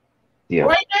 Yeah.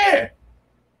 Right there.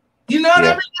 You know what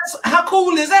I mean? How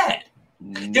cool is that?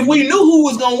 If we knew who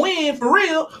was gonna win for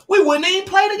real, we wouldn't even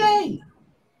play the game.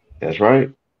 That's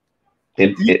right.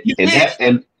 And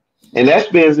that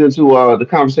spins into the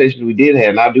conversation we did have.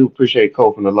 And I do appreciate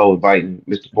Cole from the Low inviting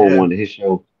Mr. 41 to his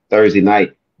show Thursday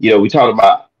night. We talked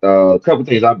about a couple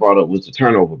things I brought up was the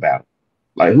turnover battle.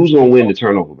 Like, who's gonna win the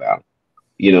turnover battle?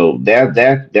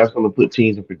 That's gonna put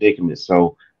teams in predicaments.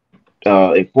 So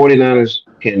if 49ers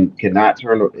cannot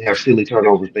have silly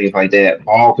turnovers, things like that,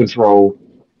 ball control.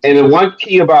 And then one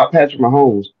key about Patrick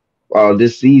Mahomes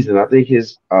this season, I think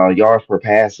his yards per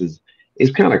pass is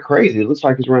kind of crazy. It looks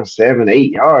like it's around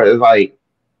 7-8 yards. It's like,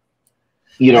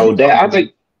 that I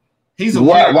think he's a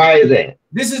why is that?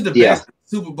 This is the best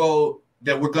Super Bowl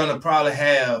that we're gonna probably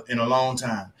have in a long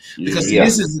time. Because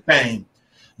this is the thing.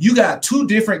 You got two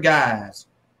different guys.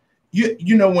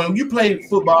 When you play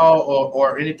football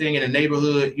or anything in the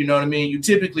neighborhood, you know what I mean? You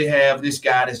typically have this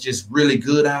guy that's just really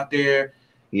good out there.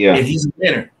 Yeah. And he's a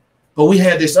winner. But we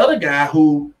had this other guy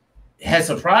who has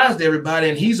surprised everybody,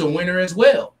 and he's a winner as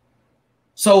well.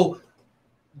 So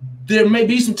there may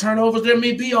be some turnovers, there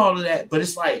may be all of that, but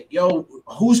it's like,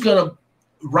 who's gonna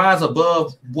rise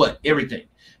above everything?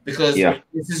 Because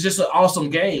this is just an awesome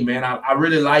game, man. I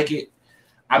really like it.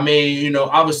 I mean,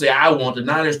 obviously I want the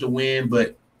Niners to win,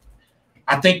 but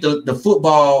I think the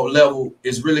football level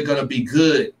is really going to be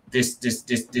good this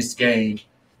game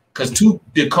because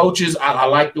the coaches I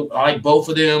like both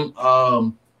of them.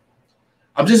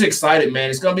 I'm just excited, man.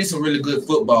 It's going to be some really good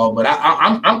football. But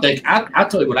I'm thinking I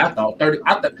tell you what I thought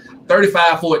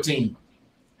 35-14.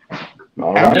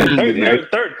 Absolutely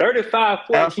not. 35-14.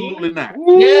 Absolutely not.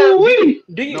 Yeah.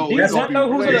 Do you not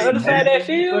know who's on the other side of that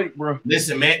field?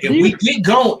 Listen, man. If we get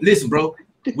going, listen, bro.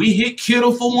 We hit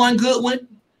Kittle for one good one.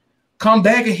 Come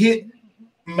back and hit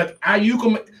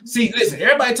Ayuk. See, listen,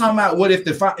 everybody talking about what if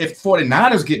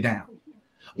 49ers get down.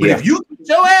 But if you get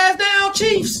your ass down,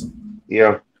 Chiefs, we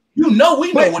know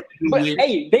what to do with it.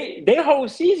 Hey, their whole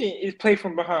season is play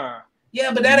from behind.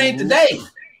 Yeah, but that ain't the day.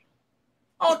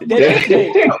 That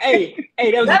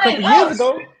was a couple years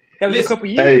ago. A couple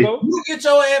years ago. You get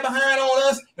your ass behind on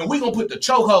us, and we're gonna put the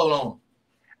chokehold on.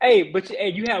 But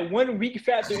you have one weak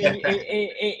factor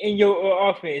in your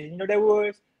offense. You know that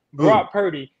was Brock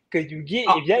Purdy. Because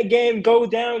if that game goes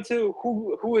down to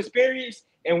who experienced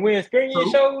and when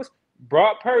experience shows,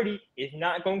 Brock Purdy is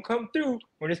not gonna come through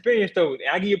when experience shows. And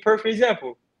I'll give you a perfect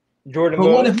example. Jordan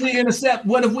Love. What if we intercept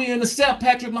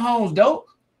Patrick Mahomes, though?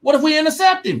 What if we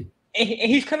intercept him? And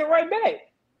he's coming right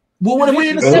back. Well, what if we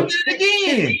intercept it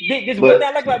again? This is what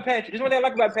I like about Patrick.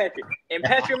 And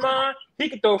Patrick Mahomes, he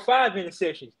can throw 5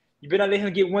 interceptions. You better not let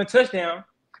him get one touchdown.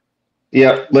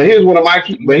 Yeah, but here's one of my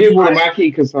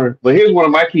key concerns. But here's one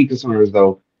of my key concerns,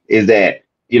 though, is that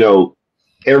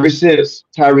ever since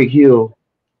Tyreek Hill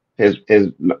has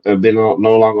been no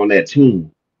longer on that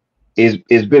team,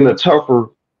 it's been a tougher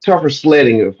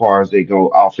sledding as far as they go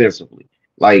offensively.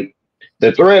 Like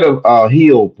the threat of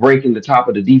Hill breaking the top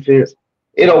of the defense,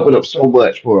 it opened up so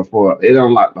much for it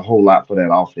unlocked a whole lot for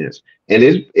that offense.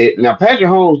 And now Patrick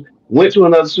Mahomes went to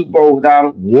another Super Bowl without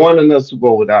him, won another Super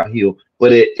Bowl without Hill,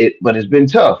 but it's been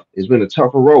tough. It's been a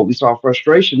tougher road. We saw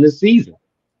frustration this season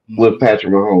with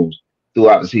Patrick Mahomes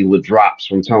throughout the season with drops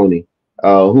from Tony.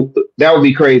 That would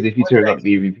be crazy if he turned out to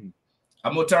be MVP.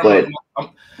 I'm gonna turn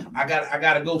I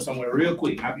gotta go somewhere real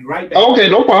quick. I'll be right back. Okay,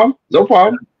 no problem.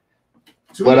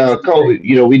 But Kobe,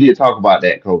 we did talk about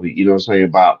that, Kobe. You know what I'm saying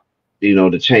about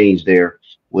the change there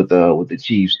with the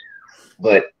Chiefs.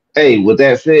 But hey, with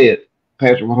that said,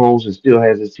 Patrick Mahomes still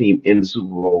has his team in the Super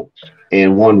Bowl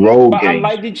and won road games. I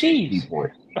like the Chiefs.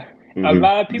 Mm-hmm. A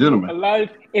lot of people,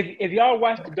 if y'all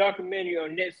watch the documentary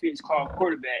on Netflix called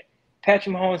Quarterback,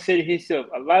 Patrick Mahomes said it himself.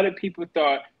 A lot of people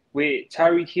thought with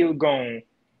Tyreek Hill gone,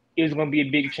 it was going to be a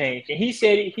big change. And he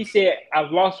said it. He said, I've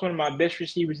lost one of my best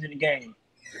receivers in the game.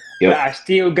 But I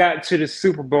still got to the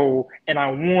Super Bowl, and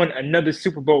I won another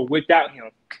Super Bowl without him.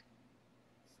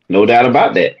 No doubt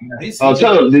about that.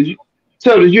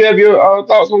 Did you have your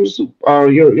thoughts on the Super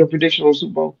your prediction on the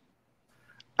Super Bowl?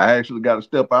 I actually got to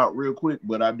step out real quick,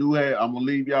 but I'm going to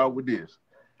leave y'all with this.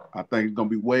 I think it's gonna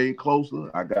be way closer.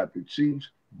 I got the Chiefs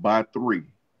by 3.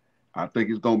 I think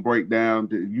it's gonna break down.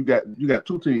 You got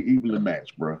two teams evenly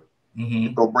matched, bro.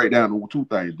 It's gonna break down to two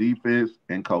things: defense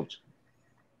and coaching.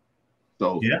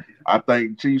 So Yeah. I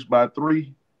think Chiefs by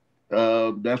 3.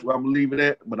 That's where I'm gonna leave it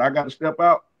at. But I got to step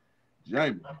out,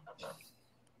 Jamie.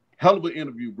 Hell of an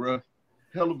interview, bro.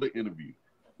 Hell of an interview.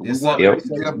 Yes, We sir.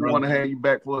 definitely want to have you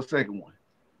back for a second one.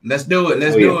 Let's do it.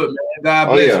 Let's do it, man.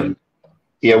 God bless you.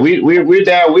 Yeah,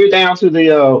 we're down to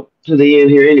the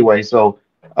end here anyway. So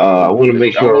I want to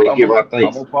make sure we give our I'm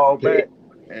thanks. gonna fall back,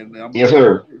 and I'm Yes, gonna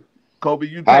sir. Kobe,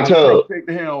 you Hot tub. take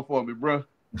the helm for me, bro.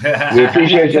 We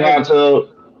appreciate you, Hot Tub.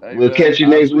 Hey, We'll man, catch you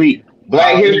I'll next see week. you.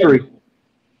 Black History.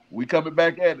 We coming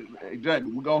back at it. Hey,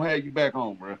 Jamie, we're gonna have you back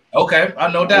home, bro. Okay,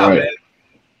 I no All doubt, right. man.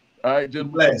 All right,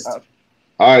 gentlemen. Blessed.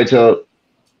 All right, Tub.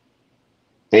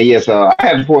 And yes, I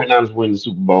had the 49ers win the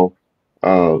Super Bowl.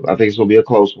 I think it's gonna be a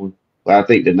close one, but I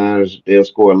think the Niners they'll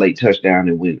score a late touchdown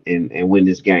and win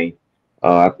this game.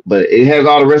 But it has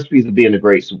all the recipes of being a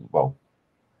great Super Bowl.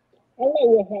 I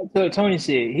like what Tony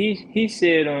said. He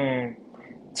said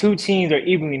two teams are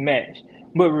evenly matched,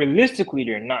 but realistically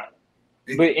they're not.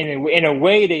 But in a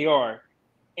way they are.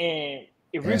 And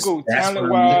if we go talent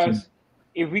wise,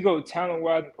 and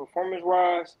performance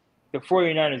wise, the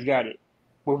 49ers got it.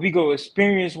 But if we go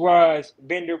experience wise,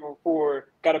 been there before,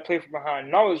 got to play from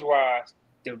behind knowledge wise,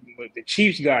 the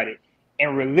Chiefs got it.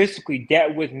 And realistically,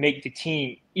 that would make the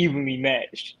team evenly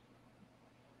matched.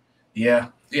 Yeah.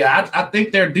 I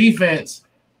think their defense.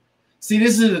 See,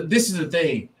 this is the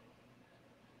thing.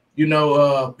 You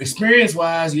know, experience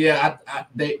wise, yeah,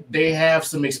 they have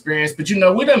some experience, but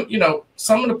with them,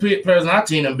 some of the players on our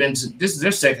team have been to this is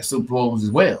their second Super Bowls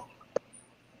as well.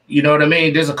 You know what I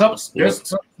mean? There's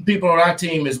some people on our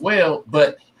team as well,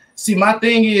 but see, my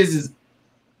thing is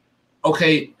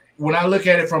okay. When I look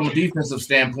at it from a defensive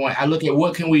standpoint, I look at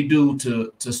what can we do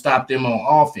to stop them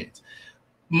on offense.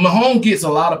 Mahomes gets a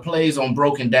lot of plays on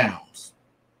broken downs,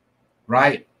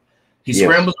 right? He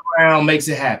scrambles around, makes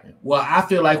it happen. Well, I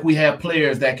feel like we have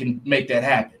players that can make that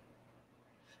happen.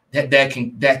 That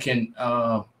can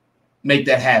make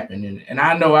that happen. And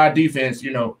I know our defense,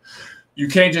 you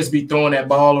can't just be throwing that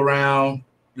ball around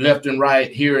left and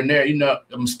right, here and there.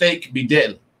 A mistake could be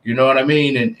deadly. You know what I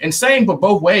mean? And same for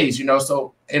both ways,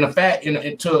 So in fact,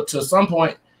 to some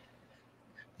point,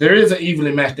 there is an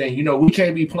evenly matched thing. We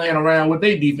can't be playing around with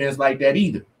their defense like that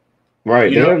either.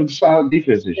 Right. They have a solid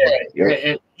defense this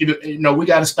year. And we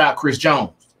got to stop Chris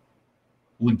Jones.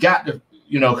 We got to,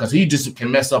 because he just can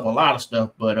mess up a lot of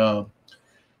stuff. But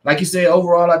like you said,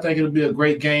 overall, I think it'll be a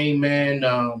great game, man.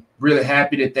 Really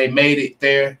happy that they made it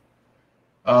there.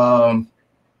 As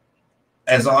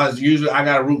usual, I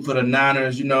got to root for the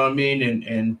Niners, you know what I mean?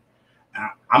 And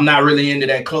I'm not really into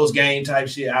that close game type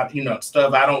shit.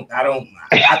 Stuff. I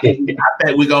think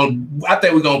we're gonna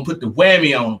put the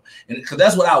whammy on them, and because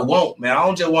that's what I want, man. I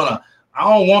don't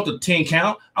want the 10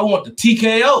 count. I want the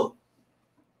TKO.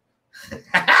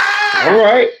 All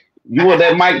right. You want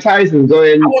that Mike Tyson? Go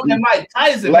ahead. I want that Mike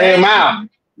Tyson. Lay him out.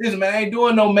 Listen, man, I ain't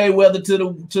doing no Mayweather to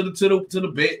the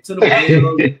bed.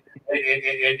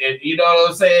 And you know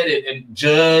what I'm saying? And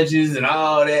judges and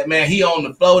all that, man. He on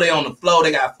the floor. They on the floor.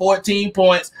 They got 14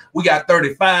 points. We got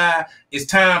 35. It's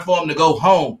time for them to go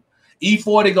home.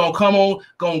 E40 gonna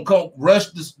come rush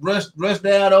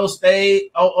down on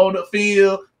stage on the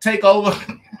field, take over.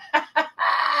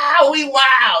 We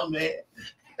wild, man.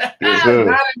 Yes,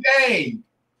 not a game.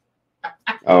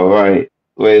 All right.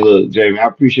 Wait, look, Jamie, I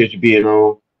appreciate you being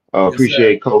on.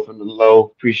 Appreciate Cole from the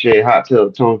low. Appreciate Hot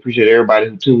Tub Tone. Appreciate everybody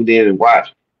who tuned in and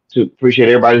watched. Appreciate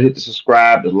everybody who hit the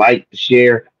subscribe, the like, the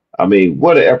share. I mean,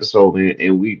 what an episode, man!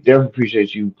 And we definitely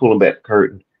appreciate you pulling back the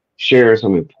curtain, sharing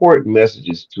some important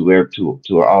messages to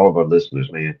all of our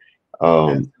listeners, man.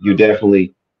 You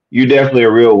definitely a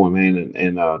real one, man,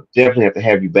 and definitely have to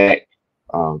have you back.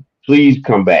 Please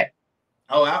come back.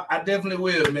 Oh, I definitely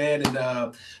will, man.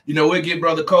 And we'll get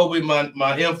Brother Kobe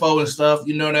my info and stuff.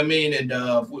 You know what I mean? And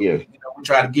we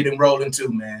try to get him rolling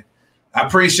too, man. I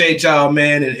appreciate y'all,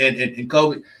 man. And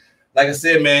Kobe, like I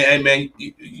said, man, hey man,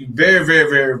 you very,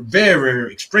 very, very, very,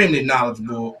 very extremely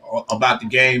knowledgeable about the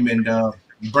game, and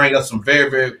you bring up some very,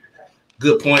 very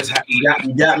good points. You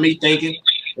got me thinking,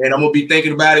 and I'm gonna be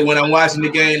thinking about it when I'm watching the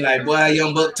game. Like, boy,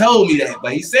 Young Buck told me that,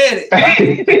 but he said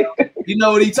it. You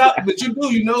know what he talking, but you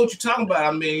know what you're talking about.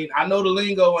 I mean, I know the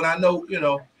lingo, and I know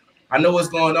what's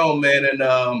going on, man. And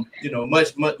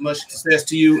much success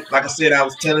to you. Like I said, I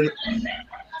was telling him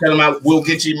I will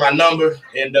get you my number,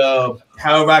 and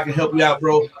however I can help you out,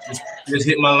 bro, just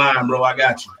hit my line, bro. I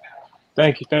got you.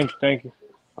 Thank you.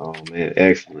 Oh man,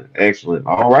 excellent.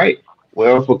 All right.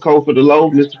 Well, for Cole for the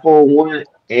low, Mr. 401,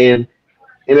 and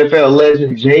NFL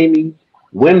legend Jamie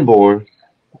Winborn.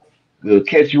 We'll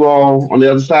catch you all on the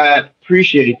other side.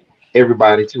 Appreciate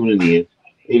everybody tuning in.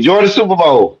 Enjoy the Super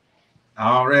Bowl.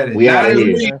 Already. We out of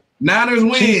Niners here. win.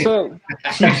 Niners Chiefs win.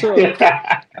 up. Chiefs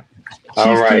up. All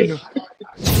Chiefs right.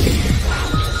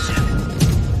 Kingdom.